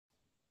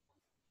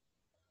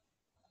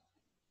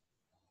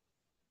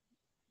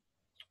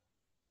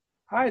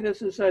Hi,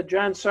 this is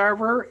John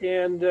Sarver,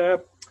 and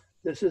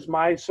this is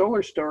my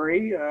solar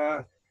story,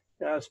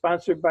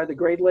 sponsored by the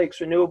Great Lakes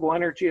Renewable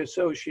Energy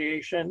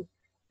Association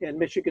and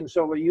Michigan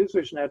Solar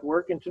Users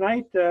Network. And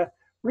tonight,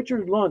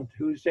 Richard Lunt,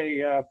 who's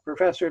a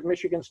professor at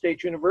Michigan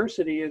State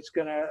University, is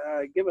going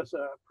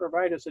to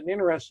provide us an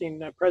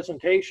interesting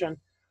presentation,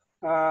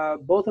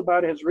 both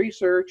about his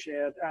research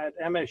at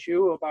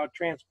MSU about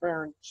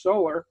transparent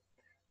solar,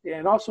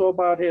 and also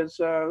about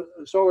his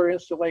solar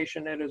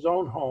installation at his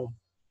own home.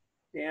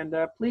 And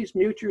please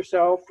mute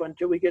yourself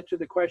until we get to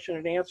the question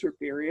and answer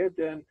period.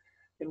 And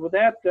with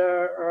that,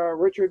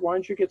 Richard, why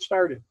don't you get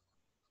started?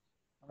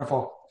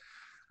 Wonderful.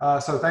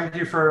 So thank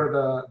you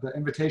for the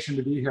invitation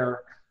to be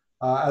here.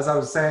 As I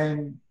was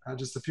saying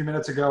just a few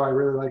minutes ago, I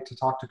really like to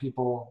talk to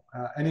people,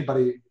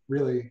 anybody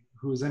really,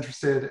 who's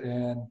interested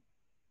in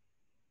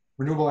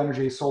renewable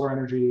energy, solar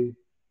energy,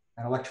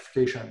 and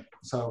electrification.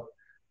 So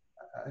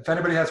if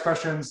anybody has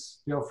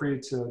questions, feel free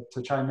to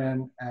chime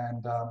in,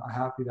 and I'm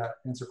happy to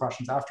answer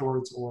questions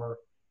afterwards or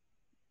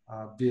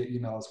via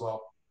email as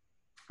well.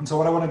 And so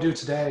what I want to do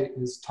today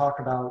is talk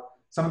about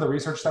some of the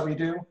research that we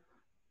do,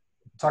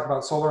 talk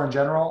about solar in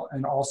general,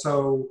 and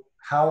also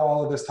how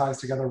all of this ties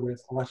together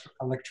with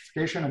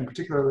electrification, and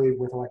particularly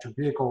with electric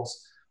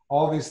vehicles.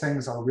 All of these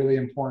things are really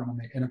important when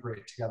they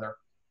integrate together.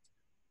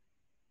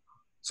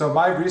 So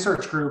my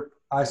research group,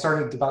 I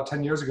started about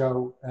 10 years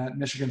ago at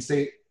Michigan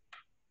State,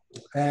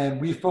 and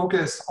we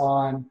focus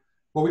on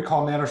what we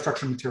call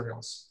nanostructured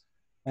materials.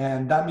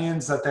 And that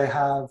means that they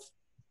have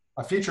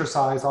a feature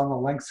size on the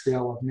length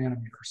scale of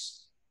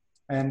nanometers.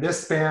 And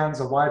this spans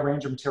a wide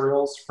range of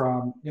materials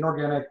from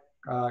inorganic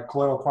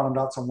colloidal quantum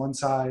dots on one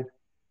side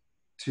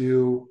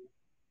to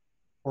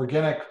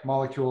organic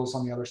molecules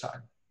on the other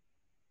side.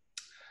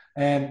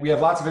 And we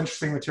have lots of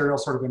interesting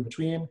materials sort of in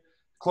between.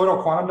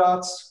 Colloidal quantum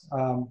dots,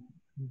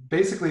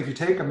 basically if you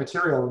take a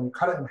material and you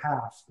cut it in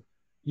half,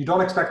 you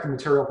don't expect the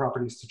material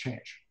properties to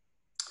change.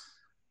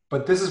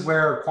 But this is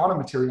where quantum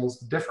materials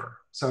differ.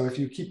 So if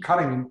you keep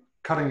cutting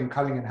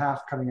in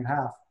half,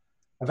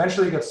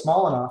 eventually it gets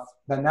small enough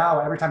that now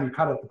every time you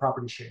cut it, the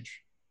properties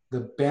change.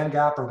 The band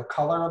gap or the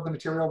color of the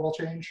material will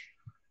change.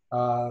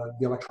 The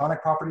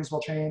electronic properties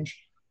will change.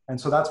 And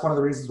so that's one of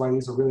the reasons why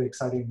these are really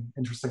exciting,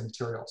 interesting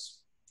materials.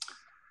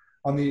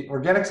 On the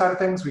organic side of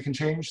things, we can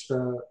change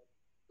the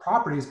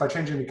properties by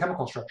changing the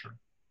chemical structure.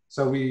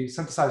 So we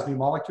synthesize new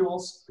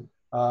molecules.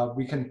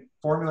 We can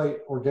formulate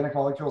organic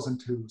molecules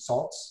into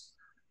salts.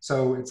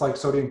 So it's like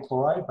sodium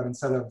chloride, but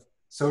instead of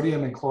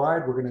sodium and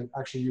chloride, we're going to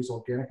actually use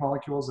organic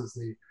molecules as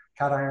the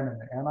cation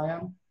and the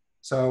anion.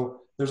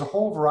 So there's a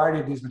whole variety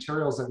of these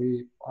materials that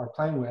we are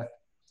playing with.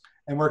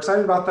 And we're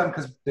excited about them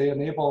because they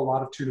enable a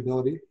lot of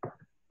tunability.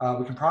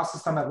 We can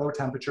process them at low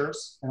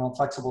temperatures and on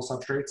flexible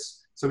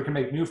substrates. So we can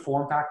make new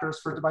form factors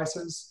for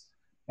devices.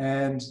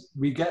 And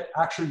we get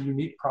actually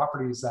unique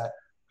properties that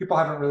people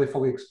haven't really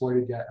fully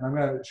exploited yet. And I'm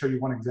going to show you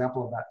one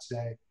example of that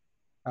today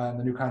in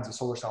the new kinds of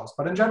solar cells.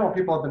 But in general,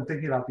 people have been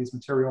thinking about these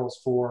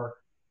materials for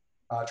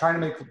trying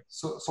to make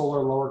solar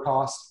lower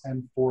cost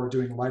and for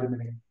doing light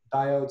emitting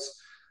diodes.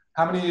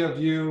 How many of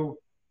you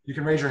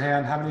can raise your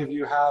hand, how many of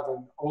you have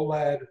an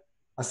OLED,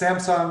 a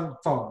Samsung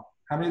phone?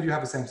 How many of you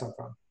have a Samsung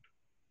phone?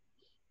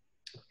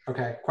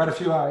 Okay, quite a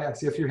few, I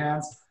see a few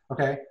hands.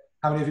 Okay,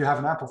 how many of you have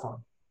an Apple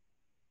phone?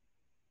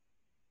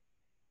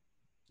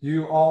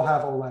 You all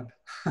have OLED,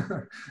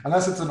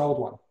 unless it's an old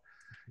one,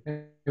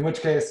 in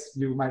which case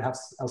you might have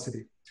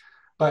LCD.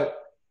 But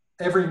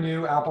every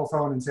new Apple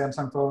phone and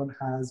Samsung phone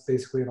has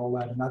basically an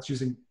OLED, and that's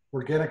using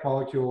organic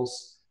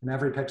molecules, and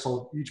every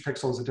pixel, each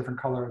pixel is a different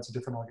color, it's a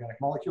different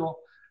organic molecule.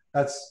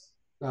 That's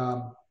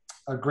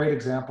a great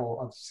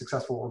example of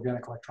successful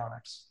organic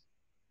electronics.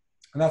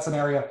 And that's an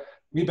area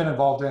we've been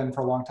involved in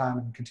for a long time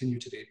and continue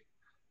to be.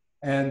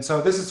 And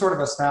so this is sort of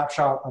a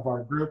snapshot of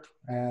our group,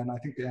 and I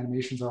think the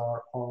animations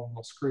are all a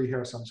little screwy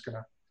here, so I'm just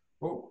gonna,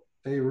 oh,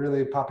 they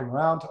really popping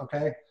around,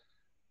 okay.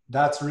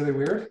 That's really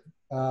weird.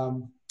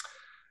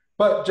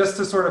 But just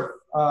to sort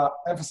of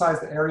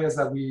emphasize the areas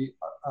that we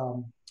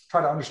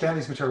try to understand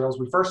these materials,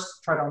 we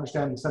first try to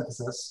understand the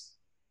synthesis.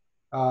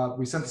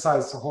 We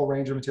synthesize a whole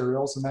range of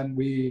materials, and then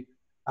we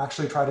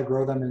actually try to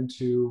grow them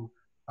into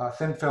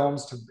thin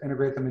films to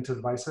integrate them into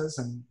devices,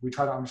 and we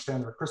try to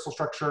understand their crystal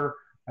structure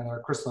and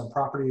their crystalline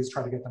properties,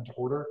 try to get them to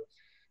order.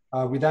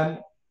 We then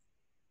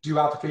do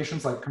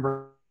applications like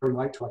converting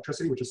light to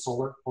electricity, which is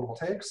solar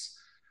photovoltaics.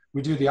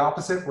 We do the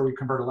opposite, where we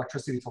convert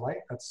electricity to light,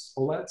 that's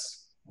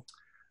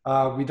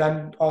OLEDs. We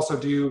then also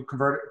do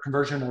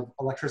conversion of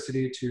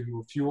electricity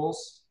to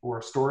fuels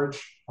or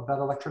storage of that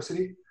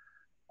electricity.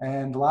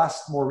 And the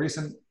last more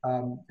recent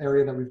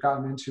area that we've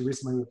gotten into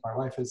recently with my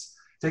wife is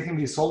taking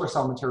these solar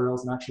cell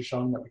materials and actually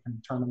showing that we can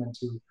turn them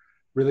into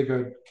really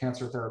good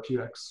cancer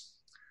therapeutics.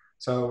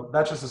 So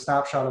that's just a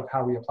snapshot of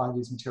how we apply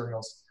these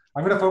materials.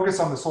 I'm going to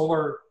focus on the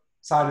solar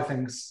side of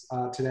things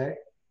today.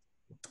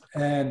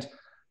 And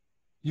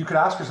you could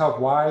ask yourself,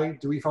 why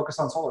do we focus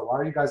on solar? Why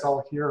are you guys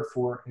all here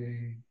for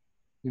a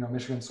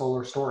Michigan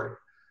solar story?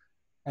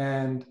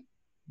 And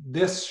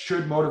this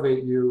should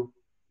motivate you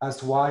as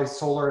to why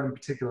solar in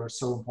particular is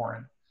so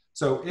important.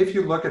 So if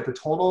you look at the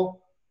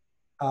total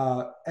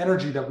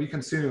energy that we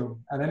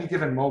consume at any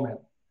given moment,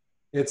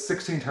 it's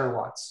 16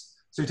 terawatts.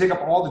 So you take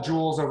up all the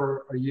joules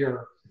over a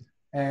year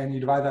and you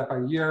divide that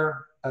by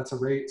year, that's a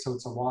rate, so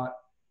it's a watt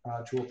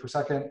joule per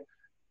second.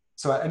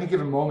 So at any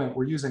given moment,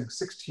 we're using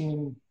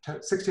 16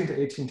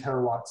 to 18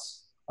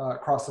 terawatts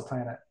across the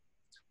planet.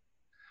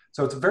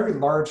 So it's a very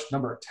large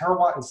number.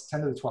 Terawatt is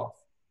 10 to the 12th.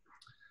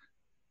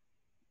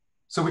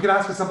 So we can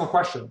ask a simple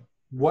question.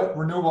 What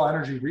renewable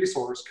energy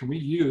resource can we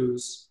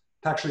use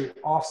to actually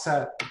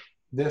offset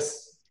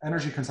this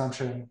energy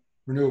consumption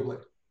renewably?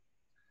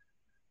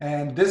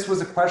 And this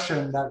was a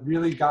question that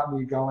really got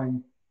me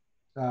going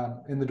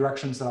in the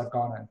directions that I've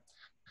gone in.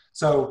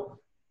 So,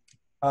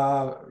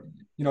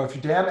 if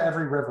you dam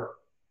every river,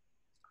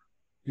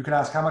 you can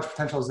ask how much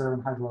potential is there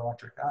in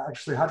hydroelectric.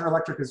 Actually,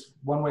 hydroelectric is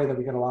one way that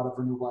we get a lot of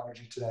renewable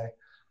energy today.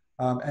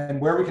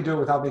 And where we can do it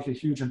without making a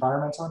huge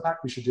environmental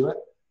impact, we should do it.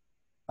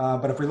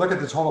 But if we look at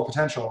the total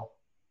potential,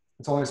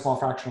 it's only a small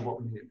fraction of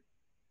what we need.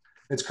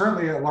 It's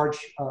currently a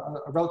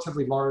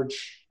relatively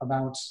large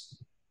amount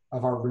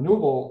of our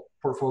renewable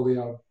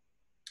portfolio,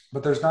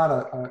 but there's not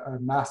a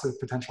massive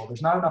potential.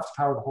 There's not enough to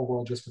power the whole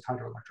world just with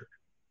hydroelectric.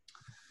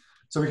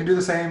 So we can do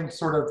the same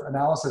sort of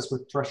analysis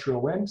with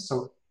terrestrial wind.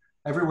 So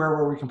everywhere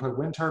where we can put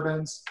wind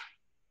turbines,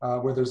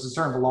 where there's a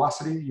certain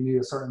velocity, you need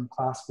a certain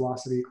class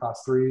velocity,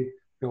 class 3, be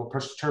able to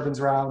push the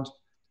turbines around.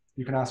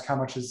 You can ask how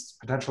much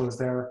potential is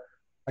there.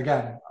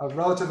 Again, a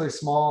relatively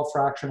small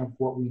fraction of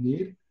what we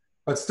need,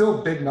 but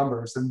still big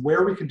numbers. And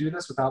where we can do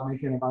this without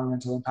making an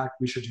environmental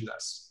impact, we should do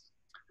this.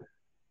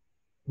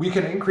 We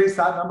can increase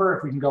that number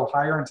if we can go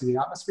higher into the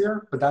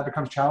atmosphere, but that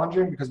becomes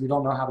challenging because we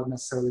don't know how to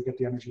necessarily get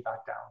the energy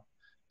back down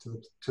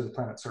to the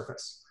planet's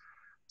surface.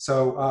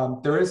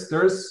 So there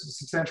is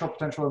substantial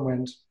potential in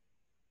wind.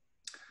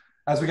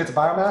 As we get to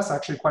biomass,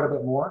 actually quite a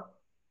bit more.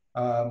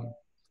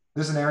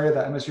 This is an area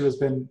that MSU has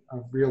been a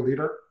real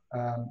leader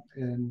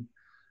in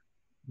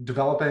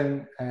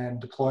developing and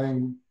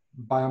deploying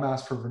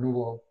biomass for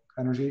renewable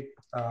energy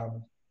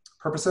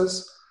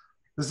purposes.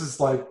 This is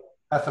like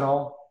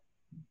ethanol.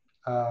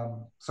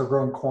 So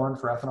growing corn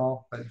for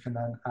ethanol that you can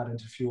then add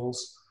into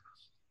fuels.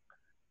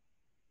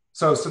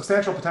 So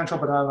substantial potential,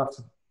 but not enough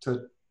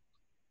to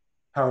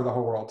power the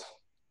whole world.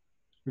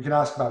 We can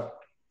ask about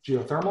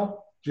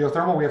geothermal.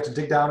 Geothermal, we have to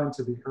dig down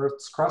into the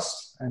Earth's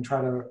crust and try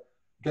to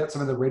get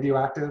some of the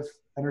radioactive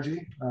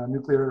energy,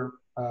 nuclear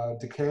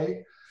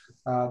decay.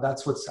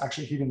 That's what's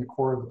actually heating the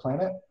core of the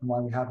planet and why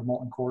we have a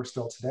molten core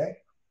still today.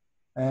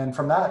 And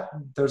from that,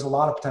 there's a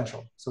lot of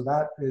potential. So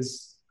that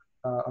is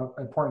an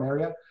important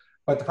area.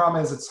 But the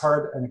problem is it's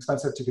hard and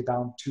expensive to get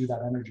down to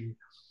that energy.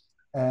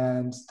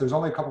 And there's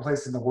only a couple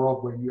places in the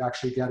world where you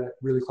actually get it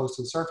really close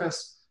to the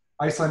surface.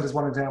 Iceland is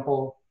one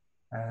example,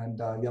 and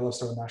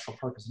Yellowstone National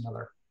Park is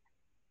another.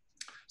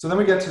 So then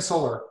we get to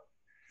solar.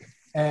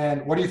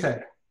 And what do you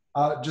think?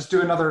 Just do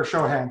another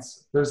show of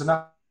hands. There's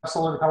enough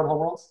solar to power the whole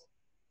world?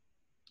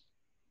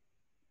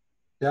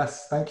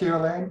 Yes, thank you,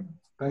 Elaine.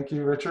 Thank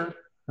you, Richard.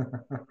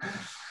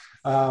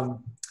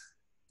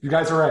 You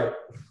guys are right.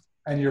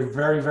 And you're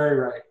very, very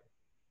right.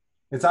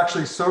 It's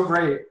actually so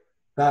great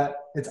that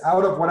it's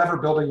out of whatever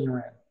building you're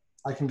in.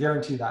 I can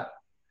guarantee that.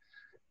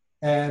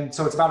 And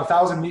so it's about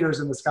 1,000 meters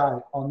in the sky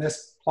on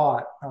this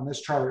plot, on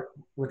this chart,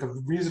 with a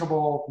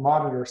reasonable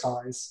monitor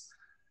size.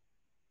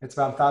 It's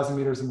about 1,000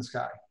 meters in the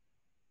sky.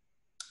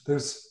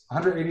 There's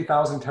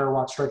 180,000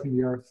 terawatts striking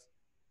the Earth,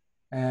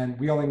 and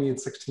we only need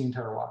 16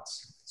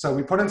 terawatts. So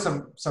we put in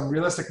some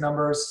realistic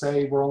numbers,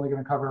 say we're only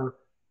going to cover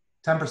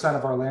 10%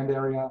 of our land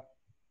area.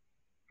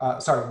 1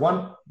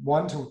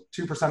 to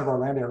 2% of our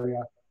land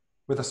area.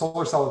 With a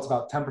solar cell, it's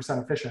about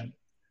 10% efficient.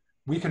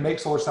 We can make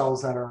solar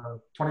cells that are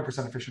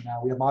 20% efficient now.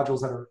 We have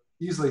modules that are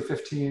easily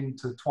 15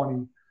 to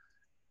 20,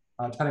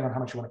 depending on how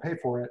much you want to pay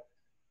for it.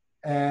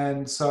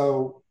 And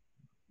so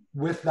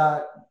with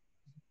that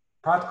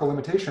practical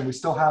limitation, we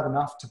still have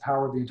enough to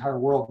power the entire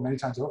world many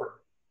times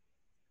over.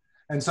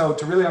 And so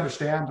to really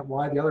understand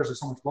why the others are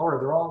so much lower,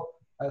 they're all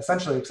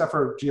essentially, except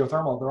for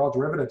geothermal, they're all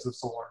derivatives of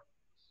solar.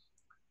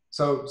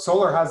 So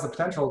solar has the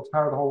potential to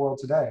power the whole world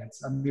today.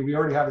 We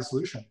already have a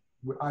solution.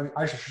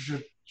 I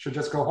should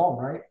just go home,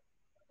 right?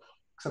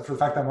 Except for the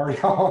fact that I'm already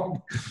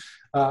home.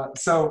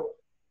 So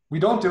we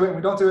don't do it.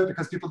 We don't do it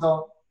because people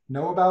don't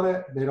know about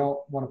it. They don't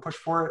want to push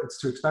for it. It's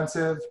too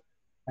expensive.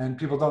 And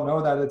people don't know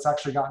that it's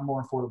actually gotten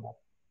more affordable.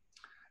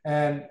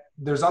 And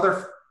there's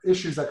other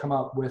issues that come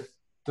up with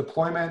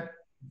deployment.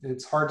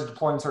 It's hard to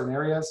deploy in certain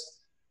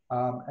areas.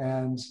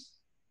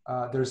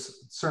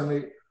 There's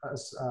certainly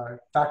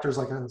factors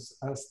like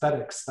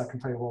aesthetics that can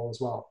play a role as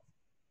well.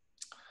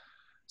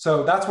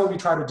 So that's what we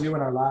try to do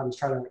in our lab, is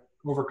try to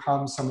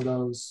overcome some of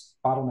those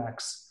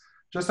bottlenecks.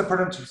 Just to put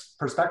into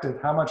perspective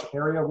how much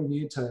area we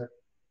need to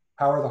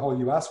power the whole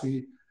US,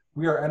 we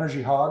are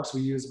energy hogs.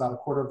 We use about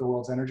 1/4 of the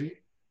world's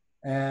energy,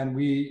 and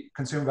we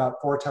consume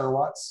about 4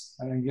 terawatts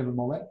at any given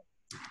moment.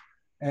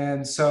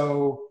 And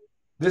so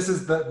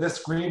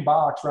this green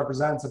box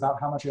represents about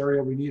how much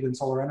area we need in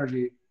solar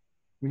energy.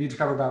 We need to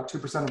cover about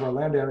 2% of our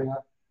land area.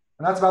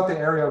 And that's about the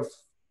area of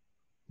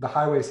the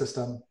highway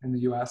system in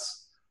the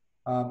US,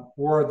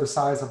 or the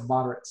size of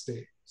moderate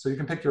state. So you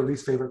can pick your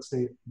least favorite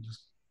state and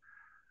just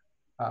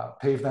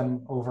pave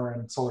them over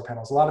in solar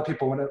panels. A lot of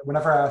people,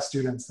 whenever I ask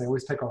students, they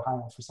always pick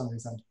Ohio for some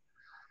reason.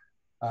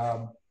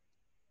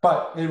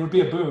 But it would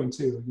be a boon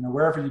too. You know,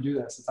 wherever you do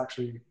this, it's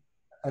actually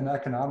an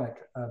economic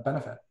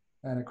benefit,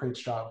 and it creates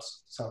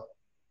jobs. So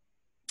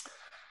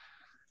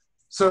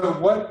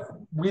what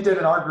we did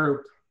in our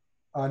group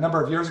a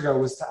number of years ago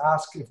was to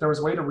ask if there was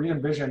a way to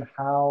re-envision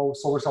how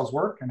solar cells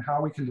work and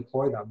how we can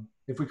deploy them.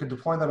 If we could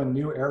deploy them in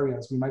new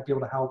areas, we might be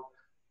able to help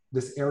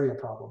this area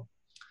problem.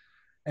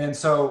 And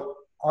so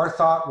our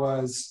thought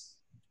was,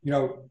 you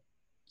know,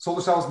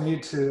 solar cells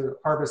need to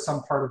harvest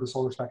some part of the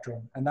solar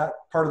spectrum. And that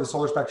part of the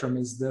solar spectrum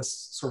is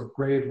this sort of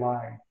grayed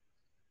line.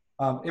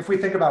 If we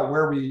think about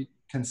where we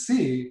can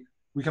see,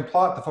 we can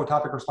plot the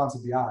photopic response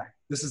of the eye.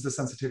 This is the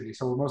sensitivity.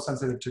 So we're most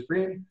sensitive to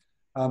green,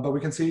 but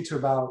we can see to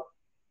about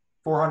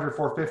 400,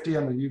 450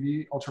 on the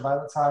UV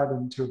ultraviolet side,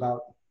 and to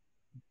about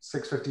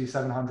 650,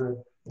 700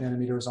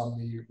 nanometers on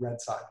the red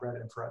side, red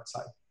infrared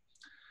side.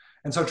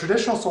 And so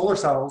traditional solar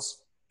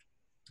cells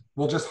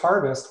will just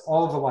harvest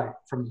all of the light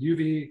from the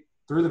UV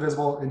through the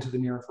visible into the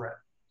near infrared.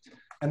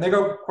 And they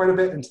go quite a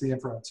bit into the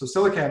infrared. So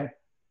silicon,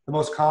 the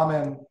most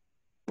common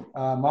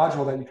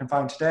module that you can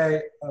find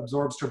today,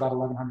 absorbs to about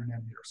 1100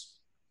 nanometers.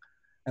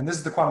 And this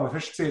is the quantum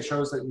efficiency. It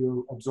shows that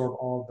you absorb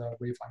all the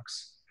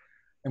wavelengths.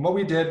 And what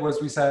we did was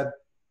we said,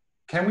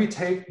 can we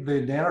take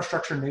the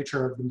nanostructure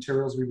nature of the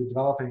materials we've been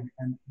developing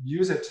and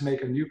use it to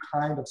make a new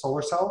kind of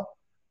solar cell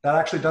that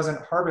actually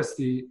doesn't harvest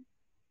the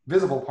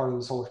visible part of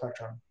the solar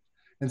spectrum?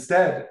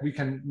 Instead, we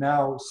can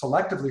now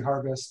selectively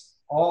harvest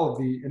all of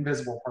the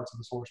invisible parts of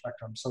the solar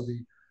spectrum. So the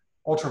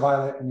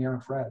ultraviolet and near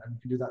infrared, and we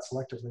can do that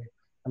selectively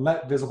and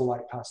let visible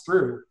light pass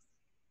through.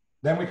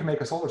 Then we can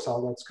make a solar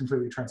cell that's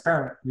completely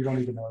transparent. You don't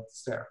even know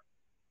it's there.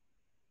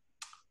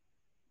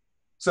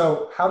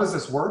 So how does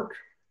this work?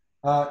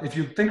 If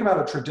you think about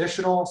a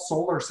traditional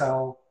solar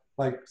cell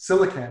like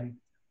silicon,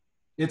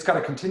 it's got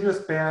a continuous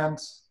band.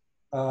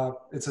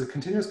 It's a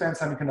continuous band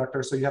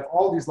semiconductor. So you have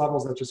all these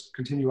levels that just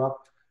continue up.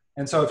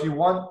 And so if you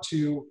want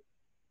to,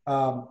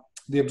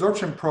 the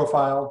absorption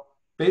profile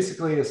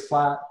basically is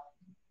flat,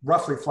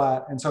 roughly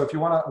flat. And so if you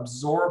want to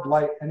absorb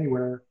light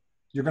anywhere,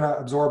 you're going to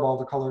absorb all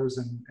the colors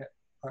and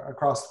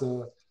across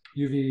the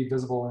UV,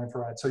 visible, and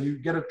infrared. So you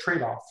get a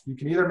trade-off. You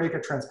can either make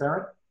it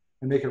transparent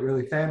and make it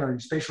really thin, or you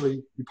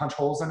spatially, you punch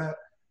holes in it,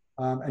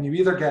 and you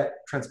either get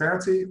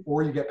transparency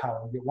or you get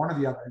power. You get one or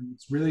the other, and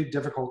it's really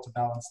difficult to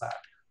balance that.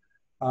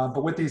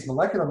 But with these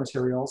molecular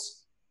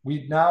materials,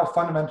 we now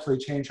fundamentally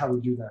change how we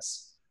do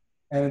this.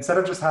 And instead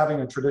of just having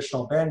a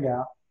traditional band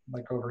gap,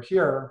 like over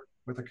here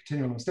with a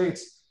continuum of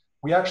states,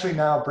 we actually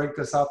now break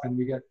this up and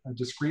we get a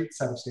discrete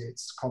set of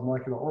states called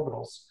molecular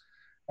orbitals.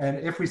 And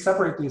if we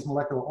separate these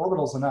molecular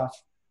orbitals enough,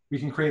 we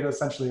can create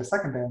essentially a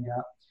second band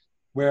gap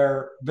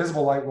where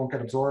visible light won't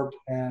get absorbed.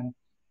 And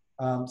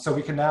so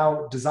we can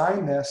now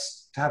design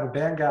this to have a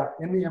band gap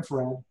in the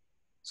infrared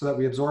so that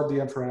we absorb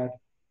the infrared.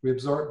 We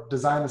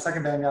design the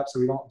second band gap so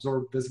we don't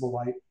absorb visible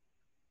light.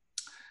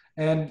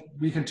 And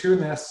we can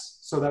tune this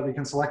so that we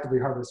can selectively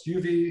harvest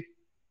UV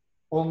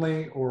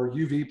only, or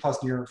UV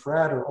plus near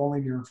infrared, or only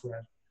near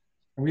infrared.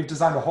 And we've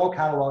designed a whole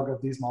catalog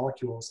of these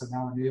molecules that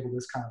now enable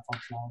this kind of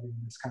functionality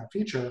and this kind of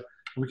feature. And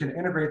we can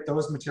integrate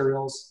those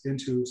materials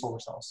into solar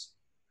cells.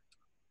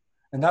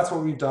 And that's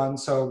what we've done.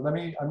 So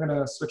I'm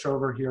gonna switch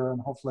over here,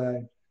 and hopefully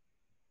I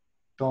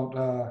don't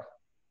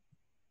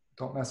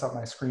mess up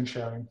my screen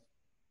sharing.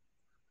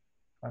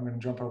 I'm gonna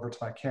jump over to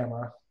my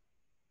camera.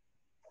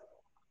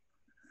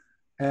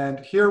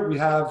 And here we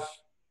have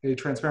a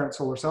transparent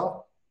solar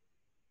cell.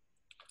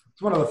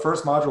 It's one of the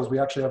first modules we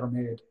actually ever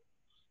made.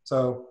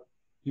 So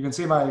you can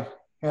see my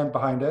hand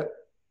behind it.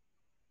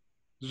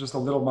 It's just a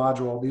little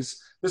module.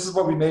 This is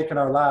what we make in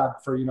our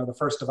lab for, you know, the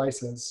first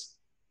devices.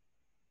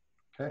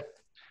 Okay.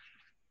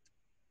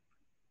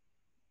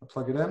 I'll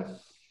plug it in.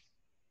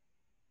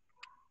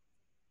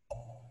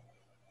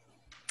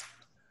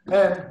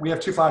 And we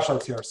have two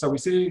flashlights here. So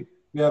we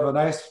have a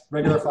nice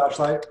regular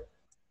flashlight.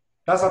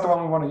 That's not the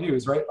one we want to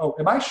use, right? Oh,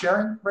 am I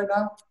sharing right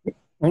now?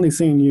 Only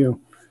seeing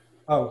you.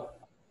 Oh,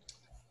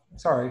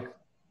 sorry. Let's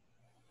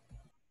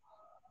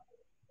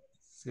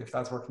see if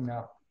that's working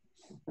now.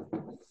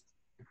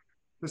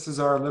 This is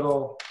our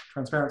little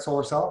transparent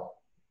solar cell.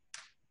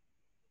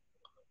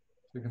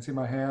 You can see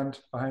my hand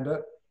behind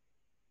it.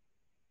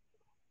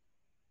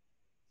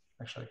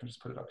 Actually, I can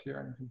just put it up here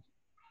and you can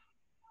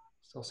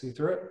still see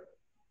through it.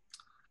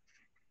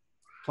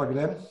 Plug it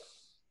in.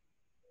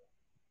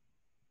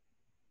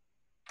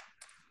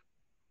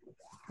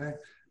 Okay.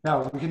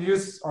 Now we can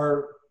use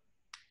our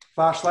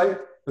flashlight,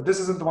 but this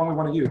isn't the one we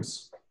want to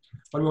use.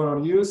 What do we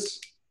want to use?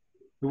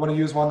 We want to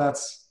use one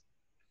that's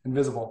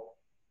invisible.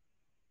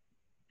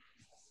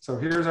 So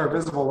here's our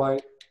visible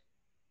light,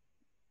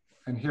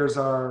 and here's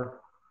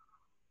our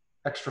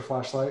extra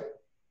flashlight.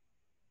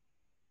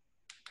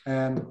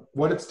 And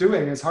what it's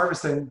doing is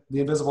harvesting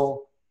the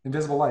invisible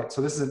light.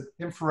 So this is an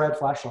infrared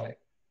flashlight,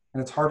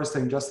 and it's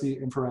harvesting just the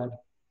infrared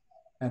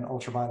and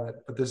ultraviolet.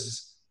 But this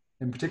is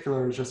in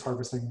particular is just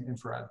harvesting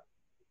infrared.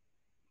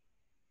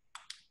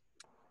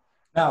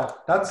 Now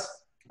that's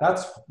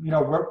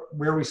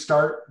where we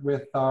start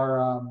with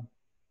our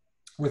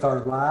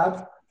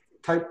lab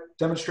type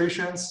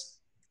demonstrations.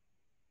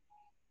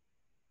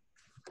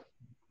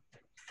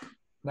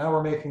 Now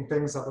we're making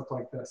things that look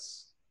like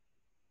this.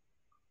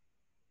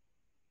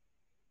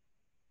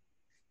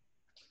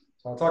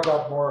 So I'll talk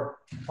about more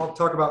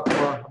about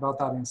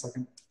that in a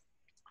second.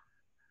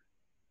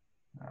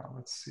 Now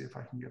let's see if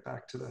I can get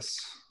back to this.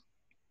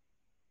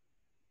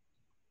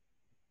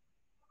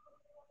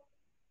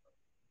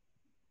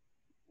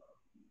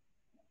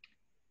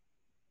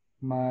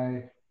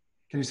 Can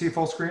you see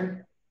full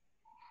screen?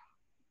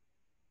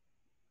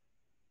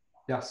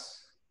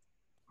 Yes.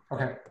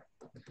 Okay.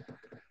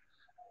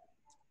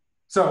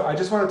 So I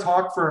just want to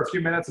talk for a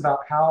few minutes about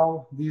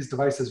how these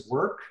devices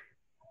work.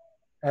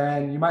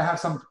 And you might have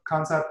some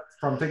concept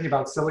from thinking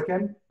about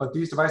silicon, but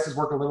these devices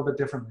work a little bit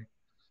differently.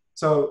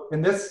 So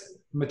in this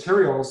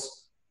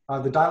materials,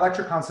 the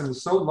dielectric constant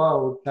is so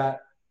low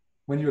that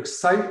when you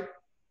excite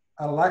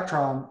an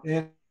electron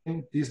in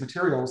these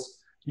materials,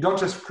 you don't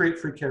just create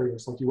free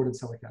carriers like you would in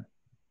silicon.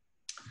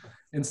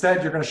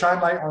 Instead, you're going to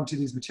shine light onto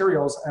these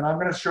materials, and I'm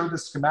going to show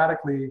this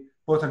schematically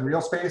both in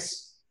real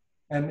space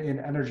and in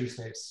energy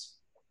space.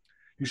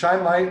 You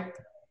shine light,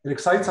 it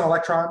excites an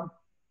electron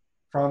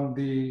from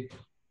the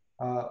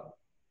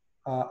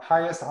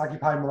highest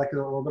occupied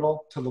molecular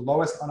orbital to the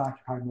lowest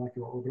unoccupied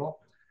molecular orbital.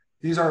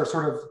 These are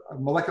sort of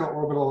molecular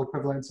orbital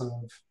equivalents of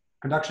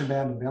conduction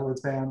band and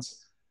valence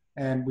bands.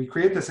 And we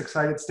create this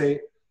excited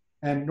state.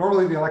 And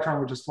normally the electron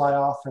would just fly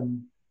off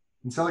in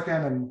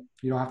silicon and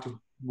you don't have to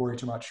worry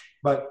too much.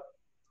 But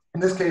in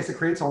this case, it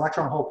creates an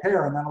electron hole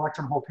pair, and that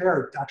electron hole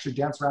pair actually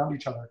dance around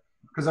each other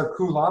because they're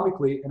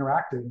coulomically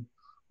interacting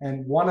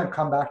and want to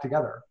come back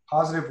together.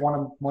 Positive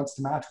one wants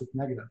to match with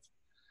negative.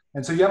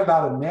 And so you have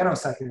about a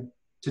nanosecond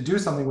to do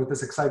something with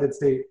this excited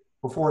state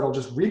before it'll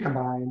just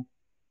recombine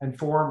and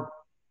form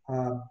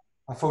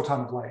a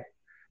photon of light.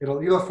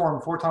 It'll either form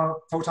a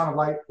photon of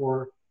light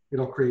or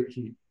it'll create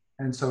heat.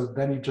 And so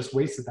then you've just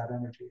wasted that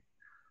energy.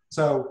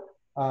 So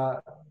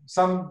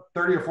some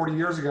 30 or 40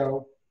 years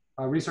ago,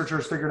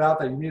 researchers figured out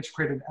that you need to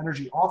create an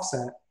energy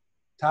offset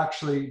to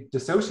actually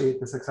dissociate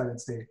this excited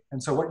state.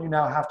 And so what you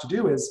now have to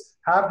do is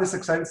have this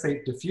excited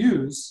state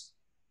diffuse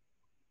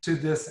to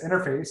this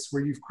interface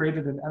where you've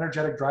created an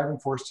energetic driving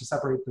force to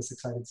separate this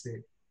excited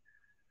state.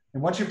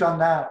 And once you've done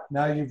that,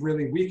 now you've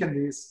really weakened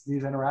these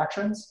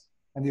interactions,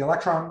 and the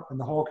electron and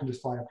the hole can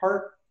just fly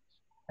apart,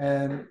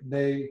 and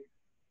they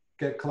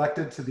get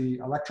collected to the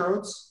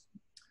electrodes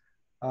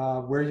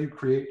where you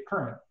create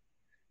current.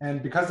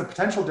 And because the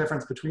potential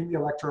difference between the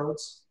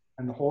electrodes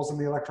and the holes in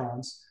the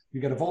electrons,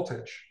 you get a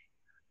voltage.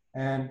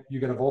 And you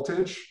get a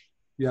voltage,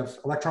 you have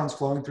electrons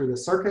flowing through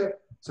this circuit,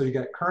 so you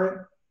get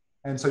current,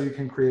 and so you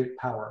can create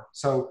power.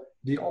 So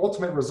the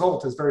ultimate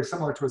result is very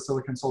similar to a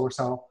silicon solar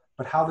cell,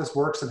 but how this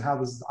works and how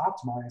this is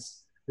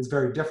optimized is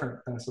very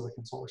different than a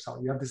silicon solar cell.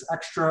 You have this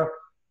extra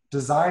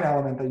design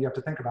element that you have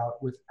to think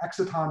about with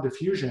exciton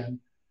diffusion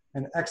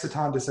and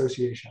exciton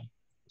dissociation.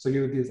 So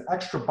you have these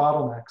extra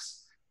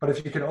bottlenecks, but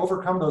if you can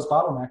overcome those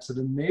bottlenecks, it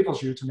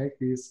enables you to make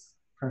these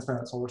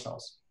transparent solar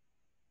cells.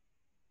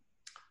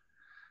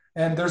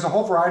 And there's a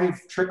whole variety of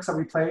tricks that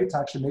we play to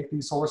actually make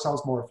these solar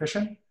cells more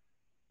efficient.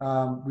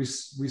 We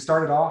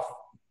started off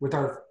with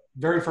our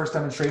very first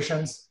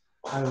demonstrations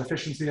at an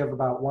efficiency of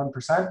about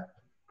 1%.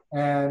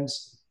 And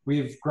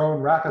we've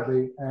grown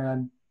rapidly.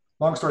 And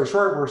long story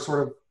short, we're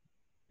sort of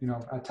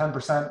at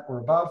 10% or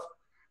above.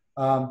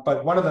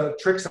 But one of the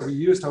tricks that we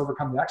use to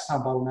overcome the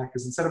exciton bottleneck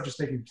is instead of just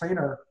making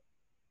planar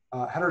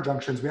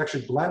heterojunctions, we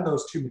actually blend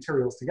those two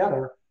materials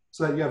together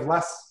so that you have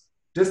less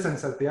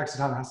distance that the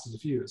exciton has to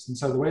diffuse. And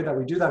so the way that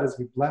we do that is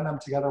we blend them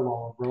together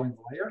while we're growing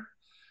the layer.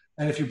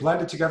 And if you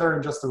blend it together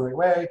in just the right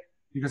way,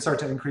 you can start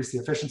to increase the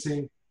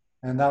efficiency.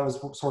 And that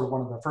was sort of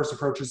one of the first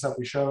approaches that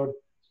we showed.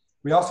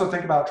 We also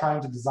think about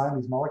trying to design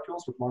these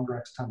molecules with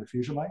longer exciton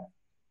diffusion length.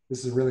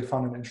 This is a really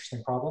fun and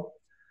interesting problem.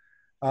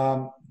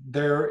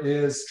 There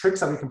is tricks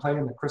that we can play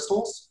in the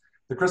crystals.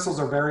 The crystals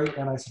are very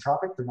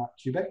anisotropic, they're not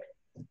cubic.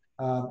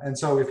 And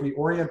so if we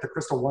orient the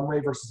crystal one way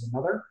versus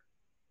another,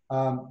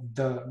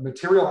 the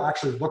material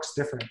actually looks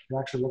different. It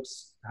actually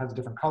has a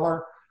different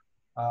color,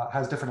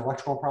 has different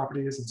electrical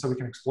properties, and so we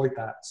can exploit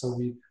that. So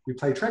we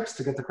play tricks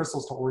to get the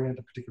crystals to orient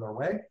a particular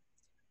way.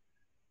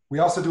 We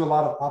also do a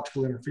lot of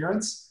optical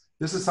interference.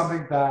 This is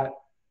something that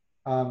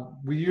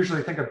we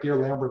usually think of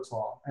Beer-Lambert's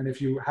law. And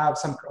if you have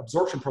some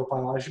absorption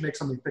profile, as you make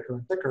something thicker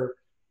and thicker,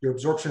 your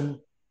absorption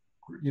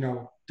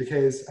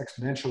decays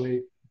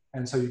exponentially.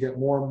 And so you get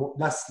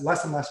less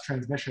and less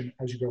transmission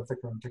as you go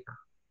thicker and thicker.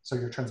 So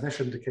your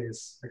transmission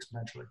decays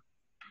exponentially.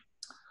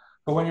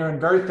 But when you're in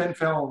very thin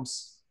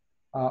films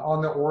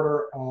on the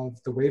order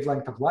of the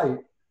wavelength of light,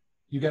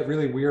 you get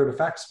really weird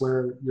effects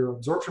where your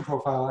absorption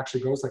profile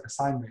actually goes like a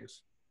sine wave.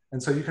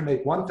 And so you can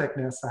make one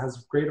thickness that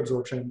has great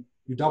absorption,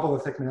 you double the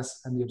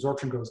thickness and the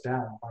absorption goes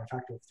down by a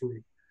factor of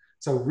 3.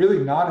 So really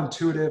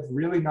non-intuitive,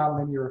 really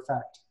non-linear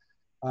effect.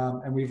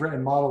 And we've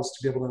written models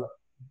to be able to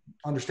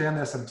understand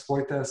this and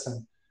exploit this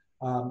and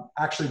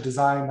actually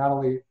design not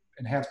only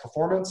enhanced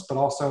performance, but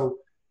also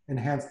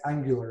enhanced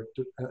angular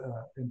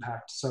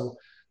impact. So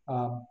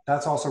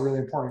that's also really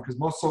important because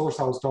most solar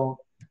cells don't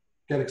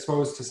get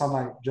exposed to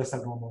sunlight just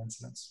at normal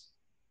incidence.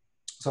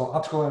 So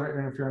optical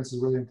interference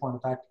is a really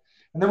important effect.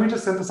 And then we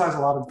just synthesize a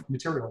lot of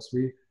materials.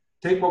 We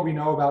take what we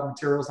know about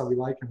materials that we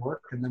like and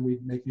work, and then we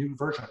make new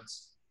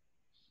versions.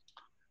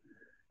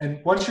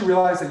 And once you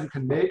realize that you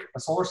can make a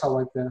solar cell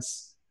like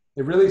this,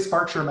 it really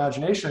sparks your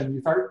imagination.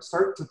 You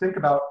start to think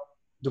about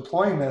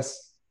deploying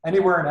this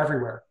anywhere and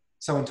everywhere.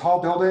 So in tall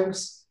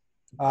buildings,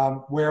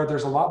 where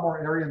there's a lot more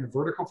area in the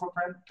vertical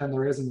footprint than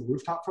there is in the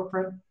rooftop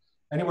footprint,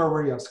 anywhere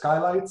where you have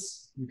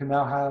skylights, you can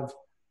now have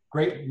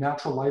great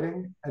natural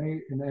lighting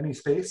in any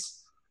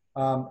space.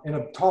 In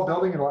a tall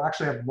building, it'll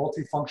actually have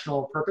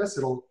multifunctional purpose.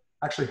 It'll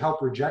actually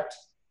help reject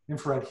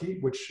infrared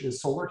heat, which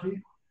is solar heat,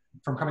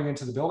 from coming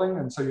into the building.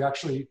 And so you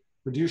actually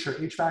reduce your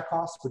HVAC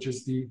cost, which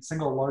is the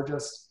single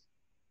largest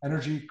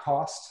energy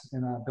cost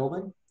in a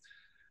building.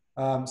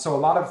 So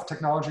a lot of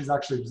technologies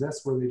actually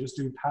exist where they just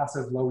do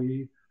passive low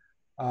E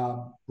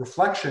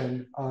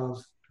reflection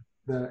of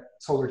the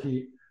solar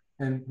heat.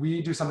 And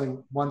we do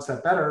something one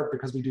step better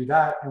because we do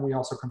that and we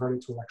also convert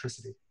it to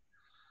electricity.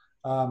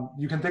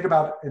 You can think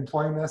about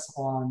employing this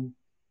on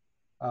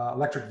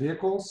electric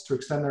vehicles to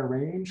extend their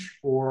range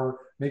or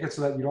make it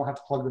so that you don't have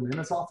to plug them in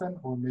as often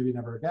or maybe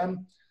never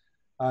again.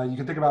 You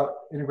can think about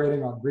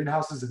integrating on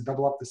greenhouses and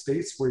double up the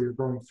space where you're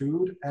growing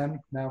food and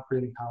now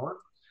creating power.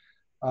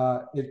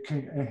 It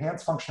can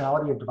enhance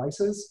functionality of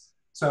devices.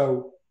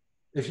 So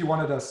if you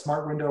wanted a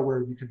smart window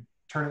where you could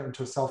turn it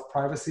into a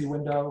self-privacy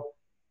window,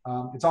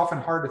 it's often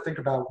hard to think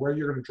about where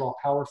you're going to draw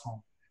power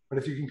from. But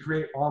if you can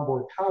create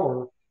onboard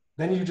power,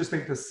 then you just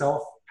make this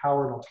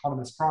self-powered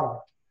autonomous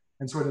product.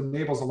 And so it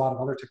enables a lot of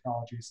other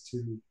technologies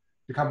to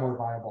become more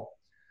viable.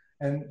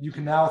 And you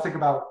can now think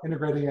about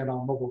integrating it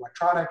on mobile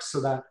electronics so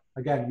that,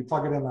 again, you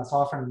plug it in less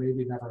often and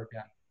maybe never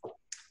again.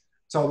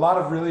 So a lot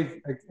of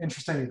really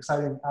interesting,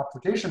 exciting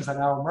applications that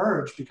now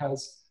emerge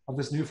because of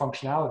this new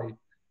functionality.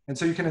 And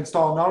so you can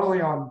install not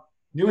only on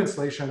new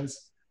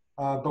installations,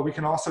 but we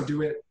can also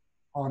do it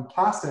on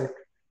plastic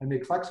and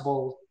make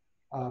flexible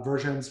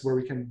versions where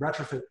we can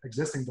retrofit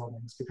existing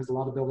buildings because a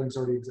lot of buildings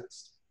already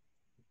exist.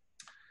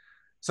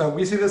 So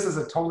we see this as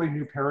a totally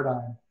new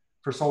paradigm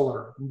for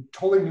solar, a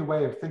totally new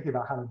way of thinking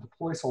about how to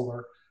deploy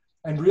solar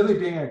and really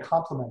being a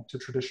complement to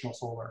traditional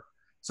solar.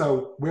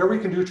 So where we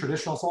can do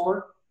traditional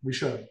solar, we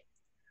should.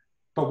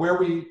 But where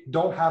we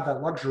don't have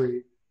that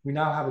luxury, we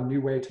now have a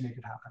new way to make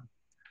it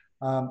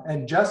happen.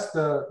 And just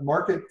the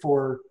market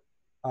for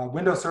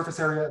window surface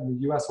area in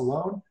the US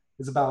alone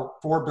is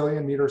about 4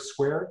 billion meters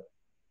squared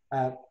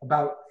at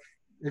about,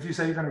 if you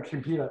say you're going to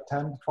compete at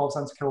 10 to 12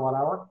 cents a kilowatt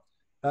hour,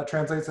 that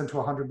translates into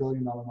a $100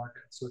 billion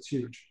market. So it's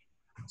huge.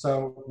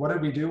 So what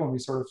did we do when we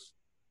sort of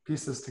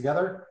pieced this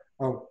together?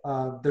 Oh,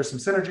 there's some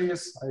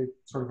synergies. I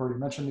sort of already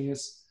mentioned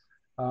these.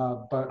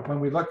 But when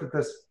we looked at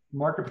this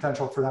market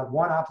potential for that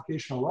one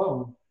application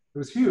alone, it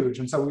was huge.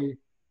 And so we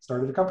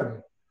started a company.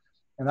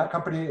 And that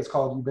company is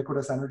called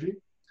Ubiquitous Energy.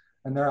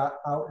 And they're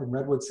out in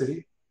Redwood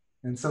City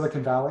in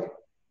Silicon Valley.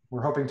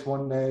 We're hoping to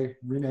one day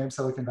rename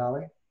Silicon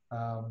Valley.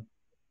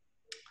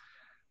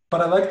 But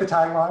I like the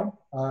tagline.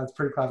 It's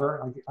pretty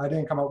clever. I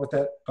didn't come up with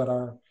it, but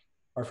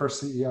our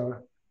first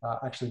CEO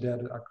actually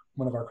did,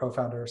 one of our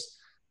co-founders.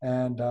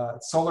 And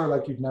solar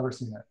like you've never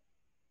seen it.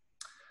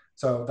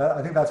 So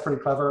I think that's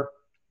pretty clever.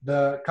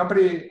 The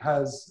company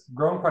has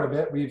grown quite a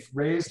bit. We've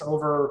raised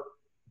over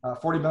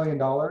 $40 million.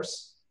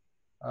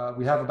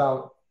 We have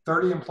about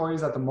 30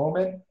 employees at the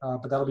moment,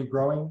 but that'll be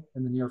growing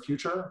in the near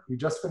future. We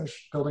just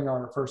finished building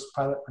our first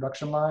pilot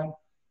production line.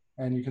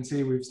 And you can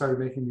see we've started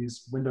making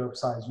these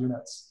window-sized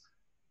units.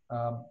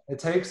 It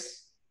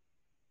takes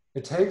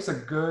a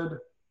good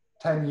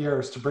 10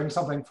 years to bring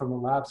something from the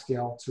lab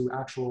scale to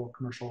actual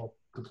commercial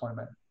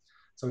deployment.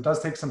 So it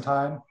does take some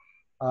time,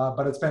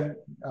 but it's been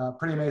a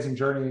pretty amazing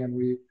journey, and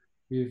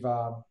we've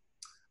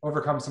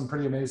overcome some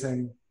pretty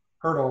amazing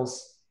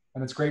hurdles.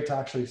 And it's great to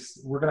actually,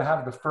 we're going to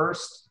have the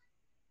first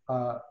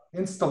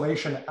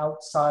installation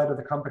outside of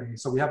the company.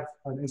 So we have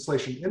an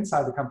installation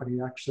inside the company.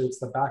 Actually, it's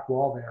the back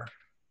wall there.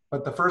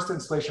 But the first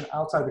installation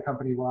outside the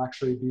company will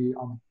actually be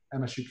on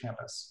MSU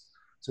campus.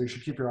 So you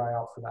should keep your eye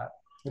out for that.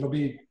 It'll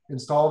be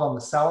installed on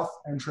the south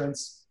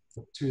entrance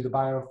to the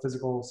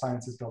Biophysical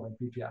Sciences Building,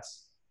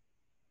 BPS.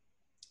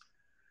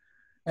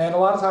 And a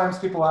lot of times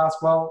people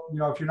ask, well,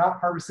 if you're not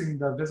harvesting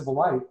the visible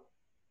light,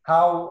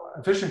 how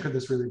efficient could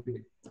this really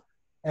be?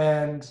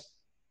 And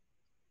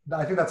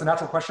I think that's a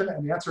natural question,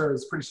 and the answer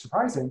is pretty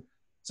surprising.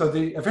 So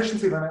the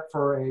efficiency limit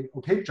for a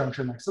opaque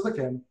junction like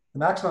silicon, the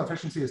maximum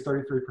efficiency is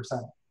 33%.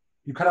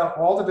 You cut out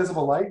all the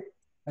visible light,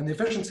 and the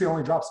efficiency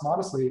only drops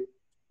modestly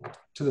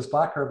to this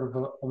black curve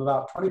of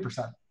about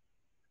 20%.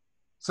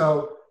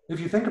 So if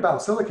you think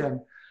about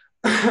silicon,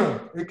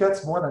 it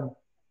gets more than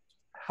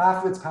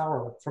half its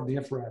power from the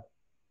infrared.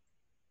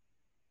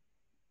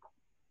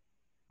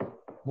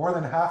 More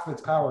than half of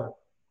its power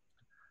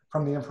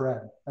from the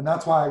infrared. And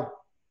that's why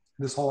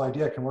this whole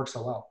idea can work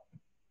so well.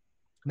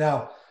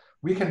 Now,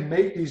 we can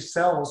make these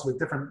cells with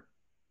different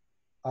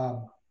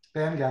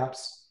band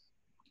gaps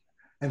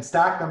and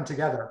stack them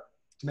together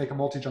to make a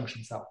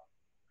multi-junction cell.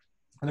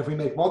 And if we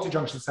make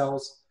multi-junction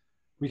cells,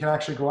 we can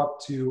actually go up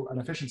to an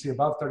efficiency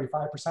above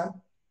 35%.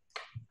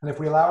 And if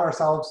we allow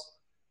ourselves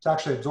to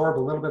actually absorb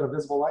a little bit of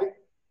visible light,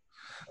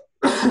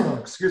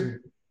 excuse me,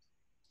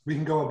 we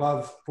can go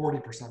above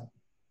 40%.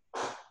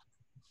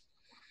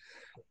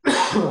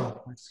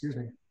 Excuse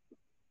me.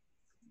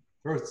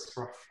 Throat's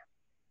rough.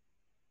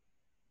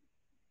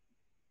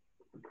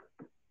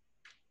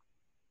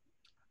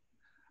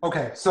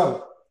 Okay,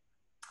 so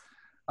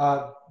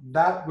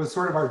that was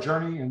sort of our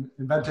journey in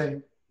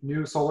inventing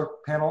new solar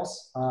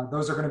panels.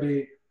 Those are going to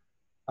be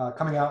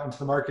coming out into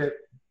the market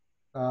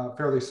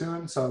fairly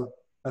soon. So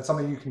that's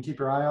something you can keep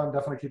your eye on.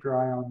 Definitely keep your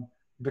eye on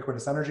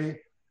ubiquitous energy.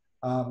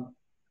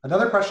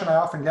 Another question I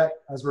often get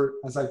as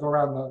I go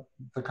around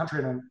the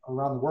country and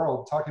around the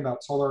world talking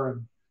about solar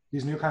and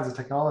these new kinds of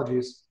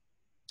technologies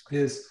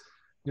is,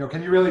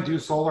 can you really do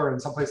solar in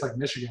some place like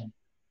Michigan?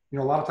 A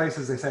lot of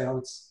places they say,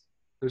 oh,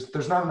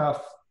 there's not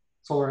enough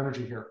solar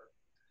energy here.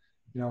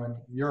 In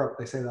Europe,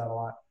 they say that a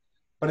lot.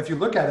 But if you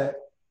look at it,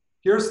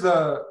 here's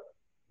the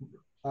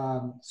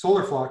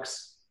solar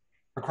flux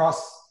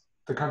across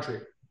the country.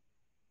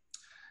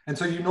 And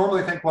so you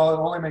normally think, well, it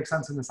only makes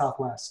sense in the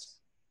Southwest.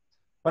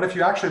 But if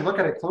you actually look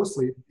at it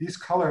closely, these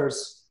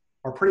colors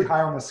are pretty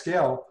high on the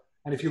scale.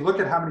 And if you look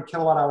at how many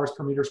kilowatt hours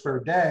per meter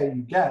squared day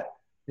you get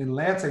in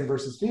Lansing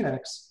versus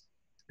Phoenix,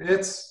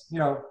 it's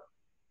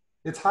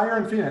higher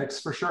in Phoenix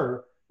for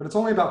sure, but it's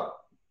only about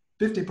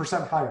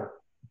 50% higher.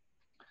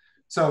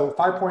 So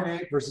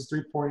 5.8 versus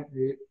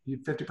 3.8,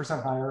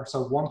 50% higher,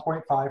 so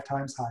 1.5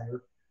 times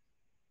higher.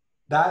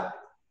 That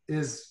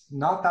is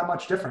not that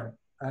much different,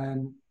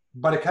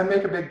 but it can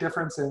make a big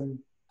difference in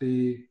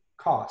the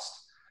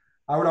cost.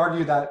 I would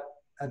argue that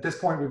at this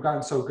point we've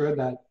gotten so good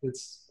that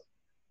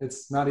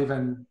it's not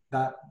even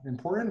that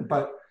important,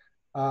 but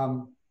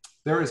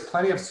there is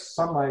plenty of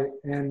sunlight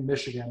in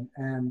Michigan,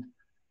 and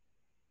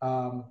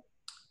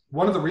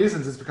one of the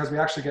reasons is because we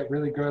actually get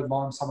really good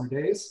long summer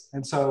days,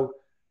 and so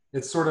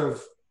it's sort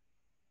of,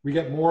 we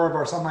get more of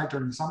our sunlight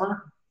during the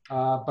summer,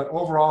 but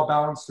overall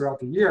balance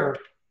throughout the year,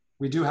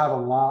 we do have a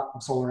lot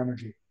of solar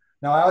energy.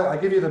 Now, I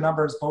give you the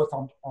numbers both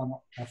on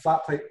a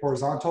flat plate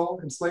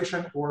horizontal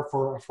installation or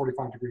for a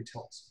 45-degree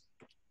tilt.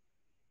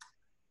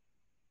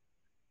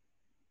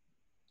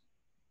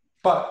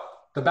 But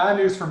the bad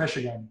news for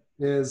Michigan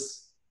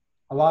is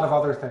a lot of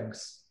other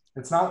things.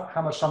 It's not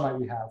how much sunlight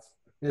we have.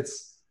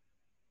 It's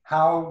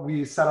how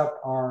we set up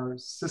our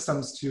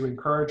systems to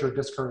encourage or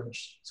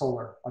discourage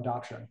solar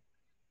adoption.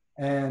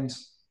 And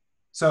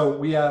so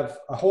we have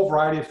a whole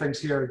variety of things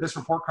here. This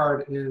report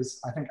card is,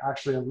 I think,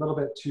 actually a little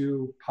bit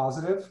too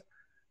positive.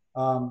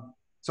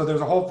 So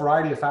there's a whole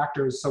variety of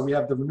factors. So we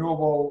have the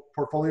renewable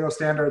portfolio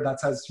standard that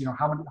says,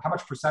 how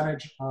much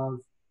percentage of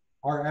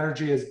our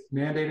energy is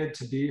mandated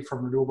to be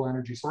from renewable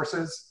energy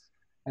sources.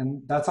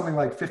 And that's something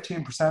like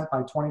 15%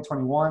 by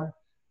 2021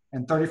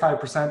 and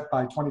 35%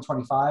 by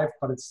 2025,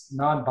 but it's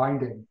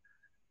non-binding.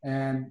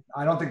 And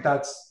I don't think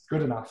that's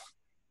good enough.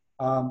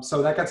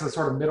 So that gets a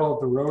sort of middle of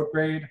the road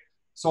grade.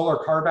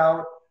 Solar carve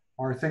out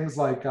are things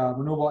like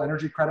renewable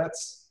energy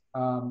credits.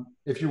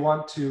 If you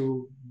want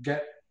to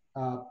get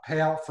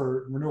payout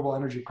for renewable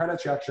energy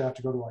credits, you actually have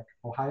to go to like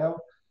Ohio.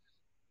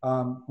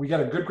 We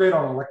get a good grade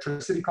on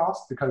electricity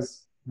costs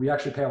because we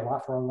actually pay a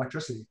lot for our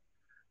electricity.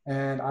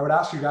 And I would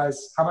ask you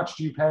guys, how much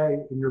do you pay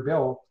in your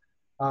bill?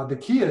 The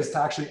key is to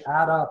actually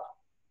add up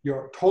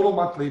your total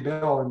monthly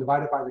bill and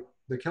divide it by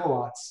the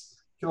kilowatt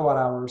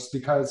hours,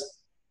 because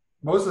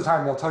most of the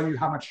time they'll tell you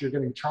how much you're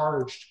getting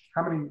charged,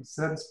 how many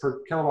cents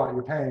per kilowatt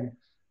you're paying,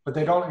 but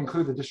they don't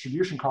include the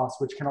distribution costs,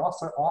 which can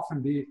also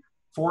often be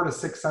 4 to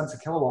 6 cents a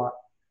kilowatt,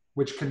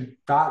 which can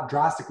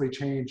drastically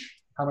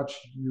change how much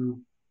you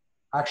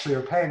actually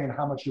are paying and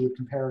how much you would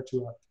compare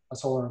to a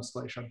solar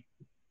installation.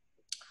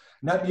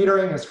 Net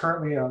metering is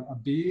currently a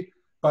B,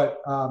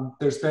 but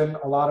there's been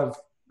a lot of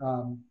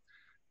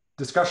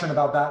discussion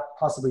about that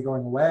possibly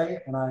going away,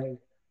 and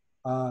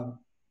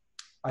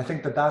I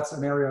think that that's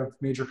an area of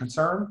major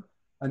concern.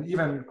 An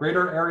even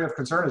greater area of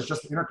concern is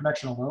just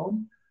interconnection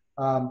alone.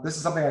 This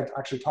is something I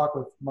actually talk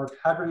with Mark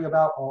Haggerty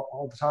about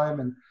all the time,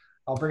 and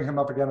I'll bring him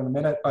up again in a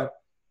minute. But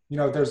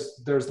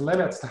there's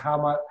limits to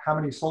how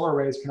many solar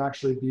arrays can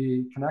actually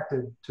be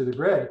connected to the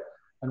grid.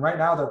 And right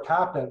now they're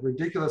capped at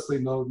ridiculously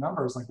low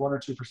numbers, like 1 or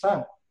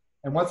 2%.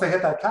 And once they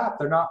hit that cap,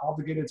 they're not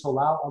obligated to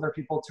allow other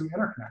people to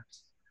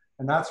interconnect.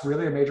 And that's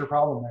really a major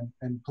problem.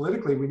 And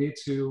politically, we need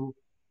to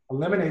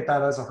eliminate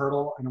that as a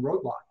hurdle and a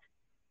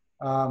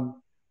roadblock.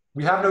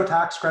 We have no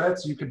tax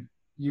credits.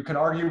 You can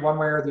argue one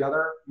way or the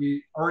other.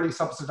 We already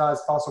subsidize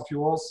fossil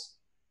fuels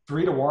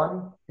 3 to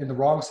 1 in the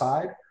wrong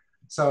side.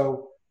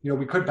 So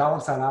we could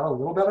balance that out a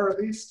little better at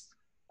least.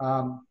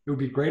 It would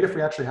be great if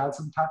we actually had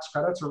some tax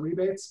credits or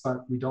rebates,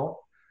 but we don't.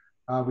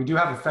 We do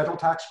have a federal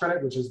tax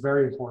credit, which is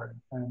very important,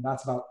 and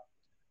that's about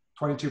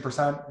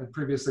 22%. It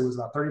previously was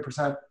about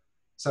 30%.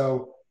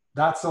 So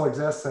that still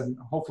exists, and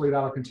hopefully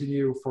that'll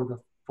continue for the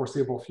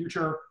foreseeable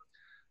future.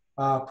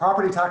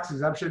 Property tax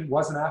exemption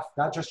was an F.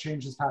 That just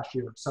changed this past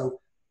year.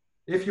 So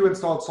if you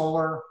installed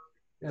solar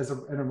in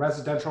a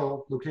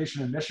residential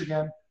location in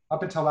Michigan,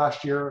 up until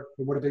last year,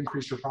 it would have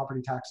increased your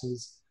property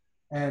taxes.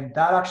 And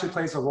that actually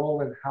plays a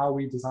role in how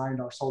we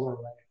designed our solar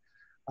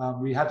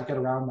array. We had to get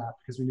around that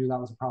because we knew that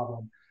was a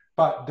problem.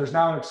 But there's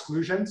now an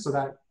exclusion so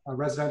that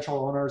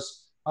residential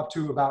owners up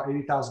to about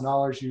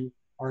 $80,000, you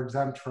are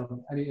exempt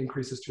from any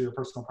increases to your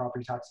personal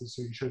property taxes.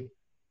 So you should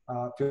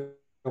feel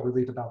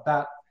relieved about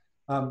that.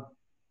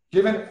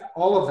 Given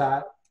all of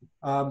that,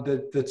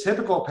 the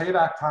typical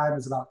payback time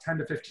is about 10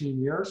 to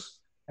 15 years,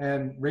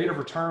 and rate of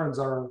returns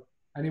are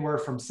anywhere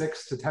from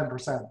 6 to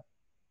 10%.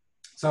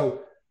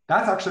 So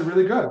that's actually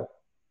really good,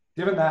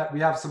 given that we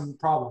have some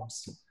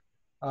problems.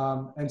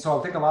 And so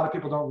I think a lot of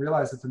people don't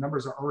realize that the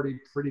numbers are already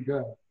pretty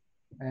good,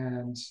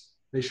 and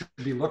they should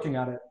be looking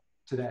at it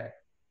today.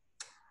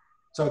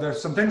 So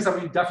there's some things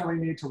that we definitely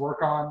need to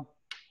work on.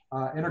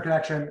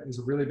 Interconnection is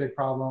a really big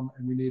problem,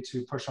 and we need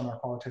to push on our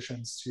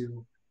politicians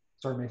to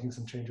start making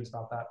some changes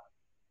about that.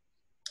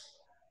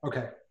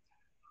 Okay,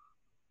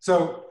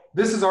 so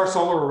this is our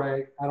solar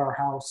array at our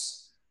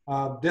house.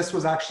 This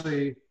was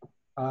actually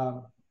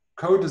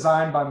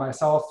co-designed by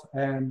myself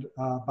and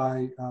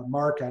by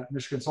Mark at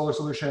Michigan Solar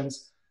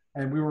Solutions.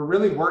 And we were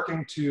really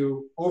working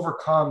to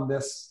overcome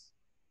this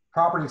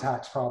property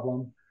tax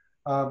problem.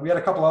 We had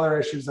a couple other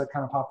issues that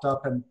kind of popped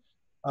up, and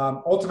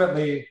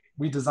ultimately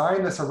we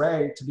designed this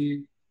array to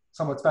be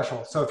somewhat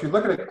special. So if you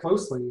look at it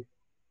closely,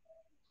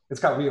 it's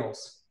got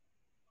wheels.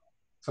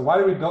 So why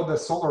did we build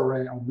this solar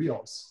array on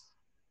wheels?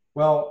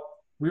 Well,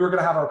 we were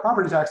gonna have our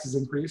property taxes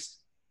increased,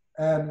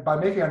 and by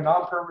making a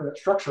non-permanent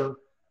structure,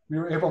 we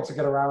were able to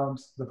get around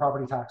the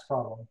property tax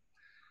problem.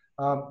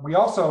 We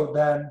also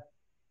then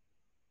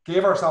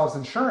gave ourselves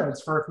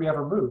insurance for if we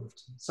ever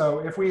moved. So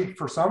if we,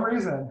 for some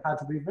reason, had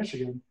to leave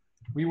Michigan,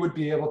 we would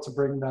be able to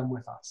bring them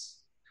with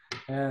us.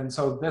 And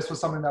so this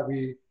was something that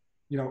we,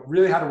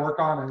 really had to work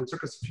on, and it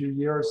took us a few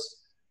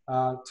years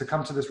to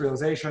come to this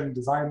realization,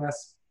 design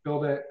this,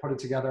 build it, put it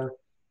together.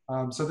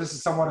 So this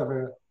is somewhat of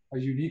a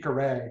unique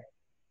array,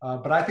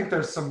 but I think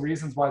there's some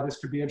reasons why this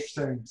could be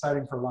interesting and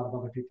exciting for a lot of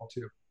other people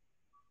too.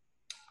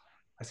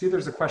 I see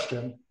there's a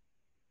question.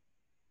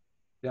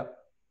 Yep.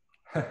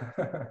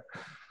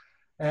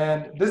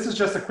 And this is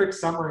just a quick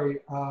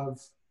summary of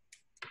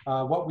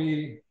what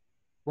the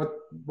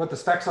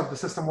specs of the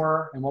system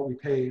were and what we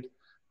paid.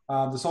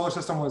 The solar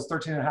system was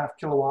 13.5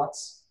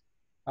 kilowatts.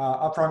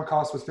 Upfront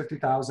cost was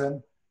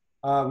 $50,000.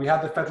 We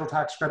had the federal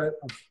tax credit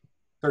of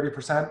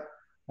 30%,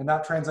 and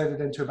that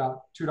translated into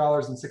about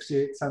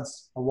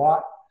 $2.68 a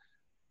watt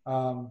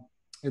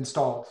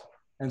installed.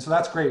 And so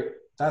that's great.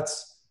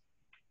 That's,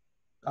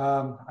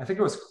 I think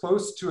it was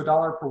close to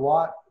 $1 per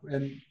watt.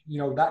 And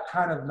that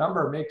kind of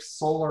number makes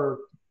solar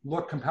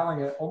look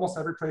compelling at almost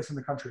every place in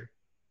the country.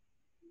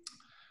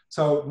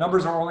 So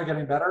numbers are only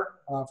getting better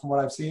from what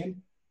I've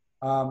seen.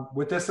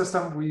 With this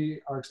system, we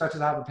are expected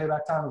to have a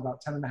payback time of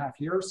about 10.5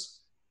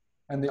 years.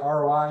 And the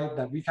ROI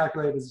that we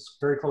calculate is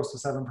very close to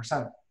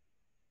 7%.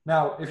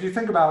 Now, if you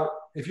think about,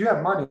 if you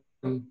have money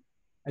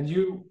and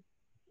you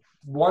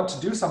want to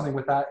do something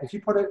with that, if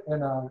you put it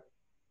in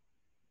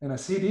a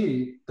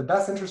CD, the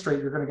best interest rate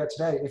you're going to get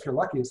today, if you're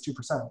lucky, is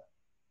 2%.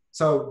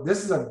 So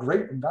this is a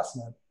great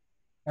investment,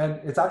 and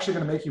it's actually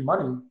going to make you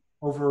money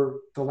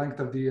over the length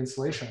of the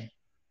installation.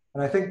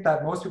 And I think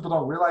that most people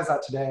don't realize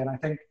that today. And I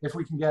think if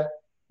we can get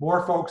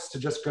more folks to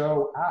just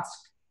go ask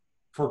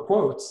for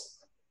quotes,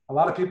 a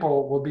lot of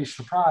people will be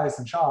surprised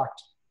and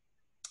shocked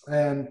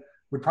and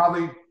would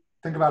probably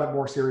think about it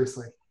more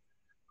seriously.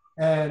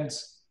 And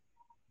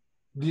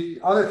the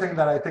other thing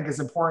that I think is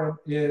important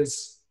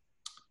is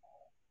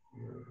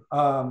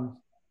not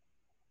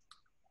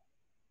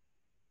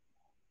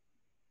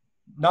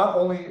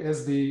only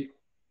is the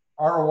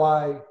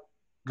ROI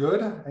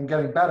good and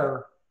getting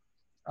better,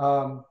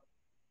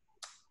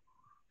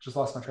 just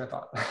lost my train of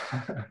thought.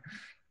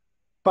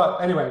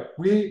 But anyway,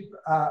 we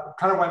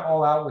kind of went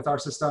all out with our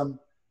system.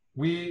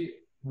 We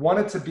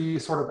wanted to be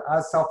sort of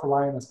as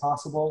self-reliant as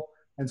possible.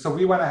 And so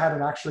we went ahead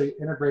and actually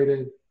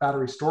integrated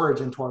battery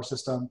storage into our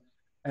system.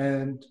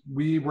 And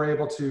we were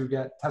able to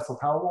get Tesla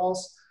Powerwalls.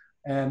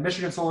 And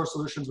Michigan Solar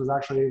Solutions was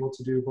actually able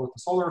to do both the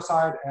solar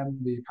side and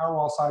the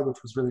Powerwall side,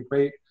 which was really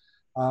great.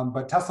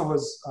 But Tesla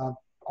was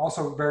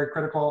also very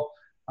critical.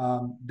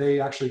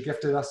 They actually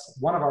gifted us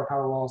one of our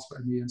Powerwalls,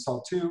 and we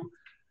installed 2.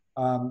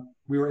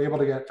 We were able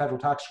to get federal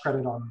tax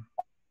credit on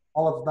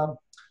all of them,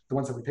 the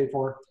ones that we paid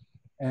for.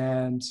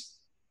 And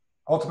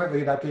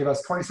ultimately that gave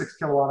us 26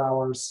 kilowatt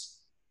hours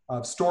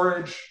of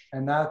storage.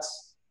 And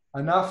that's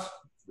enough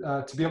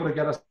to be able to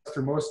get us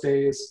through most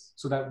days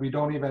so that we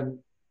don't even,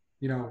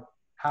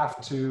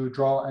 have to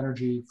draw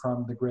energy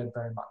from the grid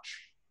very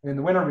much. In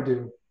the winter we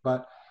do,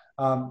 but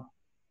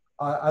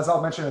as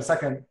I'll mention in a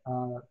second,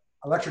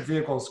 electric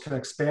vehicles can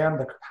expand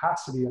the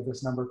capacity of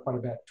this number quite a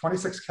bit.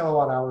 26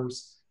 kilowatt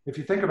hours. If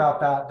you think about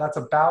that, that's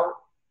about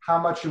how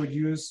much you would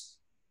use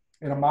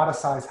in a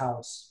modest size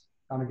house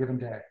on a given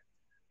day,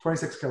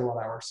 26 kilowatt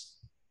hours.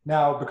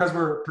 Now, because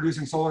we're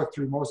producing solar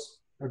through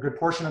a good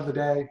portion of the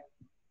day,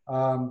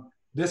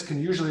 this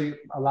can usually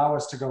allow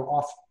us to go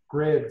off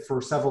grid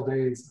for several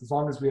days, as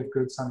long as we have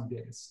good sunny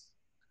days.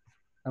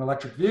 And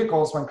electric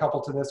vehicles, when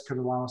coupled to this, could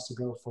allow us to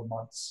go for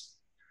months.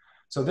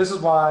 So this is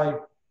why,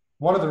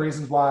 one of the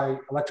reasons why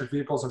electric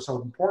vehicles are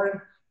so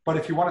important. But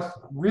if you want to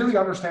really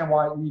understand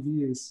why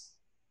EVs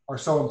are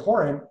so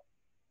important,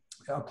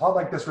 a plot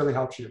like this really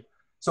helps you.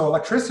 So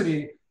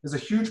electricity is a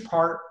huge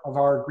part of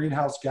our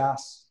greenhouse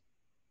gas,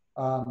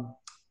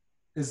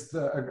 is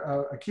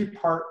a key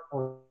part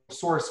or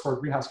source for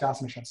greenhouse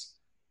gas emissions.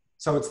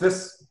 So it's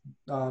this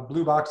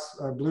blue box,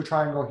 blue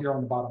triangle here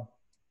on the bottom.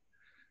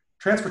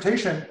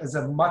 Transportation is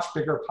a much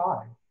bigger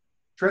pie.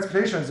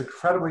 Transportation is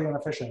incredibly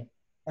inefficient.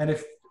 And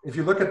if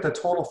you look at the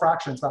total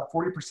fractions, about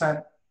 40%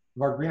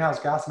 of our greenhouse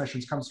gas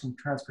emissions comes from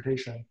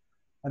transportation.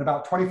 And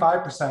about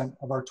 25%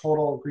 of our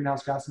total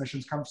greenhouse gas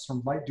emissions comes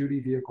from light duty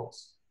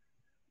vehicles.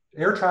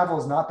 Air travel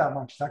is not that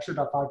much. It's actually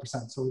about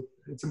 5%. So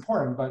it's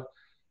important, but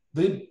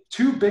the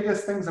two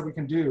biggest things that we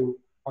can do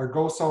are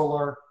go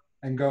solar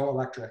and go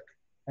electric.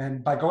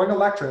 And by going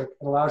electric,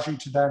 it allows you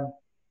to then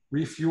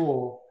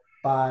refuel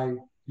by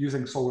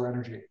using solar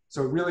energy.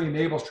 So it really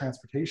enables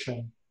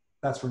transportation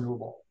that's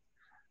renewable.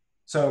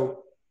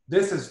 So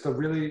this is the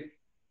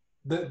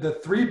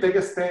three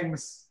biggest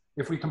things.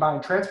 If we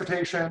combine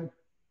transportation,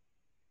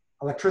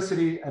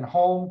 electricity, and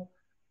home,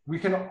 we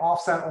can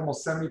offset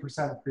almost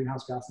 70% of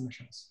greenhouse gas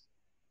emissions.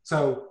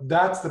 So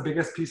that's the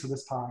biggest piece of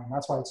this pie, and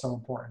that's why it's so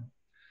important.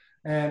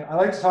 And I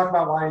like to talk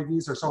about why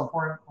EVs are so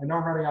important. I know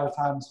I'm running out of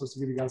time. I'm supposed to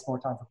give you guys more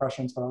time for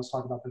questions, but I'll just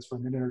talk about this for a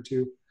minute or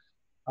two.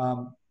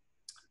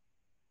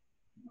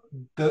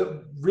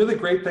 The really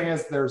great thing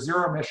is they're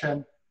zero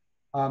emission,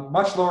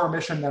 much lower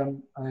emission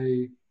than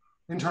an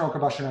internal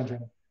combustion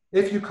engine.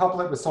 If you couple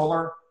it with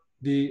solar,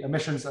 the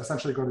emissions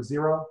essentially go to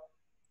zero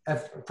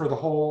for the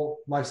whole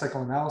life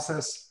cycle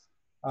analysis.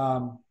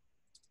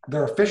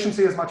 Their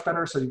efficiency is much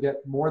better, so you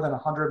get more than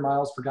 100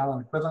 miles per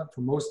gallon equivalent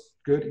for most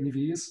good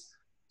EVs.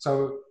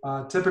 So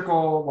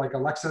typical, like a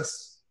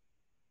Lexus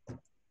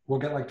will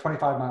get like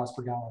 25 miles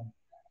per gallon,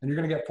 and you're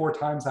gonna get 4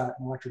 times that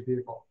in an electric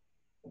vehicle.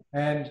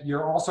 And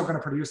you're also gonna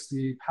produce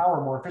the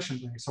power more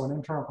efficiently. So an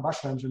internal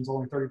combustion engine is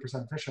only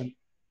 30% efficient,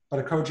 but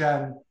a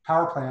cogen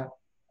power plant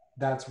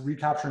that's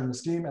recapturing the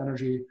steam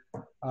energy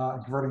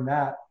and converting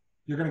that,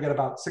 you're gonna get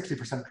about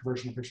 60%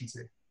 conversion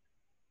efficiency.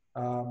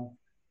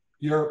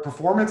 Your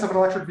performance of an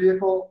electric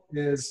vehicle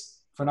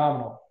is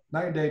phenomenal,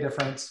 night and day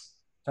difference.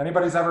 If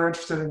anybody's ever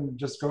interested in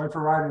just going for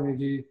a ride in an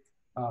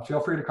EV, feel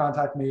free to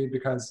contact me,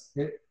 because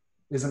it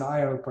is an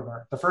eye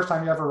opener. The first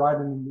time you ever ride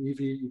in an EV,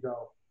 you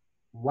go,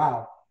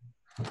 wow.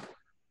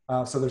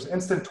 So there's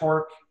instant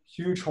torque,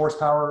 huge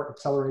horsepower,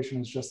 acceleration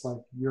is just like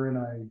you're in a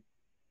 $1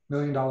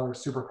 million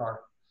supercar.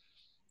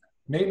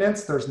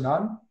 Maintenance, there's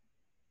none.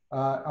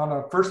 On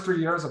the first 3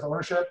 years of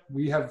ownership,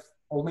 we have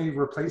only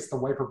replaced the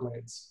wiper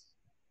blades.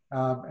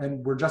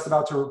 And we're just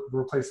about to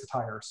replace the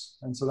tires.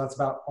 And so that's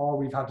about all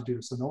we've had to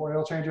do. So no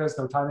oil changes,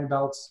 no timing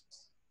belts,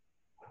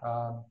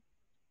 none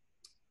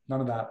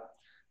of that.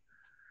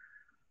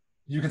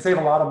 You can save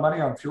a lot of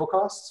money on fuel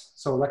costs.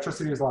 So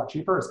electricity is a lot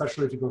cheaper,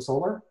 especially if you go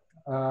solar.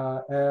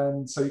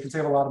 And so you can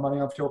save a lot of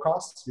money on fuel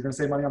costs. You're gonna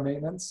save money on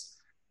maintenance.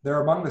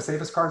 They're among the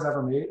safest cars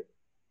ever made.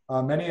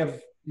 Many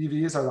of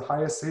EVs are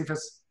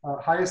the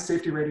highest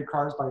safety rated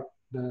cars by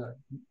the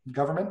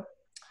government.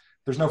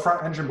 There's no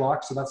front engine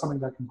block, so that's something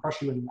that can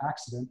crush you in an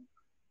accident.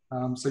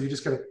 So you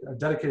just get a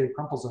dedicated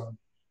crumple zone.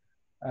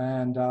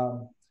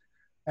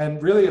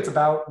 And really it's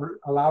about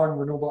allowing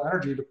renewable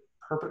energy to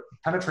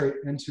penetrate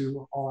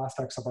into all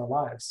aspects of our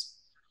lives.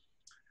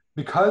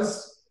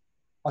 Because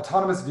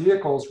autonomous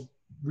vehicles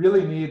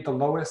really need the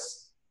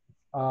lowest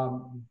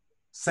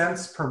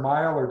cents per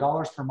mile or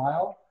dollars per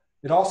mile,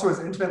 it also is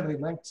intimately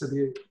linked to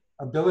the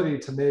ability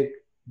to make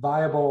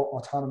viable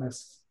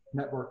autonomous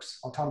networks,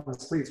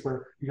 autonomous fleets,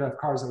 where you can have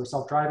cars that are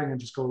self-driving and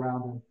just go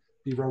around and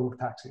be robo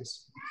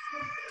taxis.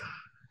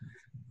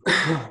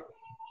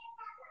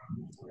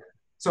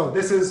 So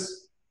this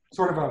is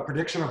sort of a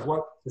prediction of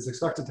what is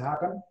expected to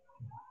happen.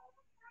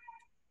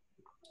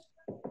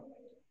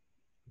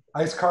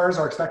 ICE cars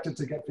are expected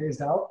to get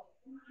phased out,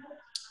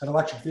 and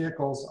electric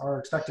vehicles are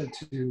expected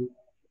to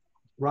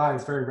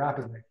rise very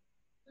rapidly.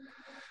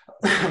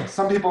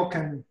 Some people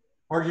can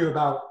argue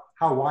about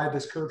how wide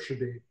this curve should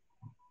be.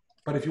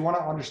 But if you want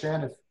to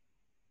understand if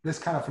this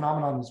kind of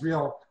phenomenon is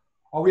real,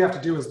 all we have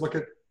to do is look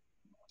at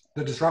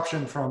the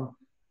disruption from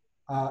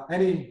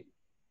any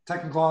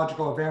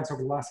technological advance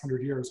over the last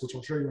 100 years, which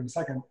I'll show you in a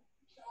second.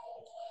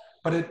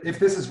 But if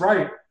this is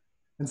right,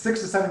 in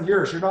 6 to 7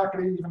 years, you're not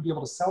going to even be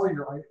able to sell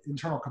your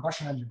internal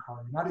combustion engine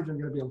car. You're not even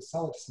going to be able to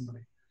sell it to somebody.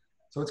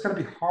 So it's going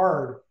to be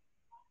hard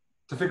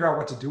to figure out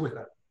what to do with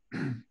it.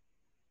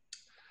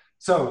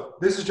 So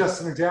this is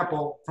just an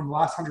example from the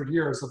last 100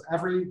 years of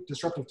every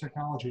disruptive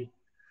technology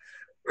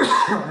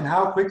and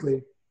how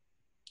quickly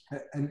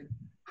and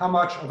how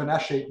much of an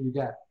S shape you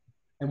get.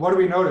 And what do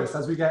we notice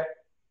as we get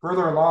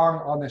further along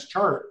on this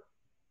chart?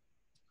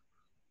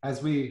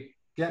 As we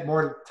get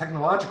more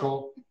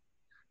technological,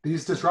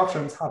 these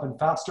disruptions happen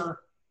faster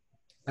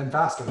and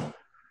faster.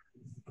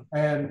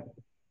 And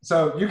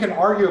So you can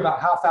argue about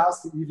how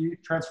fast the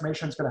EV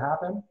transformation is going to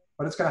happen,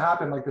 but it's going to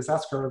happen like this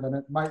S curve, and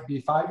it might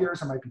be 5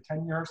 years, it might be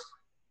 10 years,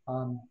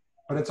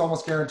 but it's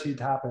almost guaranteed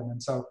to happen.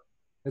 And so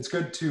it's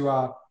good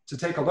to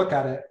take a look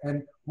at it.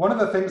 And one of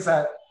the things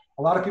that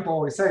a lot of people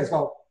always say is,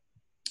 well,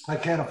 I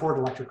can't afford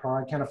an electric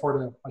car, I can't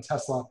afford a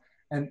Tesla.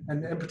 And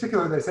in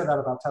particular, they say that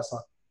about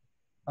Tesla.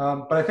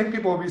 But I think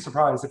people will be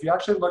surprised. If you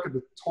actually look at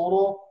the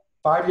total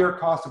 5-year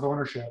cost of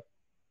ownership,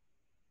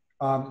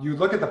 you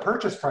look at the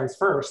purchase price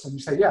first and you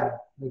say, yeah,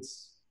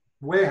 it's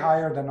way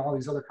higher than all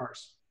these other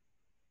cars.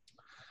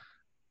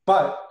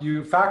 But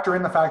you factor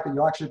in the fact that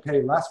you'll actually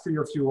pay less for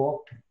your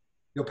fuel.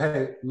 You'll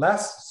pay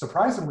less,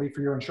 surprisingly,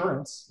 for your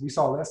insurance. We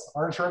saw this.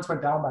 Our insurance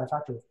went down by a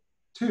factor of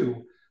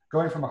 2,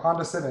 going from a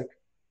Honda Civic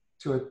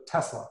to a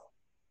Tesla.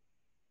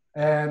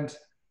 And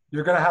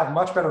you're going to have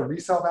much better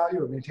resale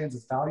value. It maintains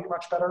its value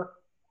much better.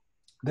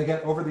 They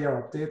get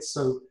over-the-air updates,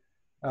 so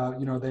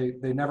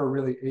they never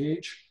really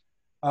age.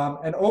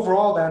 And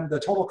overall, then, the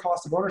total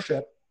cost of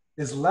ownership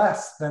is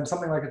less than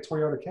something like a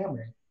Toyota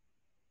Camry.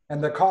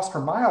 And the cost per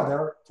mile,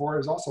 therefore,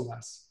 is also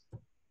less.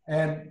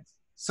 And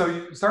so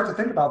you start to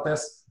think about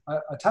this.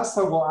 A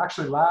Tesla will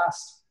actually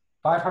last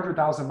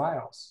 500,000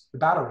 miles. The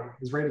battery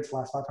is rated to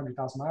last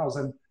 500,000 miles,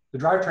 and the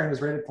drivetrain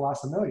is rated to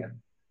last 1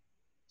 million.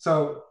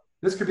 So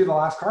this could be the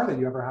last car that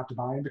you ever have to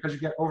buy. And because you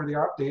get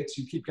over-the-air updates,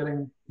 you keep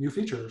getting new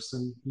features,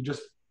 and you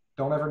just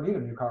don't ever need a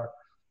new car.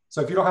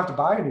 So if you don't have to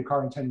buy a new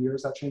car in 10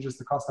 years, that changes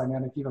the cost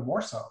dynamic even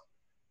more so.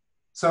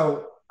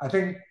 So I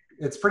think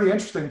it's pretty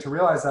interesting to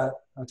realize that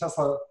a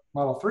Tesla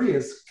Model 3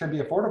 can be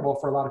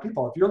affordable for a lot of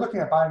people. If you're looking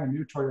at buying a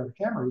new Toyota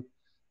Camry,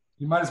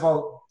 you might as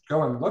well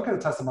go and look at a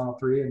Tesla Model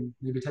 3 and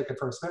maybe take it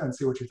for a spin and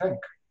see what you think.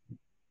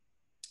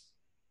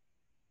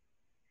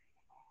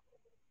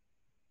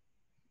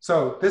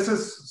 So this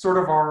is sort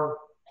of our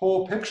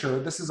whole picture.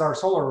 This is our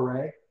solar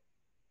array.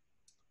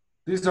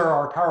 These are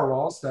our power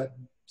walls that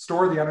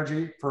store the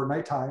energy for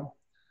nighttime.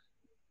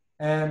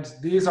 And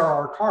these are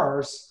our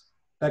cars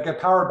that get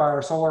powered by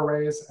our solar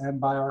arrays and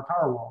by our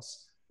power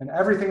walls. And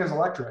everything is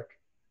electric.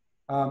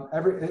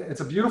 It's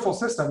a beautiful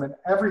system, and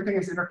everything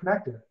is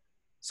interconnected.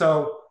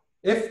 So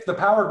if the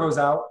power goes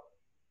out,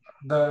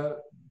 the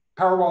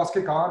power walls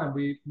kick on and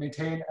we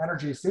maintain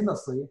energy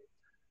seamlessly.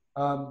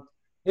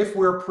 If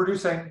we're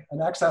producing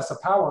an excess of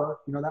power,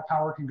 that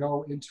power can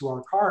go into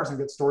our cars and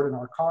get stored in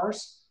our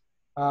cars.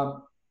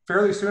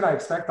 Fairly soon, I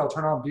expect I'll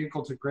turn on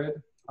vehicle to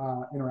grid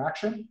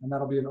interaction, and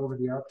that'll be an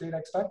over-the-air update, I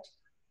expect.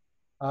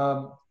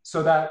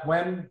 So that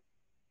when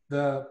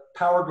the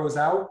power goes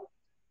out,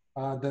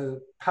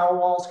 the power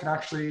walls can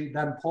actually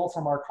then pull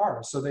from our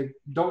cars. So they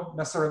don't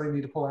necessarily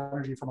need to pull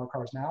energy from our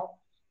cars now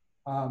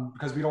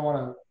because we don't want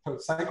to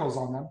put cycles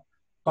on them.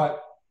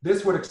 But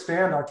this would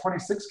expand our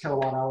 26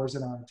 kilowatt hours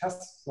in our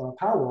Tesla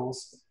power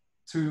walls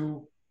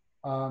to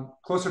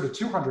closer to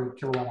 200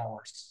 kilowatt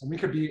hours. And we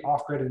could be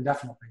off-grid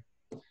indefinitely.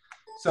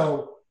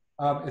 So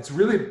it's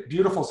really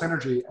beautiful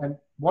synergy. And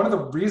one of the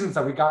reasons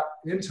that we got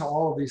into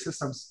all of these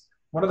systems,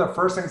 one of the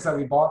first things that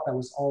we bought that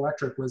was all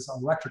electric was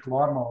an electric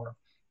lawnmower.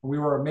 And we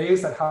were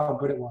amazed at how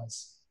good it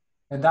was.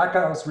 And that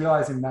got us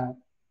realizing that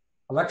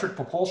electric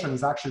propulsion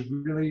is actually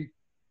really,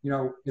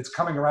 it's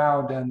coming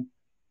around, and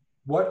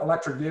what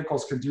electric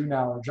vehicles can do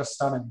now are just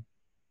stunning.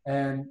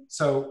 And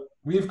so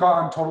we've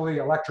gone totally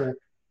electric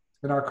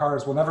in our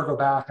cars. We'll never go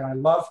back. And I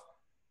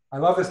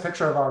love this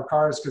picture of our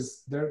cars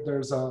because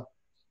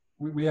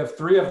we have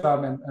 3 of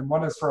them, and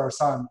one is for our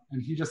son,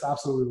 and he just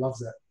absolutely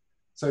loves it.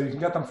 So you can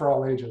get them for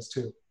all ages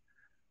too.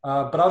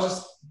 But I'll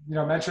just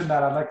mention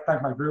that I'd like to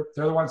thank my group.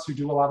 They're the ones who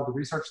do a lot of the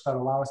research that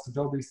allow us to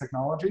build these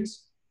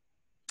technologies.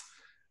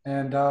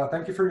 And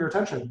thank you for your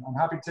attention. I'm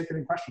happy to take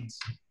any questions.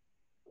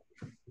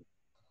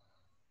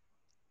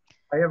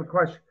 I have a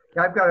question.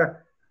 I've got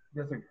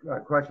just a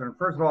question.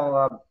 First of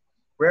all,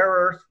 rare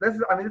earths. This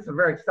is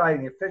very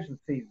exciting. The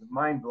efficiency is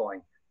mind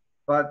blowing.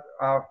 But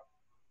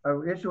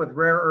an issue with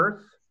rare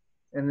earths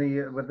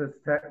with this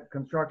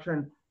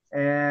construction,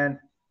 and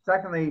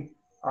secondly,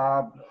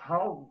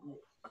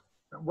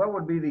 what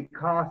would be the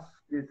cost,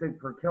 do you think,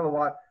 per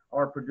kilowatt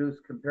hour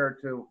produced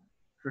compared to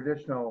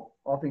traditional,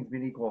 all things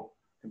being equal,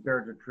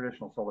 compared to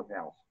traditional solar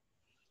panels?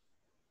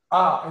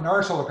 In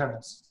our solar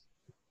panels.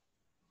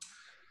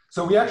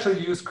 So we actually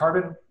use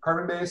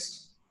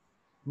carbon-based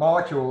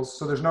molecules,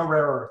 so there's no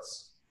rare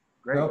earths.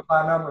 Great. No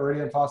platinum,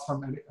 iridium,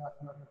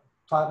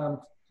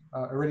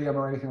 iridium,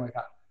 or anything like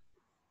that.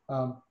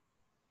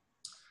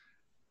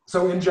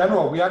 So in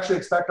general, we actually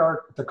expect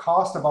the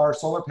cost of our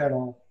solar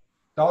panel,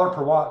 dollar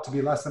per watt, to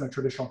be less than a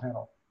traditional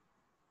panel.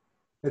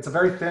 It's a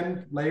very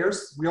thin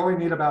layers. We only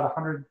need about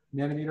 100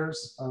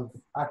 nanometers of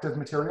active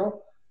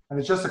material, and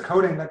it's just a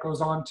coating that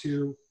goes on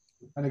to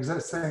an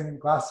existing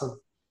glass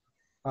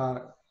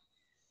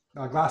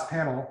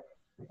panel,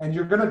 and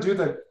you're going to do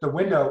the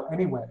window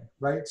anyway,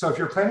 right? So if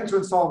you're planning to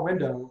install a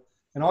window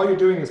and all you're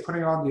doing is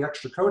putting on the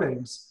extra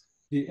coatings,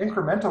 the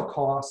incremental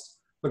cost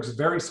looks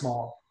very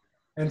small.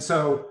 And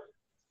so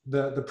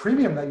the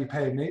premium that you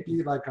pay may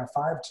be like a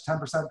 5 to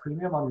 10%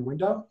 premium on your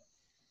window,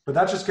 but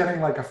that's just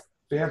getting like a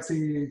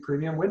fancy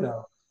premium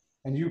window.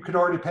 And you could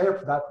already pay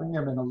for that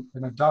premium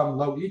in a dumb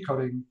low E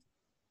coating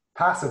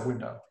passive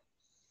window.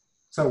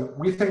 So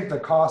we think the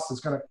cost is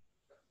going to,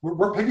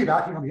 we're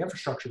piggybacking on the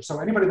infrastructure. So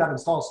anybody that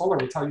installs solar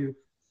will tell you,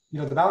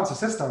 the balance of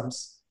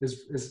systems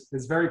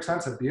is very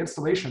expensive. The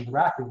installation, the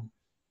racking,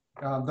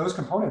 those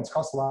components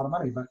cost a lot of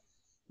money, but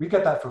we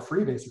get that for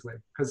free basically,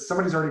 because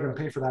somebody's already going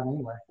to pay for that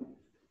anyway.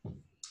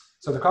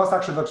 So the cost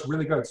actually looks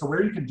really good. So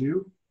where you can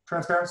do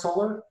transparent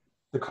solar,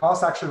 the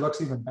cost actually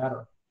looks even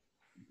better.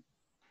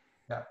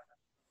 Yeah.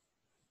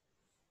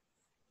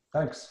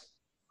 Thanks.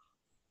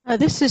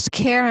 This is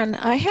Karen.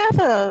 I have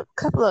a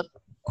couple of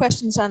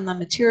questions on the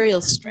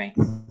material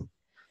strength.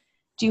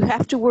 Do you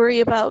have to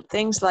worry about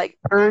things like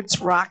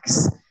birds,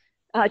 rocks,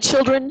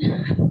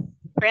 children,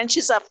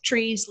 branches off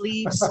trees,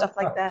 leaves, stuff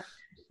like that?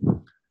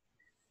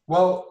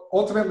 Well,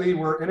 ultimately,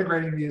 we're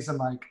integrating these in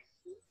like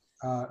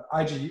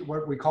IGU,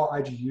 what we call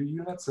IGU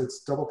units.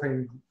 It's double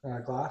pane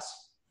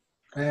glass.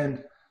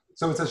 And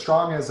so it's as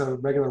strong as a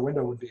regular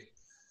window would be.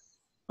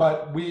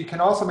 But we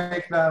can also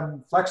make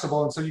them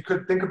flexible. And so you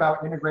could think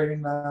about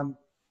integrating them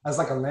as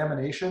like a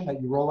lamination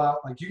that you roll out.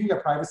 Like you can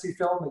get privacy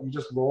film that you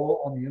just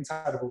roll on the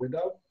inside of a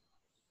window.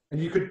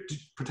 And you could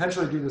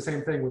potentially do the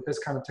same thing with this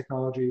kind of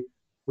technology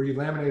where you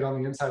laminate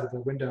on the inside of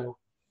the window.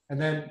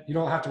 And then you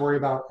don't have to worry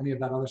about any of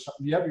that other stuff.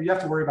 You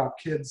have to worry about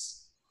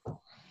kids,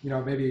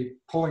 maybe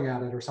pulling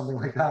at it or something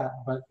like that,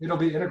 but it'll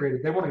be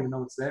integrated. They won't even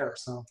know it's there.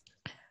 So,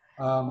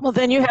 well,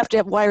 then you have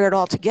to wire it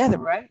all together,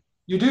 right?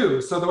 You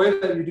do. So the way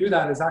that you do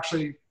that is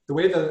actually the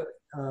way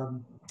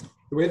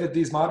that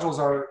these modules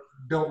are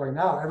built right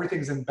now.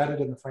 Everything's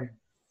embedded in the frame,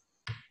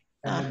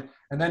 and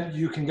then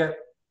you can get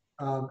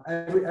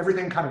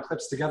everything kind of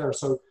clips together.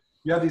 So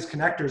you have these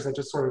connectors that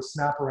just sort of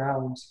snap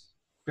around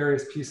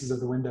various pieces of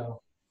the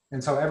window.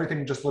 And so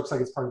everything just looks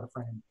like it's part of the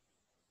frame.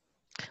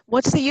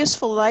 What's the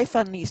useful life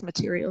on these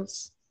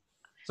materials?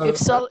 So if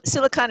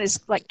silicon is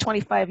like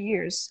 25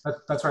 years.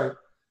 That's right.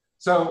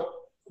 So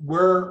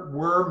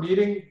we're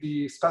meeting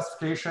the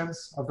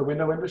specifications of the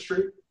window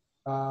industry.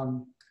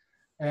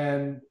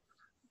 And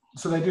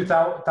so they do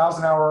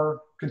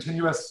 1,000-hour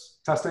continuous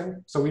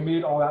testing. So we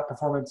meet all that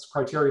performance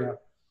criteria.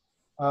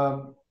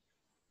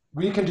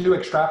 We can do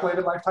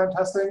extrapolated lifetime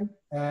testing,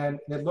 and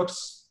it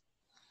looks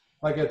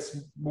like it's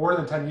more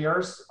than 10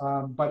 years,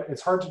 but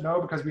it's hard to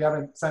know because we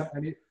haven't sent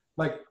any,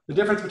 like the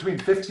difference between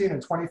 15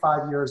 and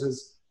 25 years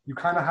is you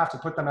kind of have to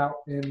put them out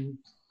in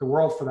the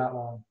world for that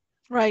long.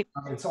 Right.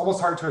 It's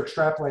almost hard to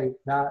extrapolate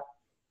that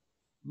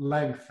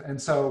length.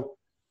 And so,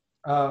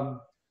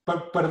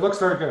 but it looks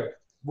very good.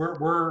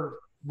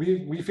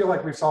 We feel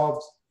like we've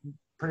solved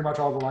pretty much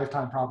all the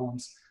lifetime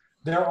problems.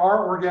 There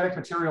are organic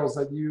materials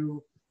that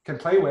you can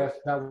play with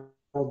that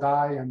will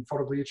die and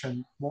photo bleach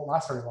and won't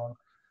last very long.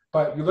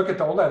 But you look at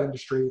the OLED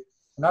industry,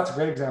 and that's a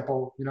great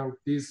example.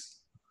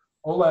 These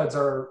OLEDs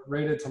are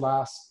rated to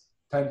last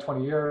 10,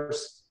 20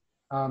 years.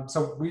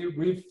 So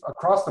we've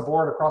across the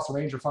board, across a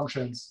range of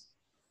functions,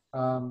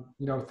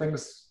 organic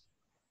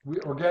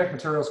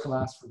materials can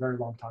last for a very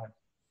long time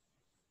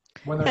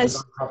when they're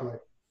designed properly.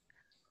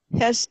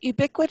 Has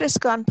Ubiquitous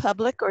gone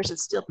public, or is it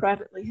still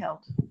privately held?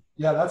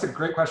 Yeah, that's a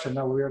great question.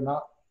 No, we are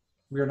not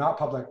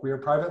public. We are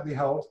privately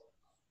held.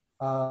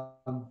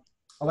 I'll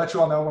let you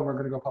all know when we're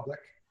going to go public.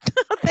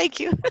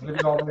 Thank you. I'll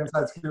give you all the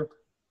inside scoop.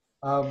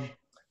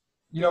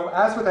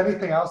 As with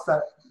anything else,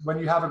 that when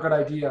you have a good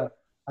idea,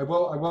 I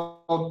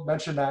will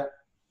mention that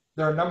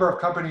there are a number of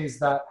companies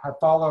that have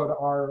followed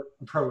our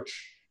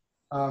approach.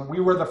 We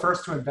were the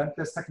first to invent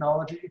this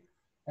technology,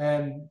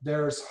 and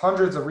there's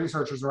hundreds of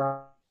researchers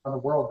around the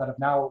world that have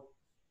now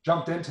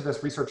jumped into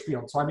this research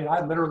field. So I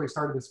literally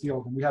started this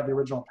field, and we have the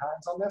original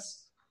patents on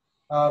this.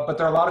 But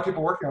there are a lot of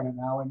people working on it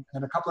now, and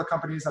a couple of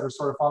companies that are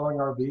sort of following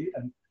our lead.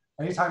 And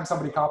anytime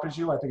somebody copies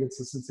you, I think it's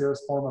the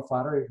sincerest form of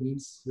flattery. It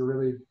means you're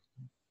really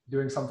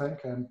doing something.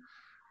 And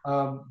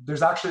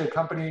there's actually a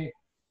company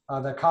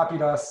that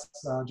copied us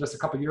just a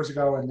couple of years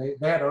ago, and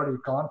they had already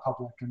gone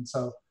public. And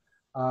so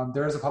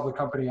there is a public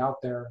company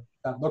out there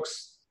that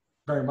looks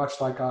very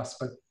much like us,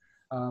 but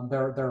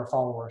they're a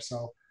follower.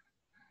 So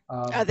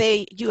are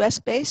they US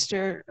based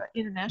or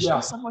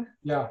international somewhere?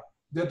 Yeah,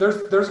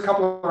 there's a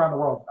couple around the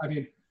world.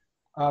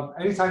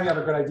 Anytime you have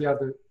a good idea,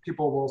 the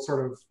people will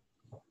sort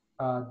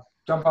of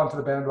jump onto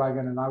the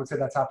bandwagon, and I would say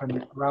that's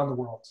happened around the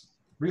world.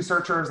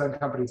 Researchers and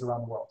companies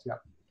around the world, yeah.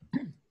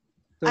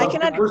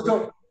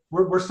 So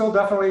we're still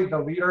definitely the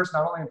leaders,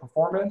 not only in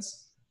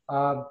performance,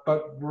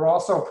 but we're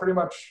also pretty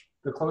much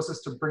the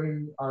closest to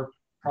bringing our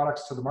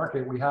products to the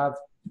market. We have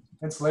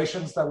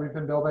installations that we've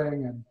been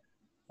building,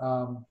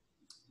 and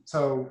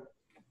so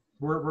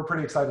we're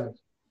pretty excited.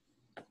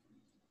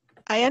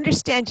 I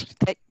understand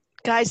that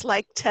guys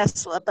like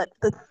Tesla, but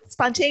the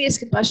spontaneous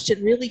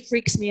combustion really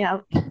freaks me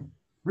out.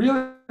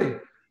 Really?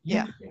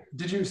 Yeah.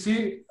 Did you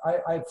see,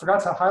 I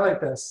forgot to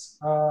highlight this.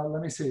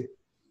 Let me see.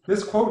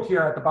 This quote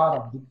here at the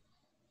bottom.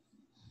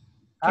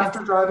 After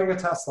driving a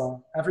Tesla,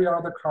 every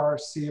other car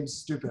seems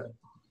stupid.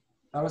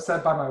 That was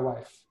said by my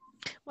wife.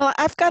 Well,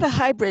 I've got a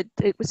hybrid.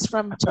 It was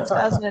from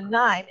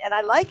 2009, and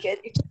I like it.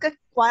 It took a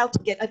while to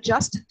get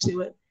adjusted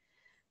to it.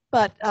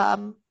 But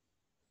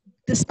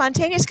the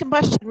spontaneous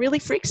combustion really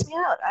freaks me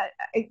out.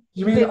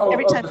 You mean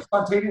every time. the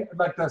spontaneous,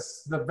 like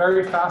the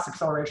very fast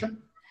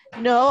acceleration?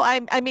 No,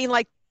 I mean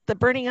like the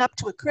burning up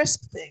to a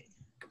crisp thing.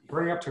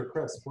 Burning up to a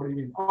crisp. What do you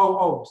mean?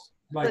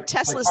 Like The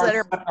Teslas like that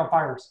are setting on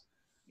fires.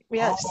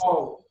 yes.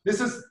 Oh,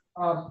 this is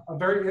a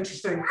very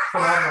interesting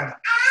phenomenon.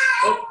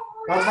 Oh,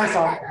 that's my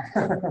son.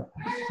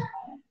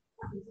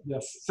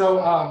 Yes.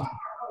 So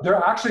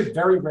they're actually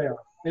very rare.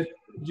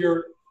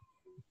 You're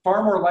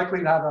far more likely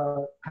to have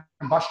a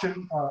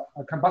combustion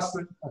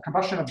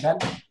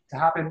event to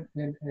happen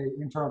in an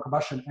internal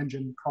combustion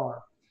engine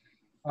car.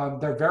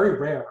 They're very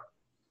rare.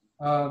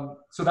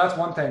 So that's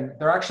one thing.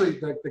 They're actually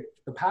the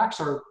packs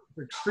are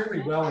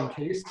extremely well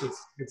encased.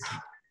 It's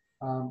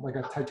like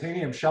a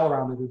titanium shell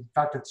around it. In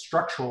fact, it's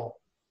structural.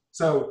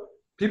 So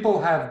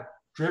people have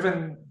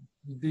driven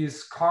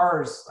these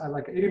cars at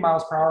like 80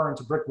 miles per hour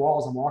into brick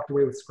walls and walked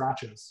away with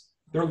scratches.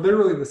 They're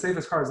literally the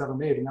safest cars ever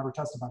made and never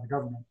tested by the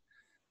government.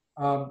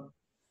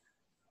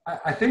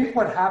 I think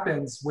what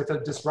happens with a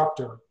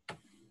disruptor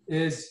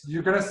is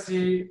you're going to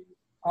see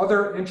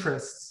other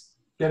interests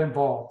get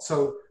involved.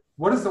 So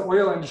what is the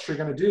oil industry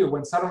going to do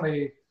when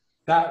suddenly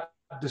that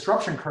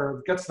disruption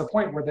curve gets to the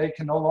point where they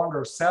can no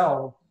longer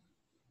sell,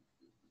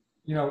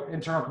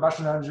 internal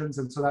combustion engines,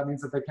 and so that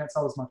means that they can't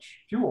sell as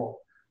much fuel.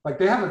 Like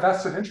they have a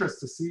vested interest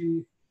to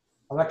see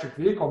electric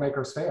vehicle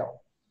makers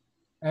fail.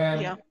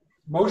 And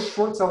most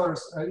short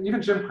sellers,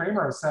 even Jim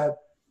Cramer has said,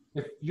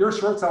 if you're a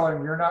short seller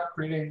and you're not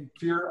creating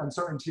fear,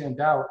 uncertainty, and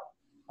doubt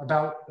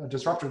about a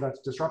disruptor that's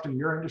disrupting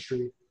your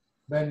industry,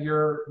 then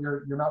you're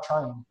not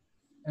trying.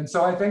 And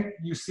so I think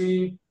you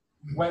see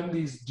when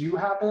these do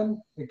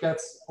happen, it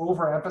gets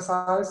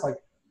overemphasized. Like,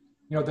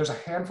 there's a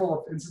handful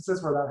of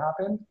instances where that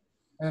happened.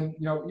 And,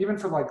 even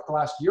for like the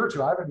last year or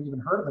two, I haven't even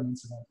heard of an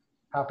incident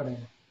happening.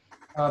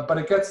 But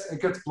it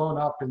gets blown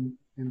up in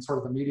sort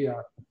of the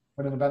media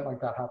when an event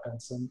like that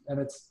happens. And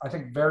it's, I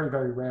think, very,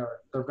 very rare.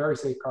 They're very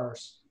safe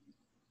cars.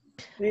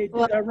 Hey,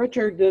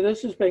 Richard,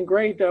 this has been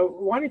great.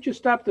 Why don't you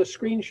stop the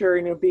screen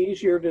sharing? It'll be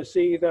easier to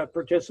see the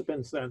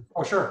participants then.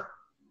 Oh, sure.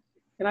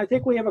 And I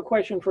think we have a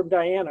question from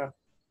Diana.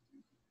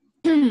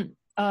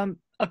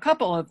 A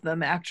couple of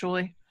them,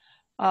 actually.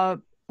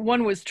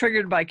 One was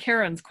triggered by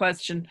Karen's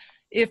question.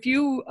 If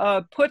you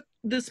put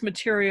this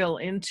material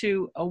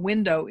into a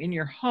window in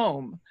your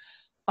home,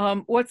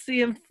 what's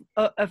the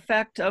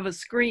effect of a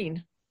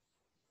screen?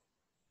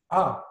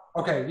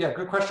 Okay, yeah,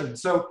 good question.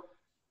 So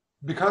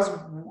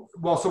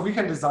so we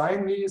can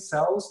design these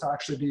cells to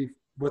actually be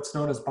what's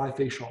known as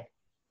bifacial.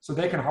 So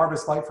they can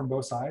harvest light from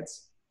both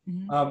sides.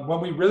 Mm-hmm.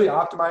 When we really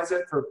optimize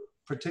it for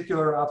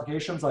particular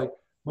applications, like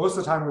most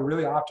of the time we're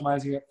really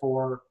optimizing it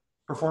for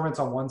performance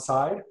on one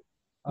side,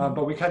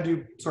 but we can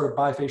do sort of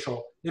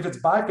bifacial. If it's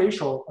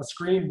bifacial, a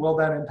screen will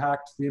then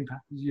impact the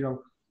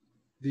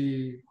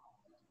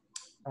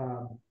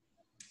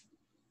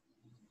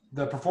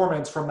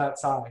performance from that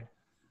side.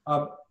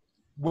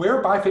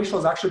 Where bifacial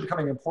is actually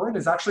becoming important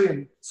is actually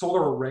in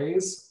solar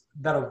arrays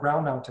that are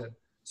ground mounted.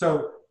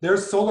 So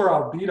there's solar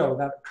albedo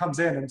that comes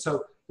in. And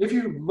so if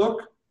you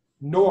look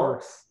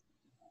north,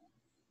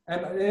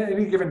 and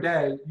any given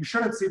day, you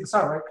shouldn't see the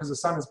sun, right? Because the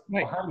sun is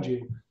behind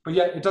you, but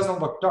yet it doesn't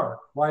look dark.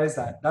 Why is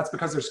that? That's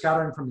because they're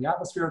scattering from the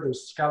atmosphere, they're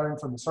scattering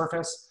from the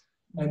surface.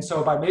 And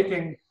so by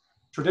making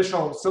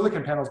traditional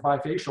silicon panels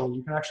bifacial,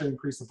 you can actually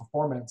increase the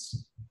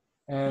performance.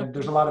 And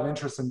there's a lot of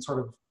interest in sort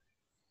of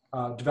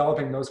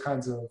developing those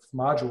kinds of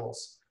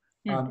modules.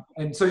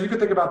 And so you could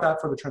think about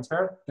that for the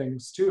transparent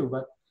things too,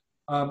 but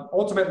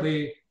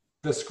ultimately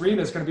the screen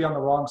is going to be on the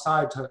wrong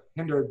side to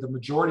hinder the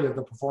majority of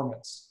the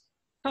performance.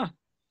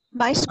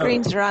 My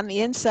screens are on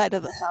the inside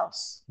of the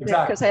house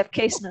because I have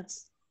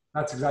casements.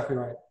 That's exactly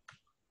right.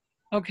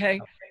 Okay.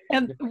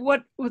 And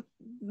what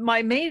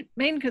my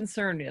main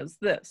concern is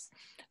this.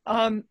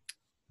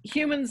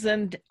 Humans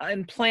and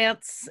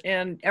plants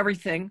and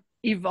everything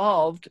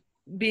evolved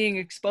being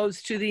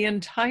exposed to the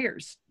entire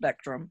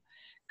spectrum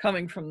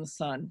coming from the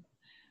sun.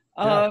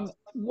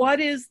 What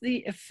is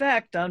the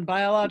effect on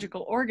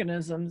biological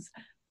organisms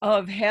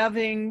of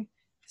having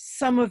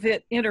some of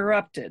it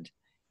interrupted?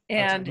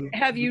 And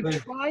have you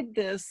tried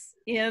this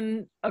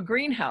in a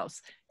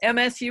greenhouse?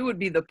 MSU would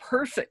be the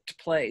perfect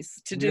place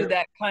to do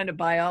that kind of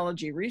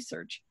biology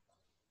research.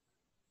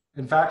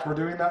 In fact, we're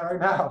doing that right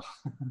now.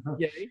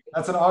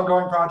 That's an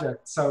ongoing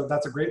project. So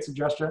that's a great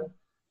suggestion.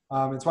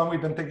 It's one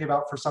we've been thinking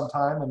about for some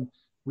time. And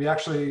we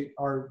actually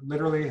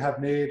literally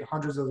have made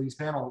hundreds of these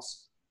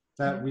panels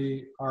that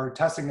we are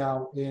testing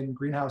now in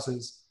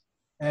greenhouses.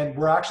 And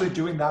we're actually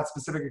doing that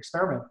specific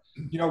experiment.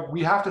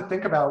 We have to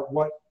think about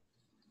what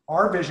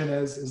our vision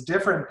is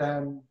different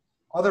than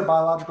other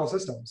biological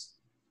systems.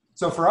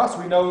 So for us,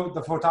 we know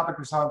the photopic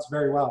response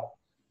very well.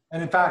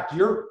 And in fact,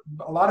 a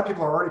lot of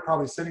people are already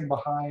probably sitting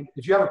behind,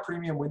 if you have a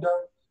premium window,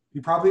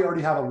 you probably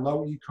already have a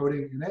low E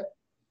coating in it,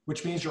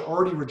 which means you're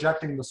already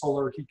rejecting the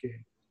solar heat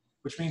gain,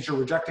 which means you're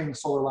rejecting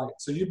solar light.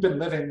 So you've been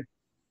living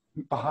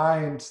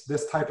behind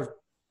this type of,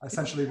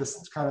 essentially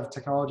this kind of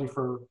technology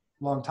for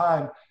a long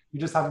time. You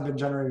just haven't been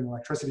generating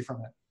electricity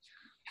from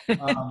it.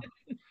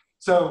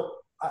 So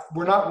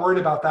we're not worried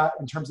about that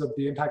in terms of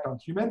the impact on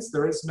humans.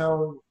 There is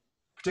no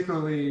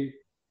particularly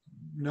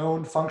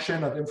known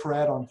function of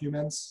infrared on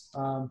humans.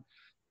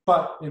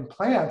 But in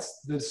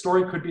plants, the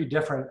story could be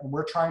different, and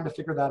we're trying to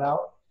figure that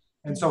out.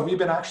 And so we've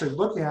been actually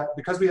looking at,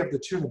 because we have the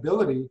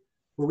tunability,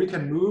 where we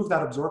can move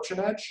that absorption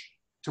edge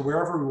to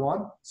wherever we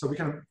want. So we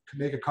can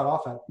make a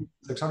cutoff at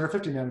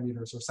 650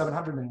 nanometers or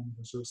 700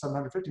 nanometers or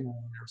 750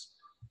 nanometers.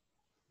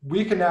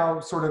 We can now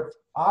sort of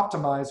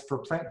optimize for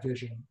plant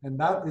vision. And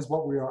that is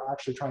what we are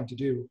actually trying to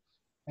do.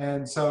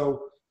 And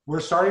so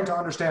we're starting to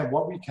understand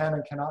what we can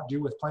and cannot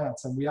do with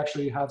plants. And we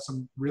actually have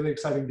some really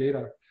exciting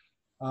data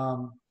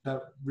that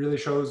really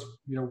shows,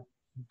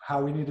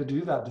 how we need to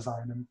do that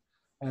design.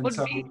 And Well,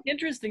 so it'd be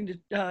interesting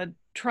to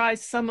try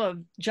some of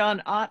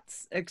John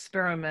Ott's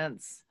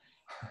experiments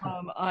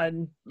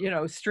on,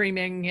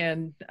 streaming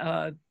and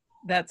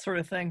that sort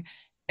of thing,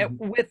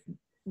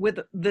 with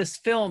this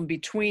film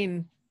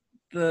between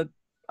the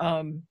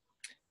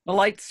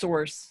light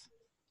source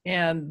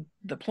and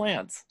the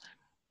plants.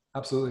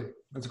 absolutely.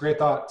 That's a great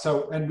thought.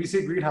 So, and we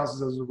see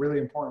greenhouses as a really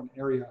important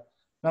area,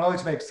 not only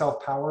to make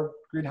self-powered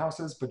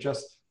greenhouses, but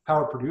just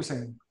power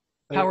producing.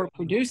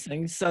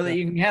 So that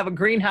you can have a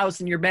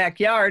greenhouse in your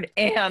backyard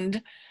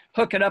and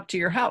hook it up to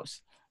your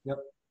house. Yep.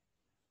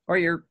 Or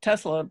your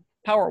Tesla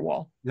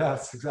Powerwall.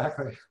 Yes,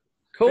 exactly.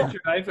 Cool.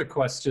 Richard, I have a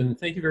question.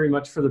 Thank you very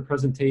much for the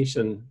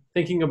presentation.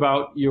 Thinking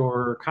about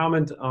your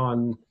comment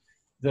on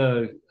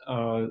the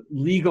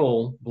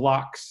legal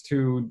blocks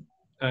to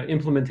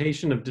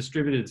implementation of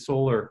distributed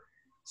solar,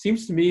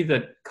 seems to me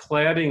that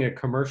cladding a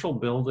commercial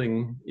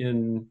building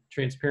in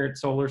transparent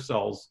solar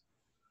cells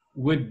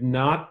would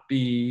not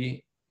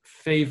be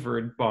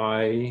favored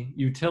by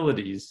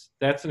utilities.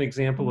 That's an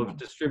example of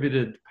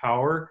distributed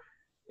power.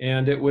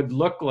 And it would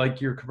look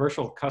like your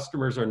commercial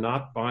customers are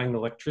not buying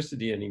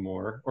electricity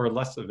anymore, or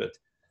less of it.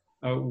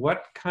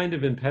 What kind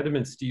of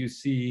impediments do you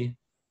see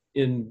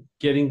in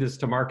getting this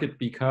to market,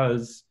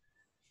 because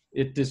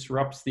it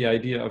disrupts the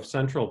idea of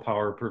central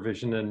power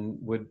provision and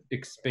would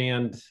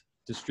expand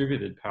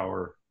distributed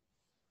power?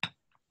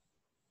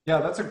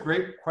 Yeah, that's a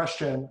great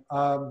question.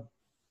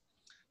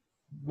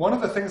 One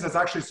of the things that's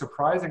actually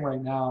surprising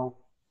right now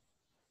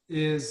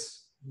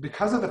is,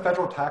 because of the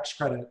federal tax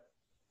credit,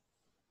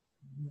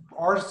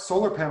 our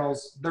solar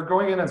panels, they're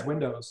going in as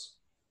windows.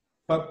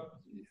 But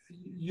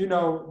you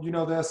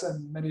know this,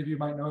 and many of you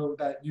might know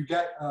that you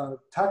get a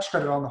tax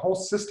credit on the whole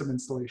system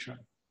installation.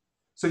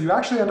 So you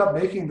actually end up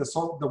making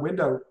the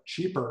window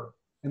cheaper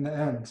in the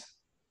end.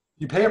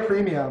 You pay a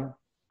premium,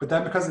 but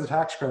then because of the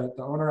tax credit,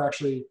 the owner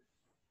actually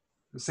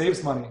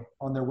saves money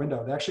on their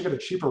window. They actually get a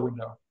cheaper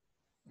window,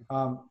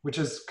 which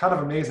is kind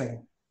of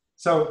amazing.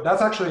 So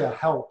that's actually a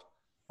help.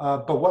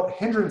 But what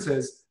hindrance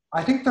is,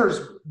 I think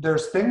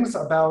there's things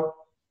about,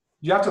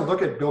 you have to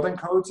look at building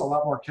codes a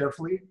lot more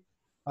carefully,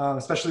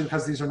 especially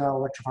because these are now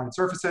electrified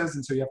surfaces.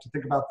 And so you have to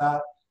think about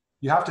that.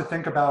 You have to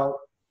think about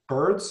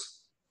birds.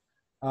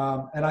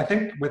 And I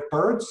think with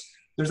birds,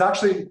 there's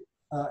actually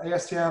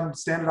ASTM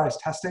standardized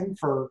testing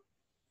for,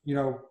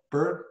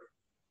 bird,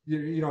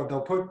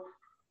 they'll put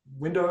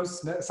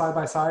windows side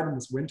by side in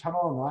this wind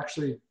tunnel, and they'll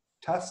actually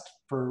test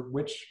for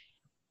which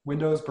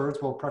windows birds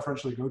will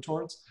preferentially go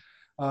towards.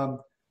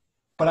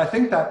 But I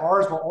think that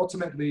ours will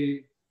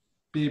ultimately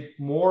be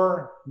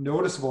more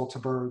noticeable to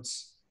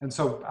birds, and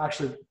so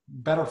actually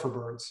better for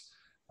birds.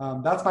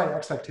 That's my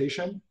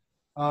expectation.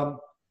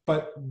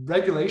 But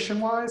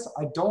regulation-wise,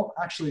 I don't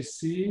actually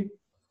see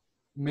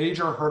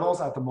major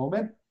hurdles at the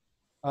moment.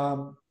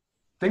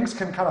 Things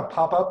can kind of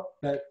pop up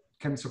that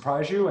can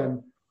surprise you,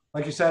 and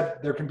like you said,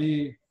 there can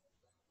be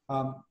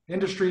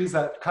industries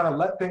that kind of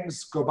let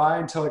things go by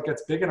until it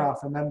gets big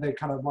enough, and then they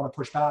kind of want to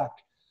push back.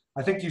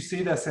 I think you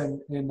see this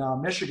in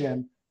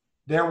Michigan.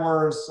 There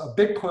was a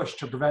big push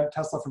to prevent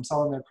Tesla from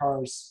selling their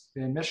cars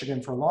in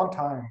Michigan for a long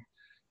time.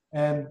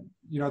 And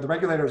the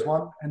regulators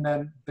won, and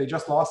then they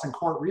just lost in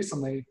court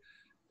recently.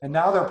 And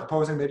now they're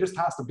proposing, they just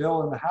passed a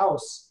bill in the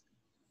House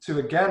to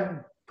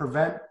again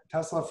prevent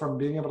Tesla from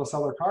being able to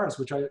sell their cars,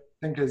 which I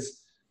think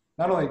is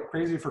not only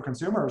crazy for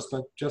consumers,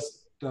 but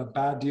just a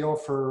bad deal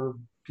for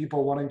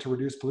people wanting to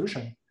reduce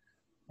pollution.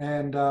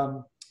 And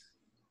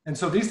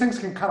so these things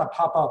can kind of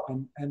pop up,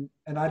 and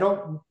I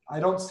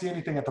don't see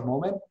anything at the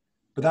moment,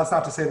 but that's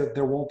not to say that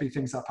there won't be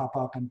things that pop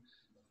up. And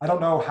I don't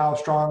know how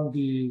strong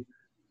the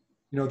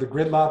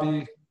grid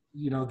lobby,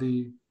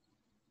 the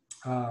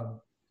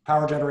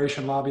power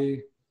generation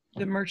lobby.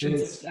 The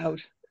merchants is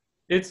out.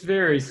 It's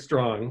very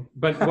strong,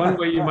 but one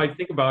way you might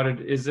think about it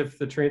is if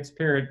the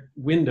transparent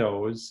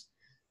windows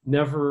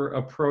never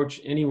approach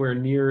anywhere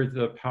near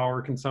the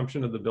power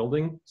consumption of the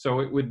building, so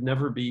it would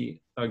never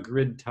be a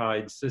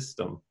grid-tied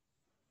system.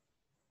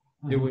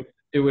 Mm-hmm.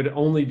 It would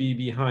only be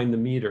behind the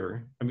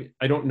meter. I mean,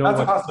 I don't know.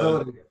 That's a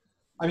possibility.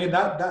 I mean,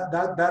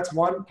 that's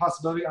one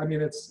possibility. I mean,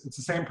 it's the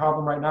same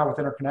problem right now with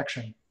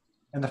interconnection,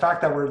 and the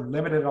fact that we're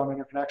limited on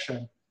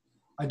interconnection.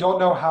 I don't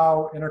know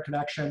how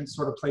interconnection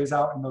sort of plays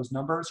out in those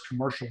numbers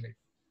commercially.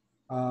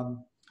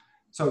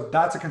 So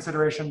that's a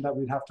consideration that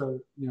we'd have to,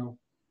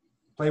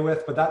 play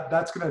with, but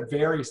that's going to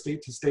vary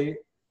state to state.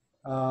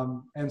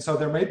 And so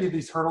there may be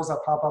these hurdles that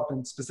pop up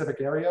in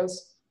specific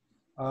areas,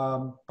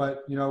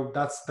 but you know,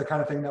 that's the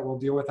kind of thing that we'll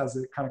deal with as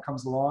it kind of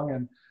comes along.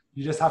 And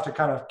you just have to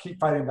kind of keep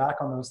fighting back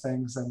on those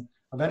things. And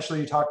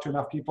eventually you talk to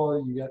enough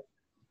people, you get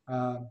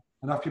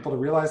enough people to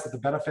realize that the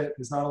benefit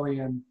is not only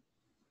in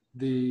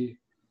the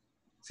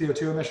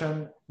CO2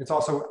 emission, it's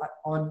also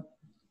on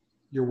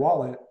your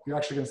wallet. You're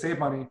actually going to save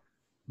money.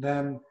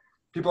 Then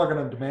people are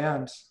going to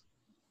demand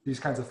these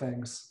kinds of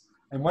things.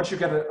 And once you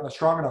get a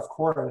strong enough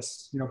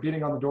chorus, you know,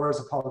 beating on the doors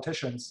of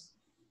politicians,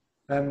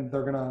 then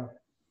they're going to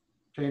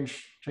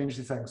change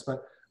these things.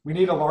 But we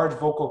need a large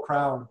vocal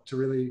crowd to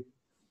really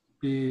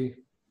be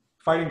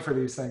fighting for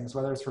these things,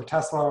 whether it's for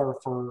Tesla or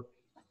for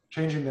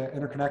changing the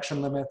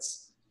interconnection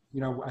limits.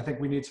 You know, I think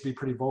we need to be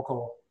pretty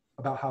vocal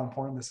about how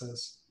important this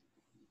is.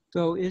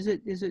 So is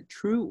it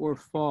true or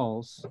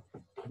false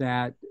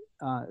that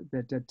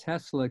that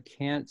Tesla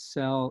can't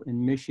sell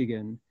in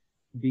Michigan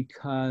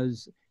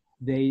because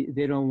they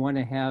don't want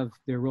to have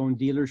their own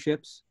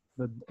dealerships,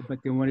 but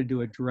they want to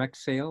do a direct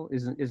sale?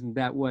 Isn't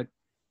that what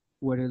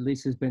at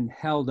least has been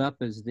held up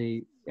as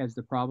the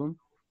problem?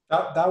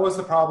 That was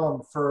the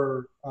problem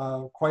for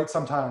quite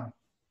some time,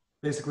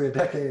 basically a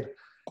decade,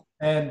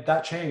 and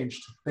that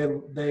changed.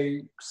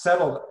 They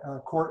settled a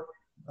court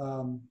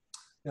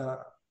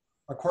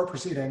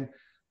proceeding,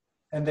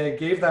 and they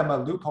gave them a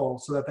loophole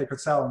so that they could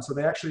sell. And so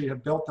they actually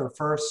have built their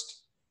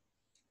first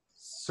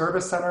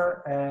service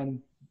center and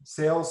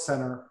sales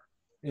center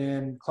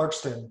in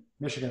Clarkston,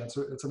 Michigan.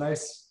 It's a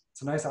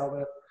nice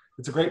outlet.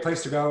 It's a great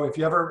place to go. If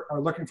you ever are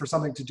looking for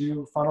something to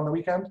do fun on the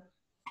weekend,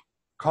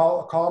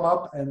 call them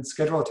up and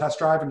schedule a test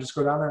drive and just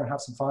go down there and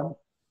have some fun.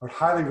 I would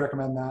highly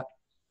recommend that.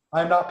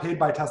 I'm not paid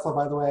by Tesla,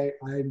 by the way.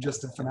 I'm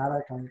just a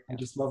fanatic. I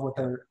just love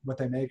what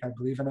they make. I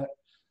believe in it.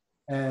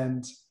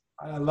 And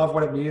I love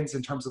what it means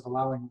in terms of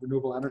allowing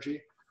renewable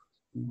energy.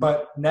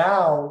 But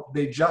now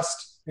they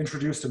just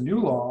introduced a new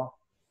law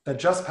that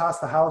just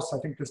passed the House, I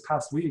think this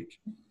past week,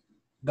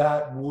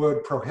 that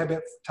would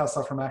prohibit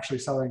Tesla from actually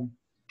selling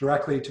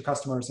directly to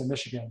customers in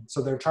Michigan.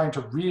 So they're trying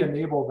to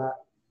re-enable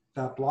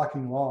that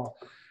blocking law.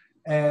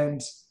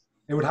 And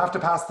it would have to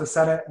pass the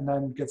Senate and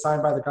then get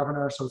signed by the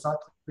governor. So it's not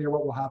clear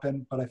what will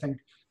happen, but I think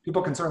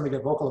people can certainly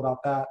get vocal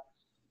about that.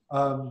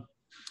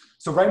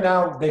 So right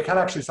now they can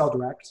actually sell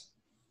direct.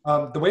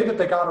 The way that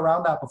they got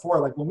around that before,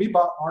 like when we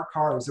bought our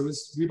cars,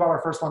 we bought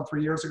our first one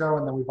 3 years ago,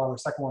 and then we bought our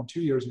second one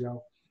 2 years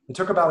ago. It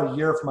took about a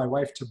year for my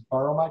wife to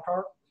borrow my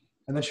car.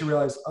 And then she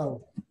realized,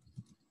 oh,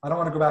 I don't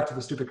want to go back to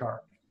the stupid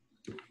car.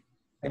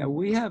 Yeah,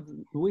 we have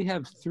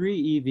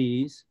 3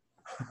 EVs,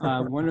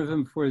 one of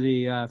them for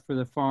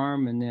the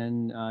farm, and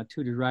then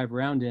 2 to drive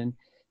around in,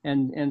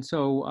 and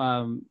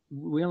so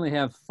we only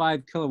have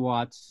 5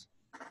 kilowatts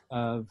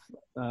of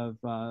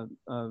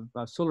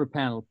solar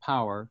panel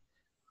power,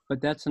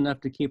 but that's enough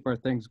to keep our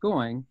things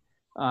going.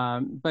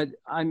 But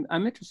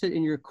I'm interested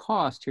in your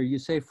cost here. You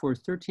say for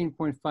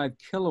 13.5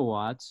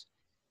 kilowatts,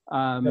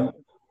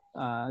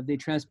 the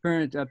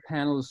transparent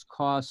panels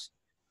cost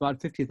about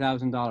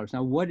 $50,000.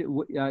 Now, what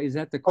is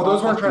that the cost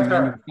those weren't of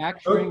transparent.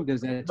 manufacturing?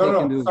 Does that take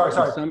into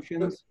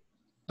assumptions?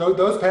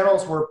 Those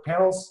panels were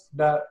panels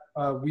that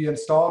we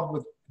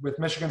installed with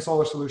Michigan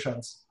Solar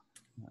Solutions.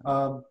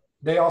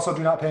 They also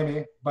do not pay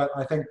me, but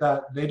I think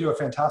that they do a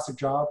fantastic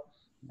job.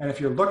 And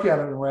if you're looking at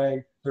it in a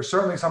way, there's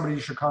certainly somebody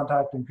you should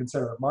contact and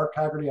consider. Mark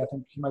Haggerty, I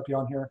think he might be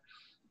on here.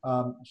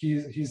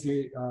 He's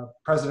the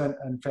president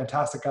and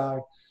fantastic guy,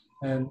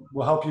 and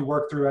will help you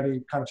work through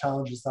any kind of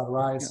challenges that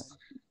arise.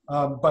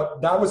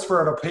 But that was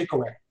for an opaque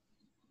array.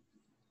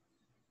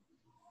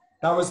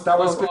 That was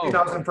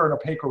 $50,000 for an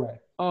opaque array.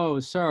 Oh,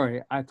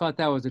 sorry. I thought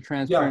that was a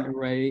transparent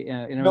array.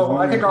 And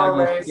I think our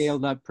arrays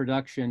scaled up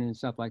production and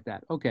stuff like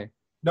that. Okay.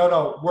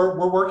 No,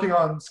 we're working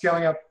on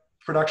scaling up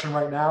production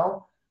right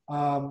now. We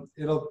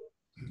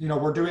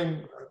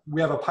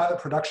have a pilot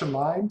production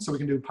line, so we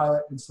can do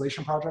pilot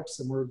installation projects,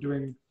 and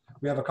we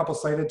have a couple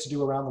slated to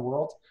do around the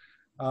world.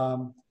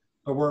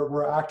 But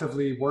we're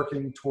actively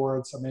working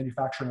towards a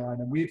manufacturing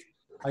line, and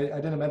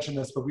I didn't mention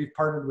this, but we've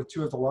partnered with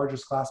 2 of the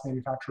largest glass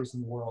manufacturers in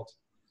the world.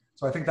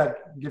 So I think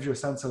that gives you a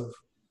sense of,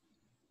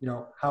 you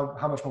know,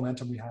 how much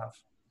momentum we have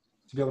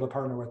to be able to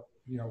partner with,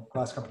 you know,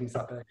 glass companies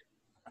that big.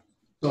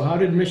 So how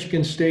did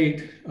Michigan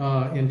State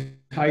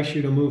entice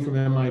you to move from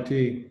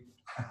MIT?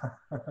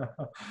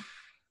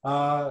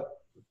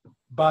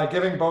 By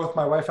giving both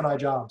my wife and I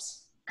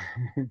jobs.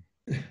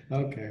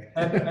 Okay.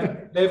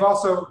 And they've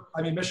also,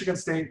 I mean, Michigan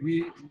State,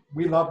 we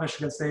love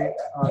Michigan State.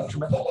 Oh,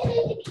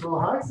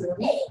 hi,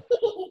 Sammy.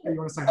 Hey, you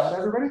want to say hi to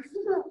everybody?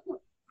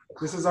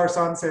 This is our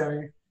son,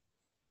 Sammy.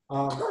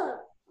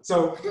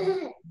 So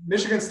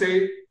Michigan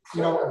State,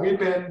 you know, we've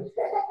been,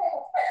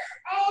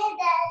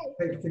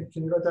 hey,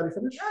 can you let Daddy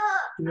finish?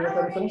 Can you let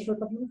Daddy finish for a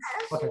couple minutes?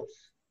 Okay.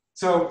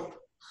 So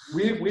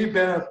we've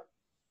been at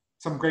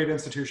some great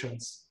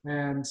institutions,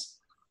 and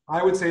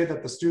I would say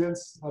that the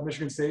students at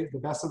Michigan State, the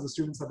best of the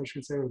students at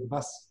Michigan State, are the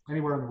best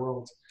anywhere in the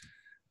world.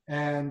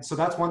 And so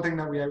that's one thing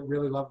that we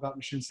really love about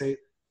Michigan State.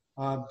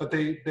 But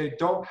they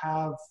don't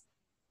have,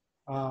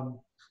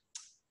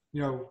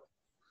 you know,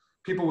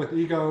 people with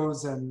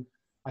egos and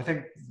I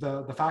think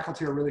the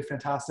faculty are really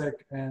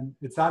fantastic, and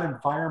it's that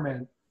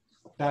environment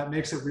that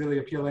makes it really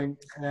appealing.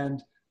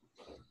 And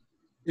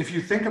if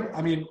you think of,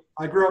 I mean,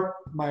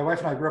 my wife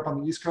and I grew up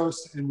on the East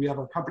Coast, and we have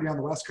a company on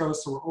the West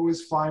Coast, so we're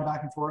always flying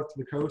back and forth to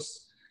the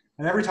coast.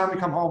 And every time we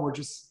come home,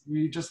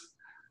 we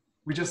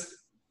just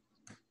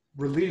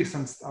release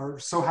and are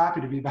so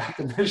happy to be back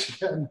in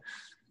Michigan.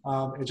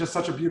 It's just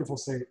such a beautiful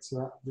state, so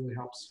that really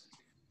helps.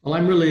 Well,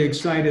 I'm really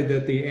excited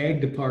that the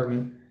Ag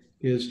Department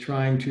is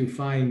trying to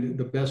find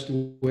the best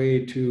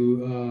way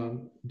to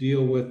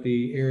deal with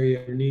the area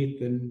underneath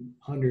the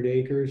 100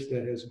 acres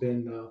that has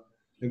been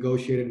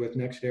negotiated with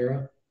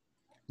NextEra.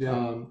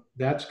 Yeah.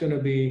 That's going to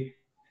be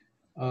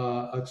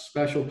a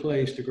special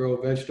place to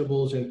grow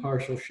vegetables in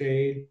partial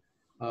shade,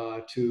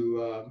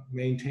 to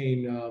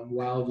maintain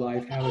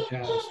wildlife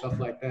habitat and stuff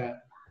like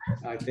that.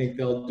 I think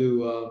they'll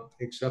do an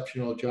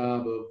exceptional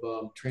job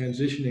of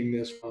transitioning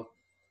this from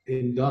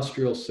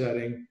industrial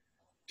setting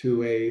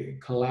to a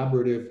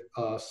collaborative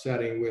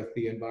setting with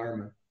the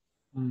environment.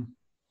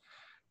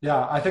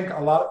 Yeah, I think a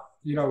lot,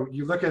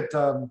 you look at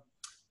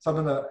some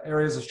of the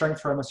areas of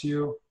strength for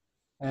MSU,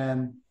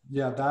 and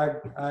yeah,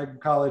 the ag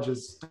college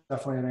is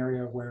definitely an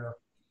area where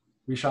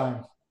we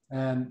shine.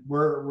 And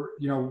we're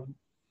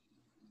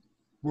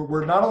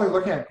not only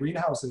looking at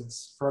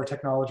greenhouses for our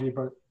technology,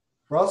 but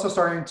we're also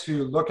starting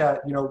to look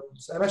at,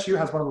 MSU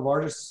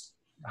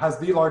has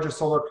the largest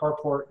solar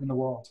carport in the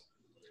world.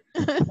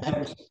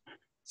 And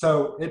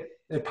so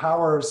it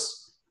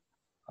powers,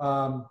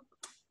 I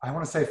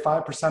want to say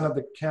 5% of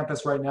the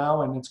campus right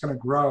now, and it's going to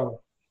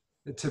grow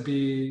to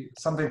be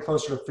something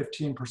closer to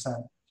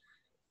 15%.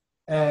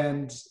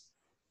 And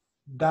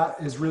that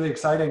is really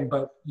exciting.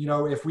 But,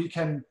 if we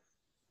can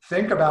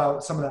think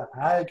about some of the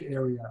ag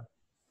area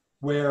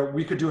where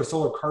we could do a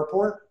solar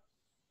carport,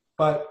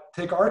 but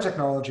take our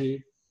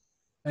technology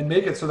and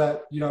make it so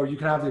that, you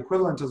can have the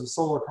equivalent of a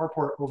solar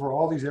carport over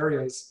all these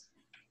areas,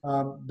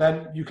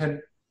 then you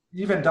can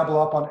even double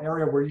up on an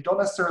area where you don't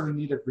necessarily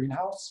need a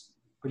greenhouse,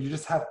 but you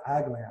just have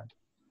ag land.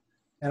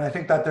 And I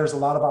think that there's a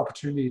lot of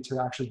opportunity to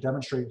actually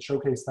demonstrate and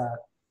showcase that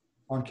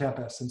on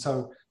campus. And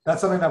so that's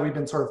something that we've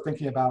been sort of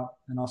thinking about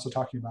and also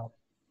talking about.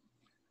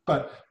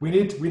 But we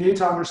need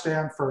to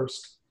understand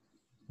first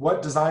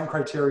what design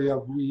criteria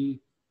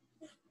we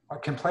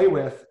can play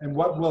with, and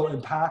what will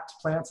impact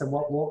plants and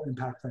what won't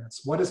impact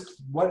plants. What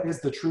is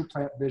the true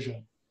plant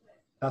vision?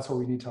 That's what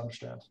we need to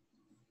understand.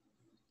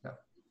 Yeah,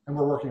 and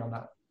we're working on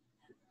that.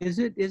 Is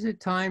it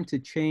time to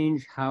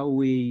change how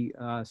we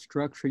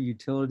structure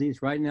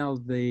utilities? Right now,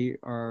 they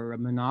are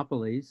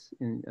monopolies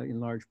in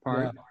large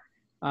part,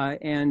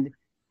 and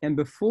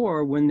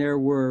before, when there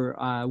were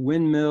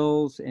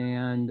windmills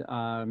and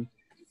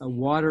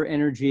water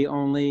energy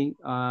only,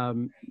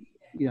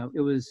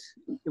 it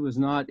was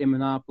not a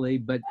monopoly.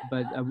 But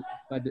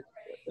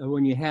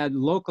when you had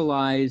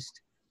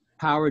localized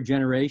power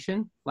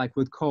generation, like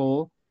with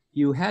coal,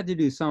 you had to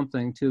do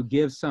something to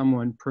give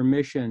someone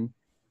permission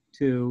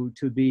to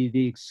be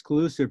the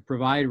exclusive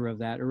provider of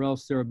that, or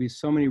else there would be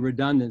so many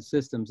redundant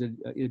systems,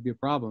 it'd be a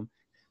problem.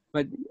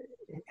 But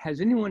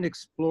has anyone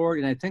explored,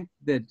 and I think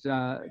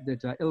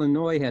that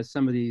Illinois has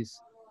some of these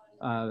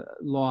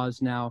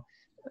laws now,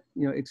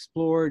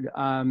 explored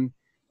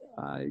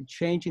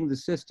changing the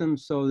system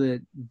so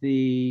that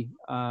the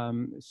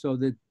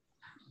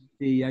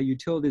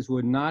utilities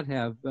would not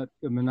have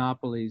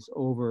monopolies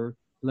over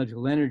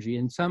electrical energy,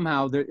 and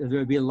somehow there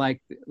would be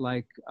like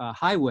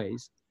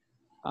highways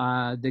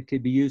that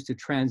could be used to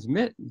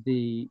transmit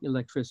the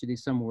electricity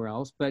somewhere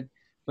else, but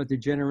the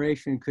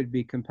generation could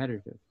be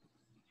competitive.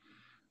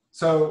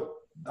 So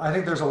I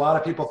think there's a lot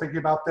of people thinking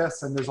about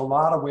this, and there's a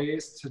lot of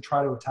ways to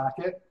try to attack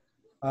it.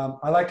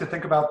 I like to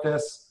think about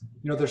this,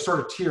 there's sort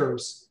of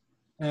tiers,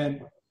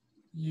 and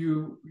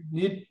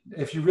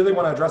if you really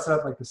want to address it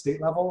at like the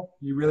state level,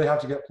 you really have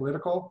to get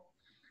political.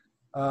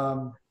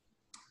 And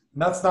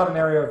that's not an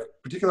area of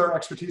particular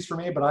expertise for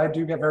me, but I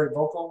do get very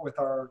vocal with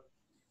our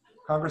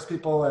Congress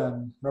people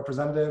and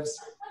representatives.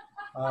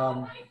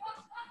 So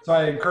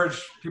I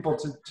encourage people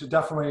to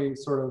definitely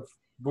sort of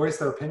voice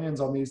their opinions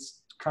on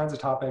these kinds of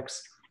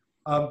topics.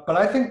 But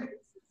I think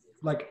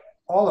like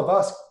all of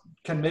us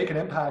can make an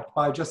impact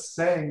by just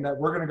saying that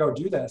we're going to go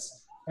do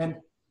this. And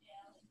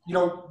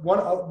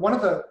one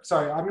of the,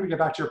 sorry, I'm going to get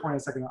back to your point in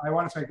a second. I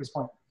wanted to make this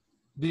point.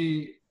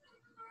 The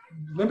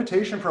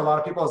limitation for a lot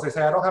of people is they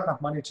say, I don't have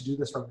enough money to do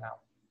this right now,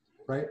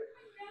 right?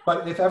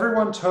 But if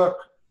everyone took,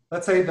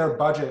 let's say, their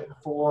budget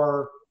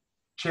for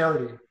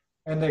charity,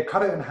 and they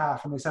cut it in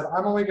half, and they said,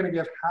 I'm only going to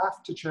give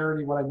half to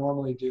charity what I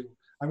normally do.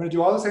 I'm going to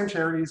do all the same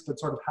charities, but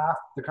sort of half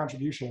the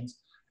contributions.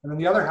 And then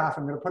the other half,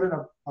 I'm going to put in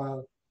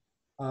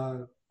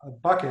a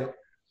bucket,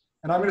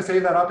 and I'm going to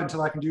save that up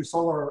until I can do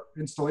solar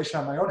installation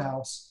at my own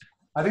house.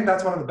 I think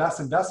that's one of the best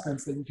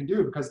investments that you can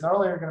do, because not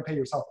only are you going to pay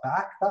yourself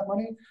back that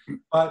money,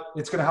 but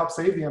it's going to help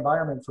save the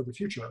environment for the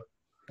future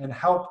and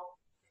help,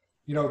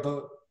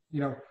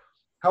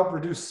 help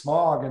reduce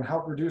smog and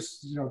help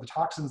reduce, the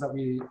toxins that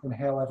we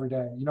inhale every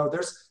day.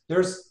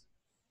 There's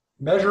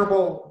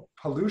measurable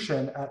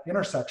pollution at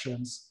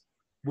intersections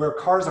where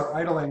cars are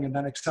idling and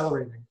then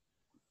accelerating.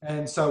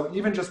 And so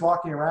even just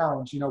walking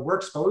around, we're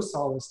exposed to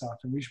all this stuff,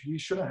 and we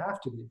shouldn't have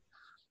to be.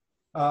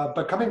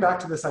 But coming back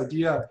to this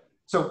idea,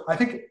 so I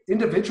think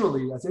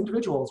individually, as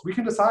individuals, we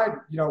can decide,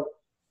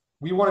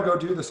 we want to go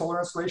do the solar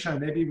installation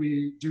and maybe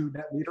we do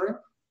net metering.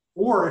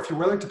 Or if you're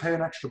willing to pay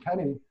an extra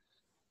penny,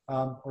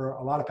 or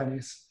a lot of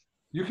pennies,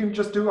 you can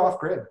just do off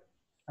grid.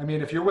 I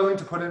mean, if you're willing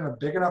to put in a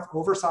big enough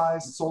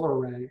oversized solar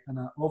array and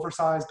an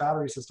oversized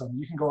battery system,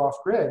 you can go off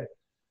grid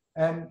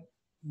and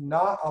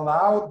not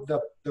allow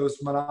those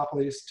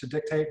monopolies to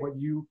dictate what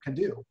you can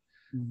do.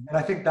 Mm-hmm. And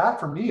I think that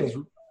for me is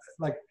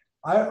like,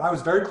 I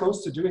was very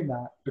close to doing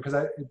that because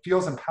it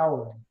feels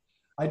empowering.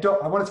 I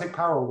want to take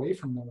power away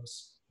from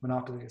those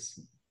monopolies.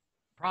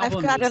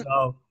 Problem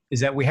is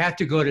that we have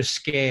to go to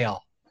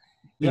scale.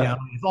 If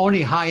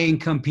only high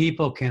income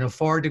people can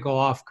afford to go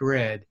off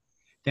grid,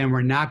 then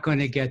we're not going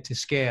to get to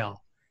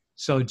scale.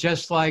 So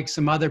just like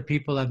some other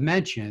people have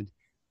mentioned,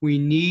 we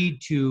need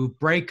to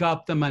break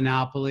up the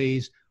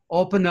monopolies,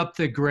 open up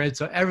the grid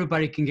so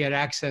everybody can get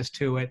access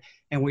to it.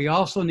 And we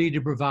also need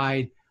to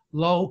provide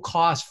low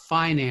cost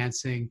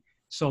financing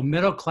so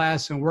middle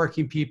class and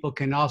working people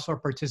can also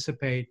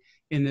participate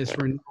in this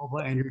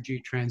renewable energy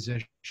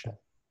transition.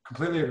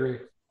 Completely agree.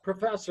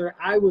 Professor,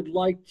 I would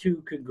like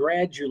to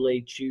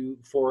congratulate you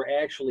for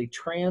actually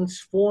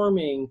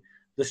transforming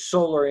the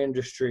solar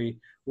industry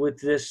with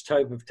this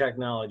type of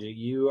technology.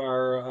 You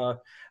are,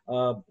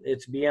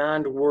 it's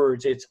beyond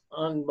words. It's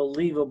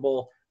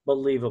unbelievable,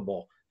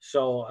 believable.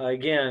 So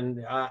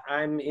again,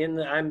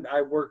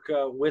 I work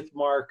with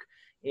Mark,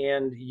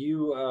 and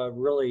you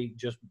really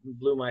just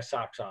blew my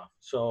socks off.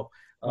 So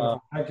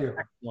thank you.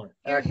 Excellent.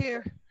 You're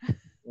here.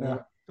 Yeah.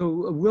 So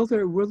will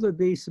there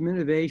be some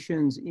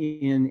innovations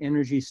in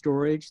energy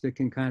storage that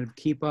can kind of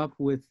keep up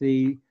with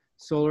the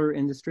solar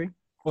industry?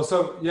 Well,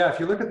 so yeah, if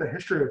you look at the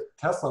history of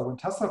Tesla, when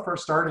Tesla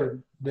first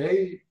started,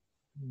 they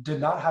did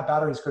not have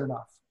batteries good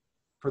enough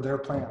for their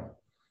plan,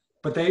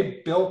 but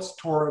they built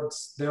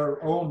towards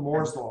their own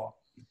Moore's law.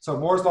 So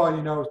Moore's law,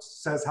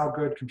 says how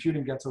good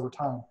computing gets over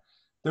time.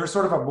 There's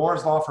sort of a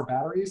Moore's law for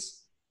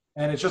batteries,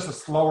 and it's just a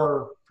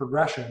slower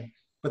progression.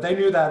 But they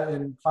knew that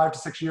in 5 to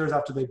 6 years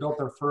after they built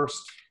their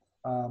first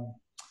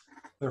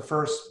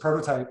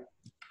prototype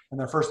and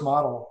their first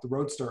model, the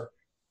Roadster,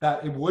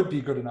 that it would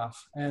be good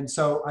enough. And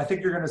so I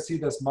think you're going to see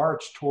this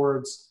march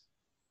towards,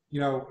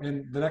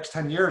 in the next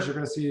 10 years, you're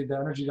going to see the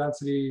energy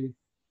density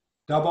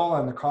double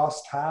and the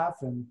cost half.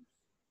 And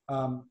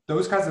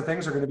those kinds of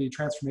things are going to be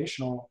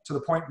transformational to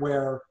the point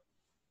where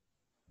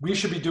we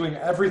should be doing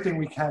everything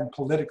we can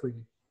politically,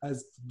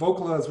 as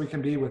vocal as we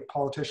can be with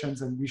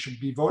politicians, and we should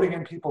be voting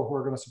in people who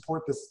are going to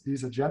support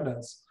these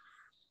agendas.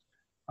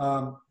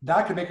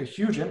 That could make a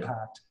huge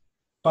impact.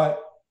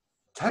 But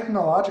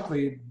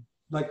technologically,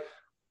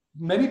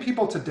 many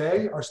people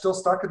today are still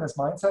stuck in this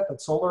mindset that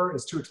solar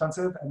is too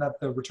expensive and that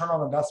the return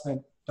on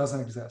investment doesn't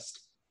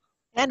exist.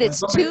 And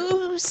it's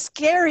too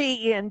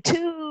scary and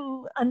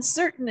too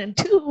uncertain and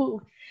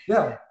too...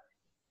 Yeah.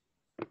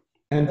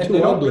 And they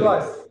don't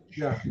realize,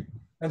 yeah.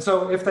 And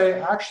so if they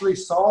actually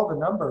saw the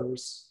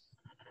numbers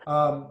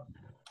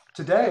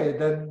today,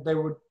 then they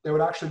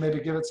would actually maybe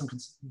give it some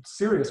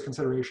serious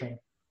consideration.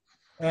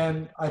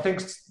 And I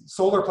think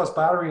solar plus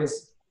battery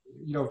is,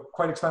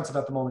 quite expensive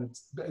at the moment.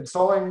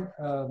 Installing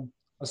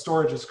a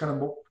storage is going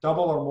to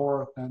double or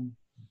more than,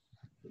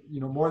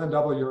 more than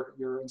double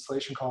your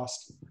installation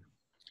cost.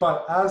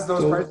 But as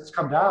those prices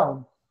come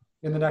down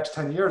in the next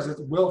 10 years, it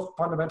will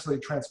fundamentally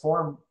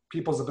transform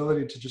people's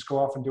ability to just go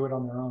off and do it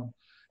on their own.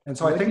 And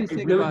so what I think do you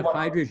think about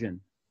hydrogen?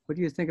 What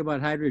do you think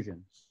about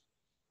hydrogen?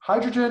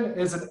 Hydrogen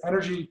is an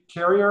energy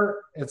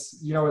carrier.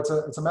 It's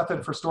a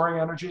method for storing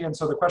energy. And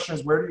so the question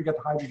is, where do you get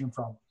the hydrogen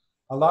from?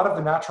 A lot of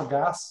the natural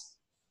gas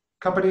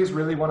companies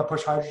really want to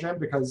push hydrogen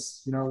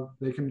because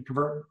they can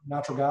convert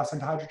natural gas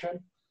into hydrogen.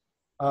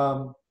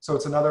 So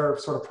it's another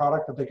sort of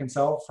product that they can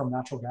sell from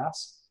natural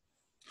gas.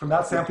 From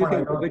that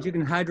standpoint, but you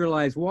can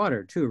hydrolyze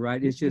water too,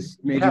 right? It's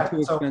just maybe too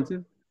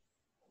expensive.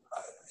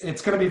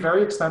 It's going to be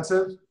very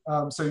expensive.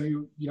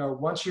 So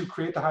once you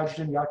create the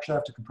hydrogen, you actually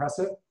have to compress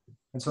it,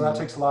 and so that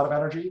takes a lot of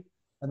energy.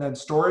 And then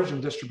storage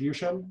and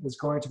distribution is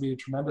going to be a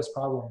tremendous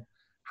problem.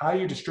 How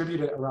you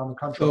distribute it around the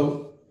country.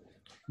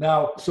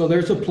 So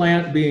there's a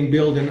plant being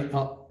built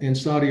in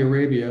Saudi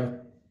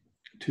Arabia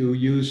to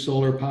use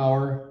solar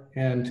power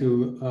and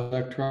to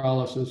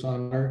electrolysis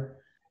on water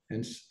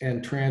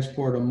and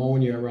transport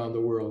ammonia around the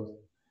world.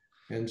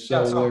 And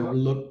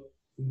so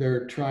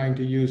they're trying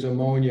to use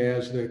ammonia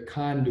as the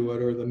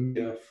conduit or the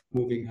media of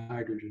moving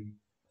hydrogen.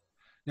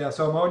 Yeah,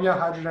 so ammonia,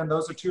 hydrogen,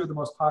 those are two of the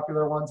most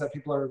popular ones that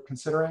people are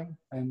considering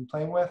and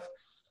playing with.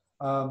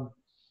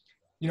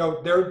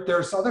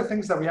 There's other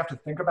things that we have to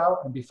think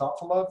about and be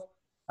thoughtful of.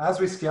 As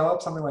we scale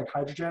up something like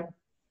hydrogen,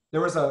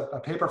 there was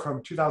a paper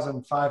from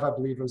 2005, I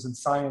believe it was in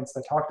Science,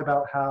 that talked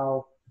about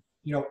how,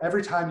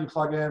 every time you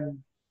plug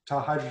in to a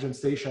hydrogen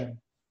station,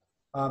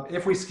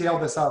 if we scale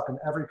this up and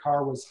every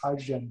car was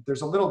hydrogen,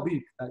 there's a little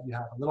leak that you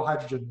have, a little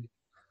hydrogen leak.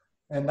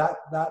 And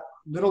that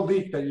little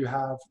leak that you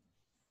have,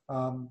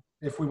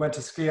 if we went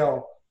to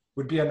scale,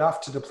 would be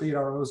enough to deplete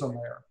our ozone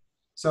layer.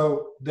 So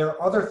there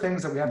are other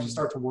things that we have to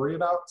start to worry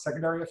about,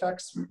 secondary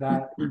effects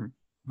that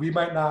we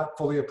might not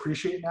fully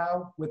appreciate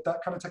now with that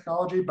kind of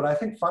technology. But I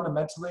think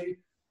fundamentally,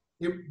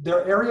 there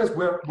are areas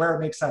where it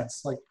makes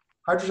sense. Like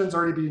hydrogen's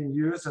already being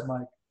used in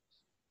like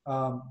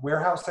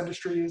warehouse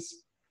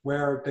industries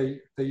where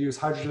they use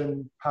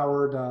hydrogen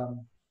powered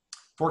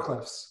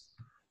forklifts.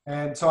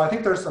 And so I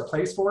think there's a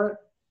place for it,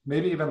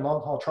 maybe even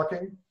long haul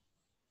trucking.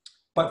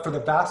 But for the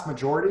vast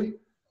majority,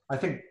 I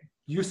think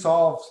you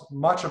solve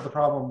much of the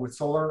problem with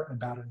solar and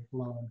battery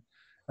alone.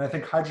 And I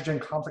think hydrogen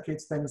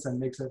complicates things and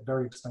makes it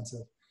very expensive.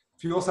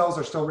 Fuel cells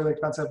are still really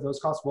expensive. Those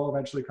costs will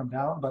eventually come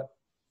down, but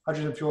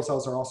hydrogen fuel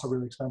cells are also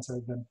really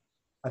expensive. And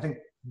I think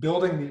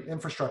building the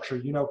infrastructure,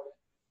 you know,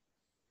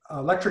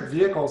 electric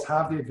vehicles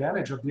have the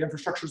advantage of the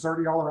infrastructure is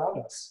already all around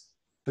us.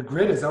 The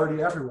grid is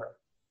already everywhere.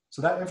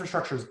 So that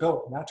infrastructure is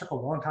built, and that took a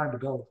long time to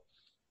build.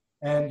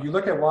 And you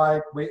look at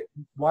why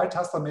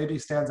Tesla maybe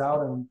stands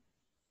out and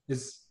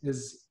is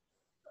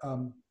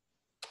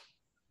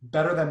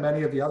better than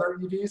many of the other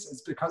EVs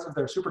is because of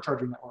their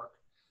supercharging network.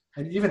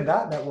 And even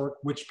that network,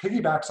 which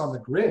piggybacks on the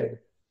grid,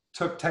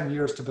 took 10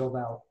 years to build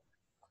out.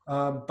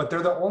 But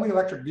they're the only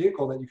electric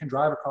vehicle that you can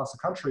drive across the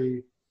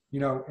country, you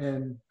know,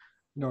 in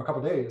a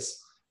couple of days.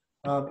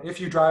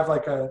 If you drive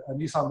like a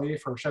Nissan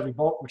Leaf or a Chevy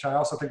Bolt, which I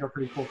also think are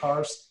pretty cool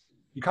cars,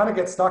 you kind of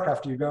get stuck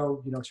after you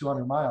go,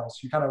 200 miles.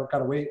 You kind of got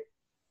to wait,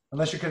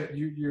 unless you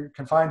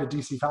can find a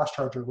DC fast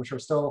charger, which are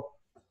still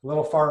a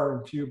little far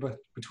and few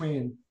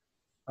between.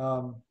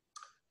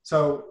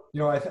 So,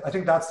 I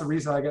think that's the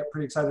reason I get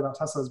pretty excited about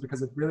Tesla, is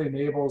because it really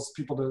enables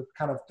people to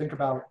kind of think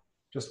about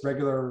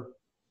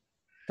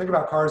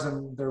cars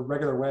in their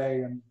regular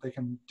way, and they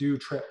can do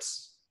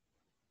trips.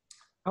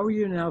 How are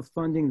you now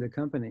funding the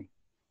company?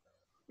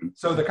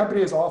 So the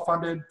company is all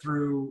funded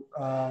through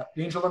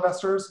angel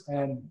investors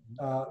and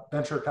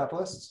venture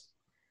capitalists.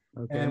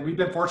 Okay. And we've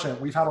been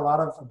fortunate. We've had a lot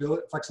of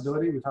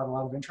flexibility. We've had a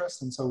lot of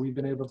interest. And so we've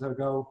been able to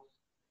go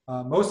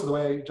most of the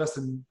way just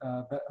in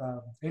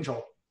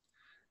angel.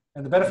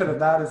 And the benefit of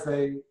that is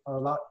they are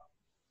a lot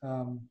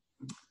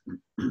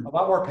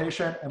more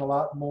patient and a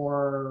lot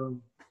more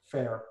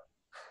fair.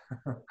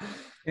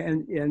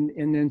 and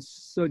then,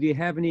 so do you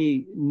have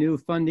any new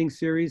funding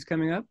series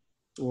coming up,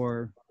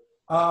 or?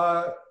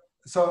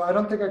 So I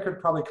don't think I could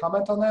probably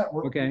comment on that.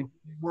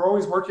 We're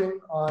always working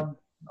on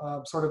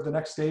sort of the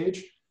next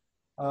stage,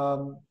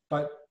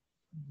 but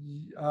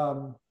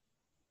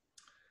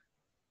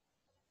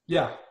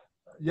yeah,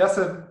 yes,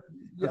 and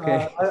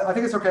okay. I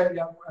think it's okay.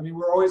 Yeah, I mean,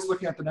 we're always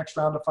looking at the next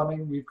round of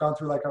funding. We've gone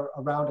through like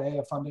a round A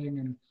of funding,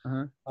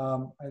 and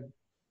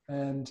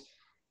and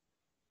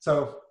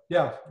so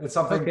yeah, it's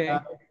something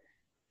that,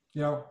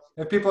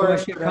 if people are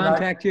interested,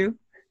 contact you.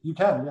 You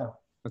can, yeah.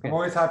 Okay. I'm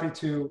always happy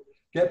to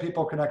get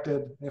people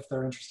connected if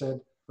they're interested.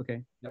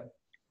 Okay. Yeah.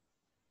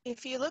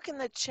 If you look in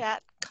the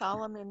chat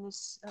column in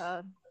this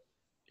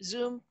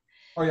Zoom,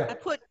 I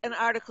put an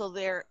article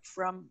there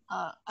from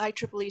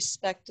IEEE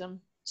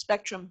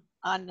Spectrum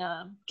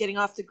on getting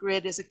off the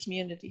grid as a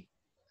community.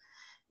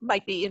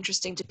 Might be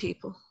interesting to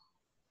people.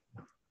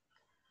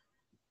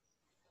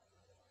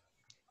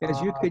 As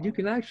you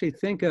can actually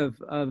think of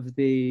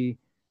the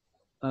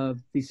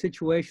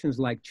situations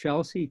like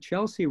Chelsea.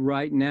 Chelsea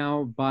right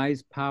now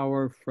buys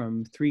power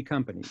from 3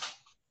 companies,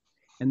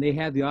 and they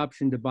have the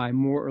option to buy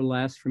more or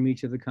less from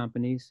each of the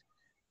companies.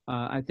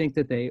 I think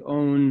that they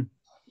own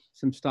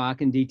some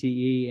stock in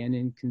DTE and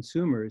in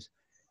consumers,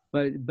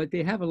 but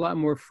they have a lot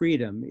more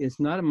freedom. It's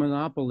not a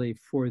monopoly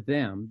for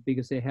them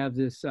because they have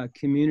this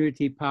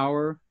community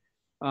power.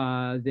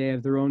 They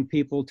have their own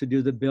people to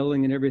do the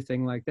billing and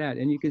everything like that.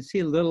 And you can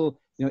see little,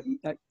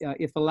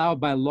 if allowed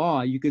by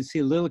law, you could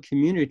see little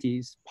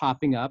communities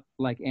popping up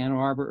like Ann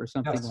Arbor or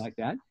something like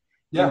that.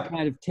 Yeah. And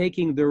kind of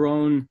taking their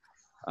own,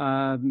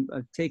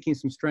 taking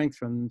some strength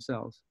from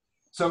themselves.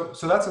 So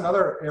that's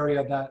another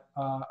area that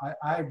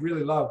I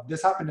really love.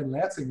 This happened in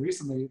Lansing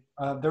recently.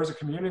 There was a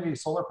community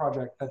solar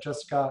project that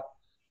just got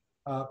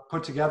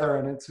put together,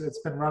 and it's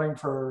been running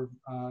for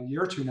a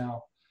year or 2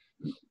 now.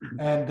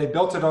 And they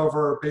built it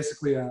over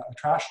basically a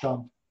trash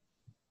dump.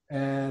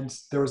 And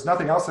there was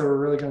nothing else they were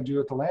really going to do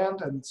with the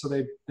land. And so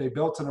they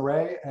built an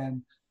array,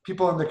 and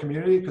people in the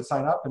community could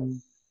sign up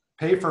and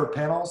pay for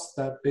panels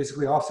that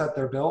basically offset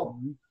their bill.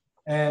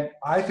 And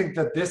I think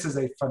that this is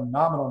a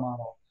phenomenal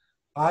model.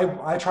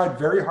 I tried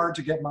very hard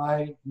to get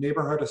my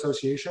neighborhood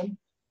association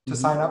to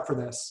sign up for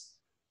this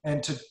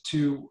and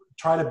to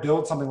try to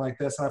build something like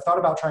this. And I've thought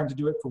about trying to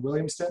do it for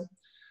Williamston.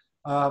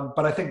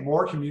 But I think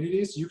more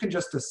communities, you can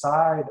just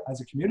decide as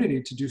a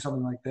community to do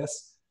something like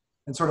this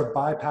and sort of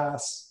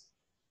bypass,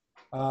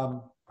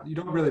 you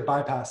don't really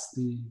bypass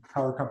the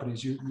power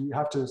companies. You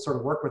have to sort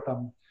of work with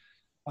them.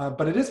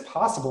 But it is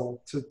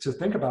possible to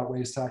think about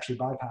ways to actually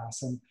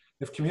bypass. And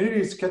if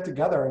communities get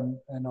together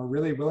and are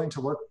really willing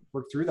to work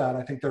through that,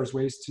 I think there's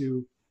ways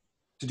to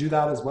do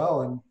that as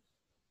well.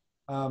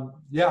 And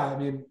yeah, I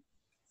mean,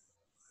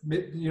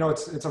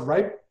 it's a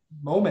ripe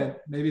moment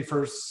maybe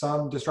for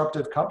some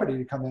disruptive company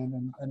to come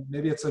in, and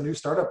maybe it's a new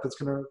startup that's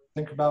going to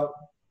think about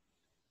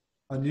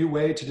a new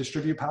way to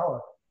distribute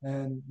power.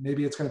 and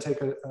maybe it's going to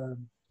take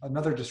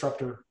another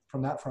disruptor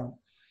from that front.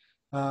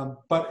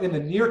 But in the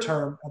near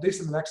term, at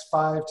least in the next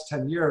 5 to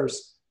 10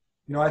 years,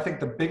 I think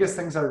the biggest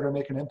things that are going to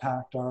make an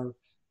impact are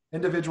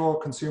individual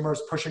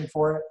consumers pushing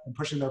for it and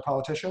pushing their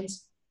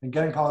politicians, and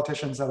getting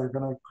politicians that are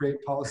going to create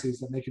policies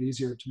that make it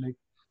easier to make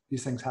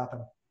these things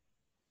happen.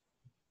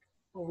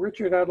 Well,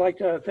 Richard, I'd like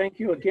to thank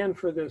you again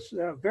for this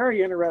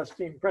very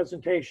interesting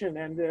presentation.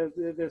 And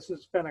this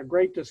has been a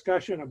great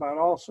discussion about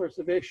all sorts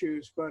of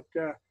issues, but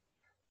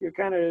you're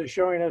kind of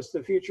showing us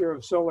the future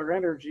of solar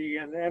energy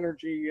and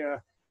energy,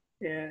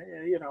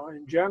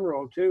 in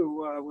general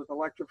too, with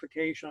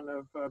electrification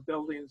of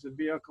buildings and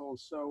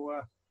vehicles.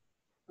 So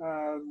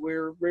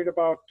we're right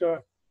about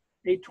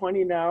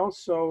 8:20 now.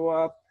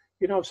 So,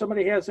 if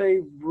somebody has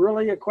a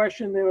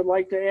question they would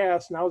like to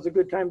ask, now is a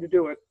good time to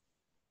do it.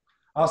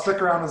 I'll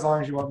stick around as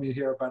long as you want me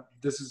here, but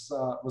this was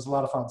a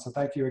lot of fun. So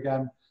thank you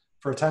again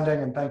for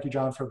attending, and thank you,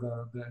 John, for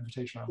the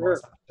invitation. Sure.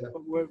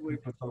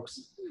 With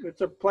folks. It's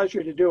a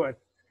pleasure to do it.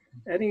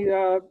 Any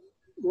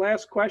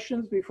last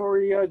questions before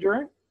we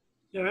adjourn?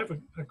 Yeah, I have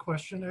a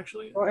question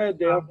actually. Go ahead,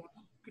 Dale.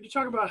 Could you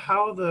talk about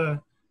how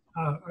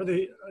are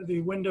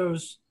the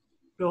windows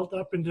built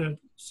up into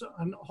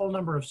a whole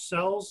number of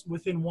cells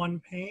within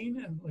one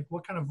pane, and like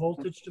what kind of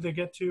voltage do they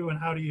get to, and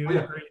how do you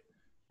integrate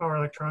power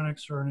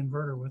electronics or an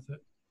inverter with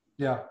it?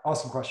 Yeah,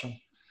 awesome question.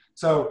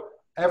 So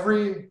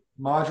every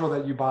module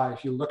that you buy,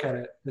 if you look at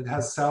it, it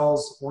has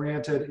cells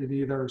oriented in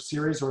either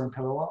series or in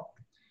parallel.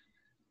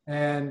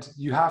 And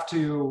you have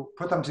to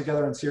put them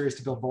together in series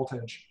to build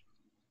voltage.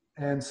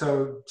 And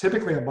so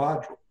typically a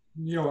module,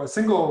 a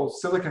single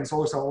silicon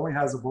solar cell only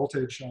has a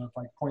voltage of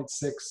like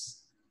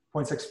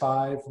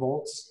 0.65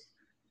 volts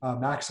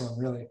maximum,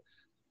 really.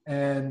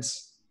 And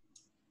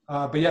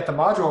but yet the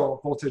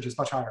module voltage is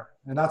much higher.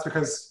 And that's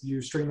because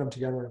you string them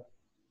together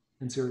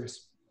in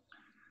series.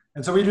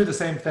 And so we do the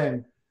same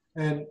thing.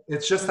 And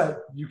it's just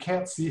that you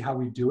can't see how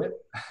we do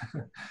it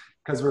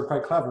because we're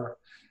quite clever.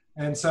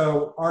 And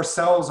so our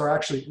cells are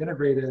actually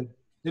integrated.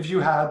 If you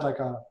had like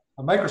a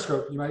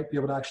microscope, you might be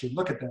able to actually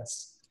look at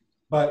this.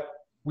 But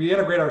we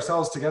integrate our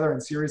cells together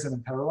in series and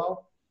in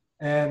parallel.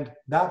 And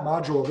that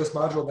module, this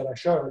module that I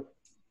showed,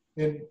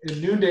 in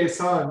noonday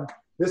sun,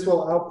 this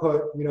will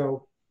output,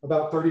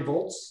 about 30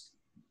 volts.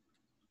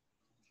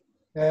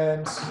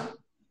 And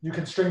you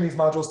can string these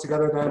modules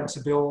together then to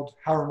build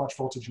however much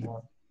voltage you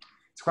want.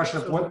 It's a question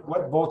of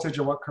what voltage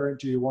or what current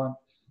do you want,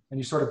 and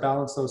you sort of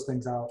balance those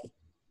things out.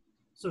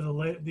 So the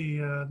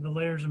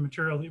layers of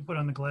material that you put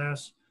on the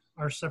glass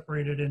are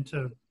separated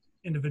into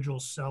individual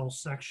cell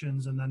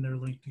sections, and then they're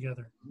linked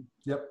together.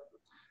 Yep.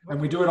 And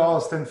we do it all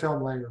as thin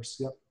film layers.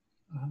 Yep.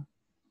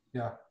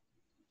 Yeah.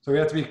 So we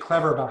have to be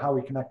clever about how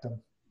we connect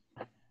them.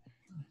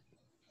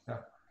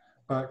 Yeah.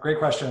 But great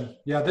question.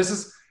 Yeah, this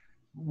is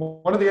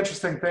one of the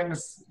interesting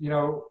things,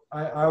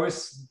 I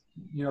always,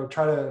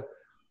 try to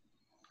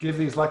give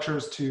these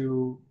lectures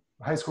to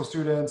high school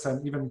students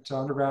and even to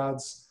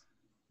undergrads.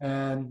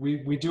 And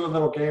we do a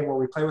little game where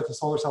we play with a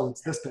solar cell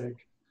that's this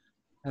big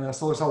and a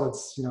solar cell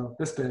that's,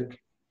 this big.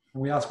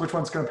 And we ask which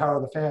one's going to power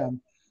the fan.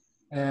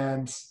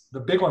 And the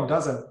big one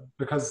doesn't,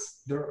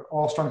 because they're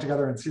all strung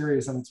together in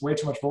series and it's way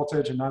too much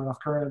voltage and not enough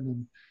current.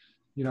 And,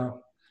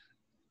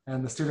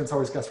 and the students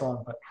always guess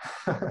wrong, but.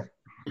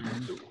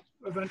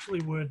 Eventually,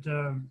 would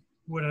an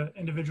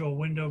individual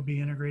window be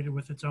integrated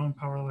with its own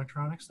power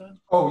electronics then?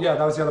 Oh yeah,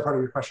 that was the other part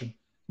of your question.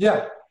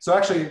 Yeah, so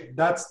actually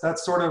that's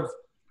sort of,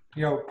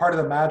 part of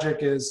the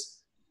magic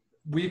is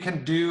we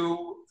can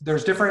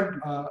there's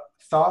different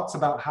thoughts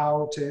about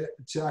how to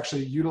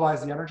actually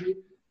utilize the energy.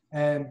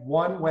 And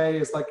one way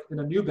is like in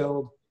a new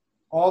build,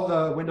 all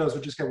the windows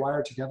would just get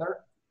wired together.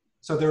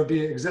 So there would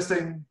be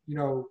existing,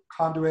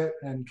 conduit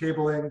and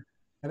cabling,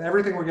 and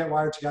everything would get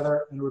wired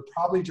together, and it would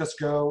probably just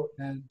go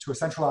to a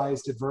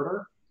centralized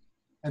inverter,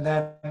 and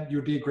then you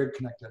would be grid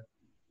connected.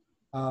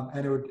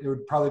 And it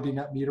would probably be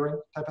net metering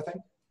type of thing.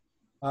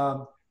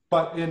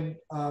 But in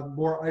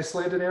more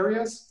isolated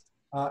areas,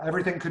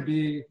 everything could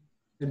be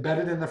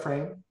embedded in the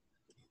frame,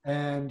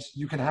 and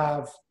you can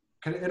have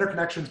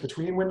interconnections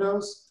between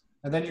windows,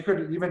 and then you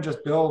could even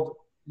just build,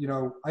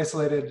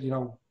 isolated,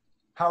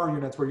 power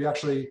units where you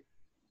actually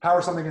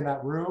power something in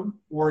that room,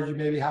 or you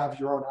maybe have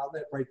your own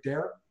outlet right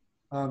there.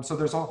 So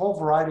there's a whole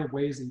variety of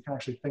ways that you can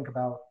actually think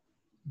about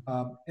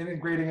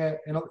integrating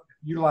it and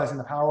utilizing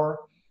the power.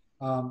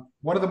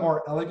 One of the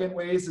more elegant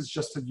ways is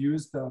just to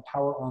use the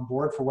power on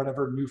board for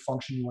whatever new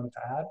function you wanted to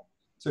add.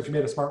 So if you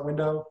made a smart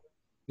window,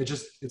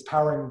 it's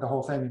powering the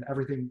whole thing, and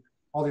everything,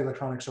 all the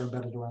electronics are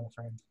embedded around the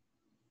frame.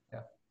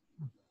 Yeah.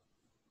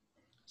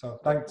 So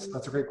thanks,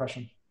 that's a great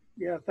question.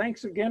 Yeah,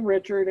 thanks again,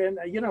 Richard. And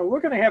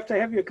we're going to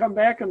have you come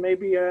back in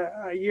maybe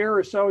a year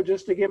or so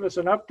just to give us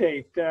an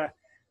update. The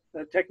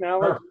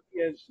technology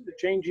is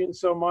changing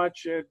so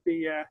much. It'd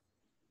be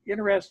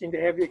interesting to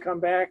have you come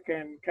back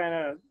and kind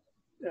of,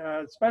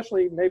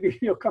 especially maybe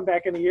you'll come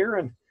back in a year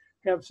and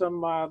have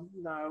some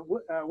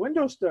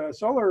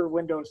solar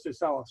windows to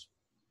sell us.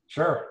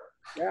 Sure.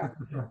 Yeah.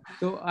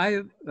 So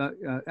I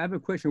have a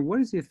question. What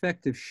is the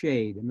effect of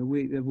shade? I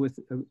mean,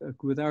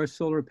 with our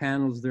solar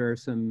panels, there are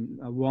some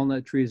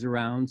walnut trees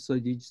around, so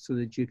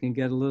that you can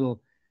get a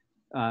little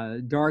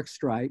dark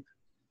stripe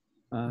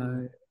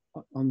on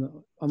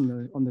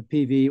the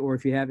PV, or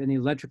if you have any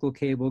electrical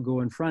cable,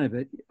 go in front of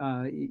it.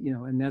 You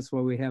know, and that's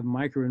why we have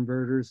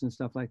microinverters and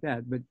stuff like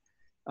that. But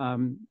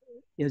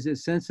is it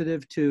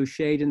sensitive to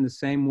shade in the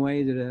same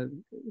way that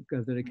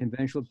a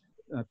conventional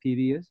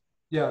PV is?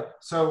 Yeah,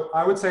 so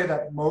I would say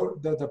that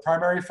the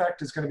primary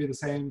effect is going to be the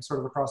same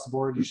sort of across the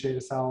board. You shade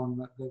a cell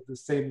and the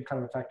same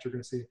kind of effect you're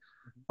going to see.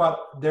 But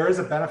there is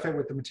a benefit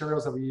with the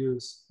materials that we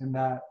use in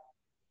that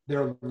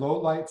their low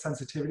light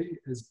sensitivity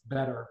is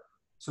better.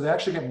 So they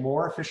actually get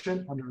more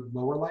efficient under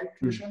lower light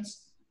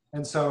conditions.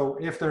 And so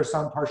if there's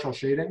some partial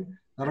shading,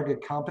 that'll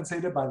get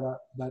compensated by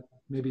that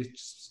maybe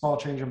small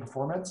change in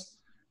performance.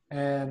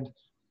 And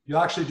you'll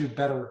actually do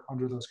better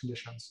under those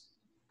conditions.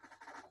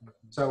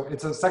 So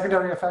it's a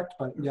secondary effect,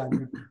 but yeah,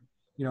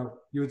 you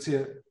would see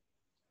it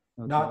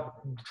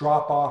not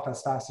drop off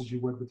as fast as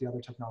you would with the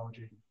other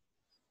technology.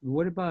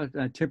 What about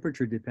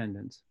temperature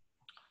dependence?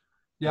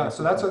 Yeah,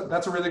 so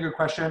that's a really good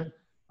question.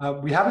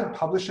 We haven't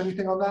published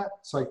anything on that,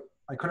 so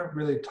I couldn't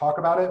really talk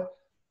about it.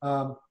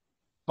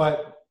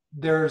 But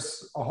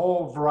there's a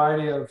whole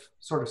variety of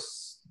sort of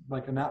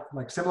like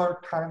similar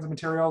kinds of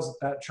materials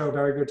that show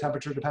very good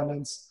temperature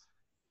dependence.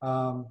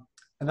 And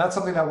that's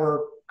something that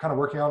we're kind of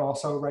working on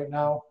also right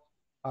now.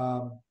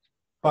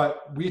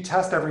 But we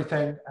test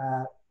everything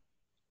at,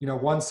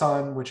 one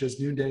sun, which is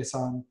noonday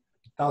sun,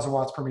 1,000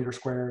 watts per meter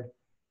squared.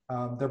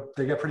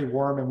 They get pretty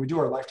warm, and we do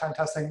our lifetime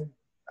testing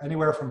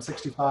anywhere from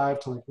 65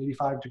 to like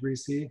 85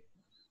 degrees C.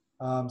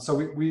 So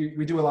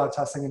we do a lot of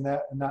testing in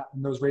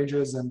those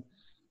ranges, and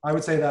I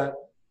would say that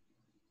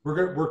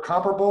we're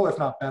comparable, if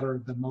not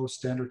better, than most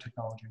standard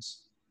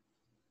technologies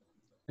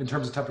in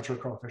terms of temperature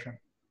coefficient.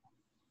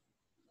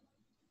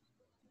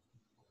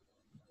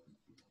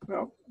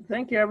 Well,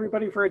 thank you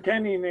everybody for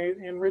attending,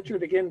 and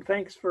Richard, again,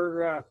 thanks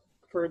for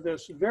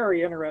this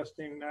very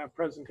interesting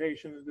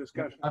presentation and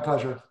discussion. My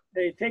pleasure.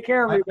 Hey, take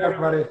care, everybody. Bye,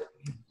 everybody.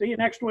 See you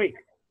next week.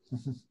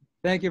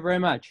 Thank you very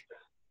much.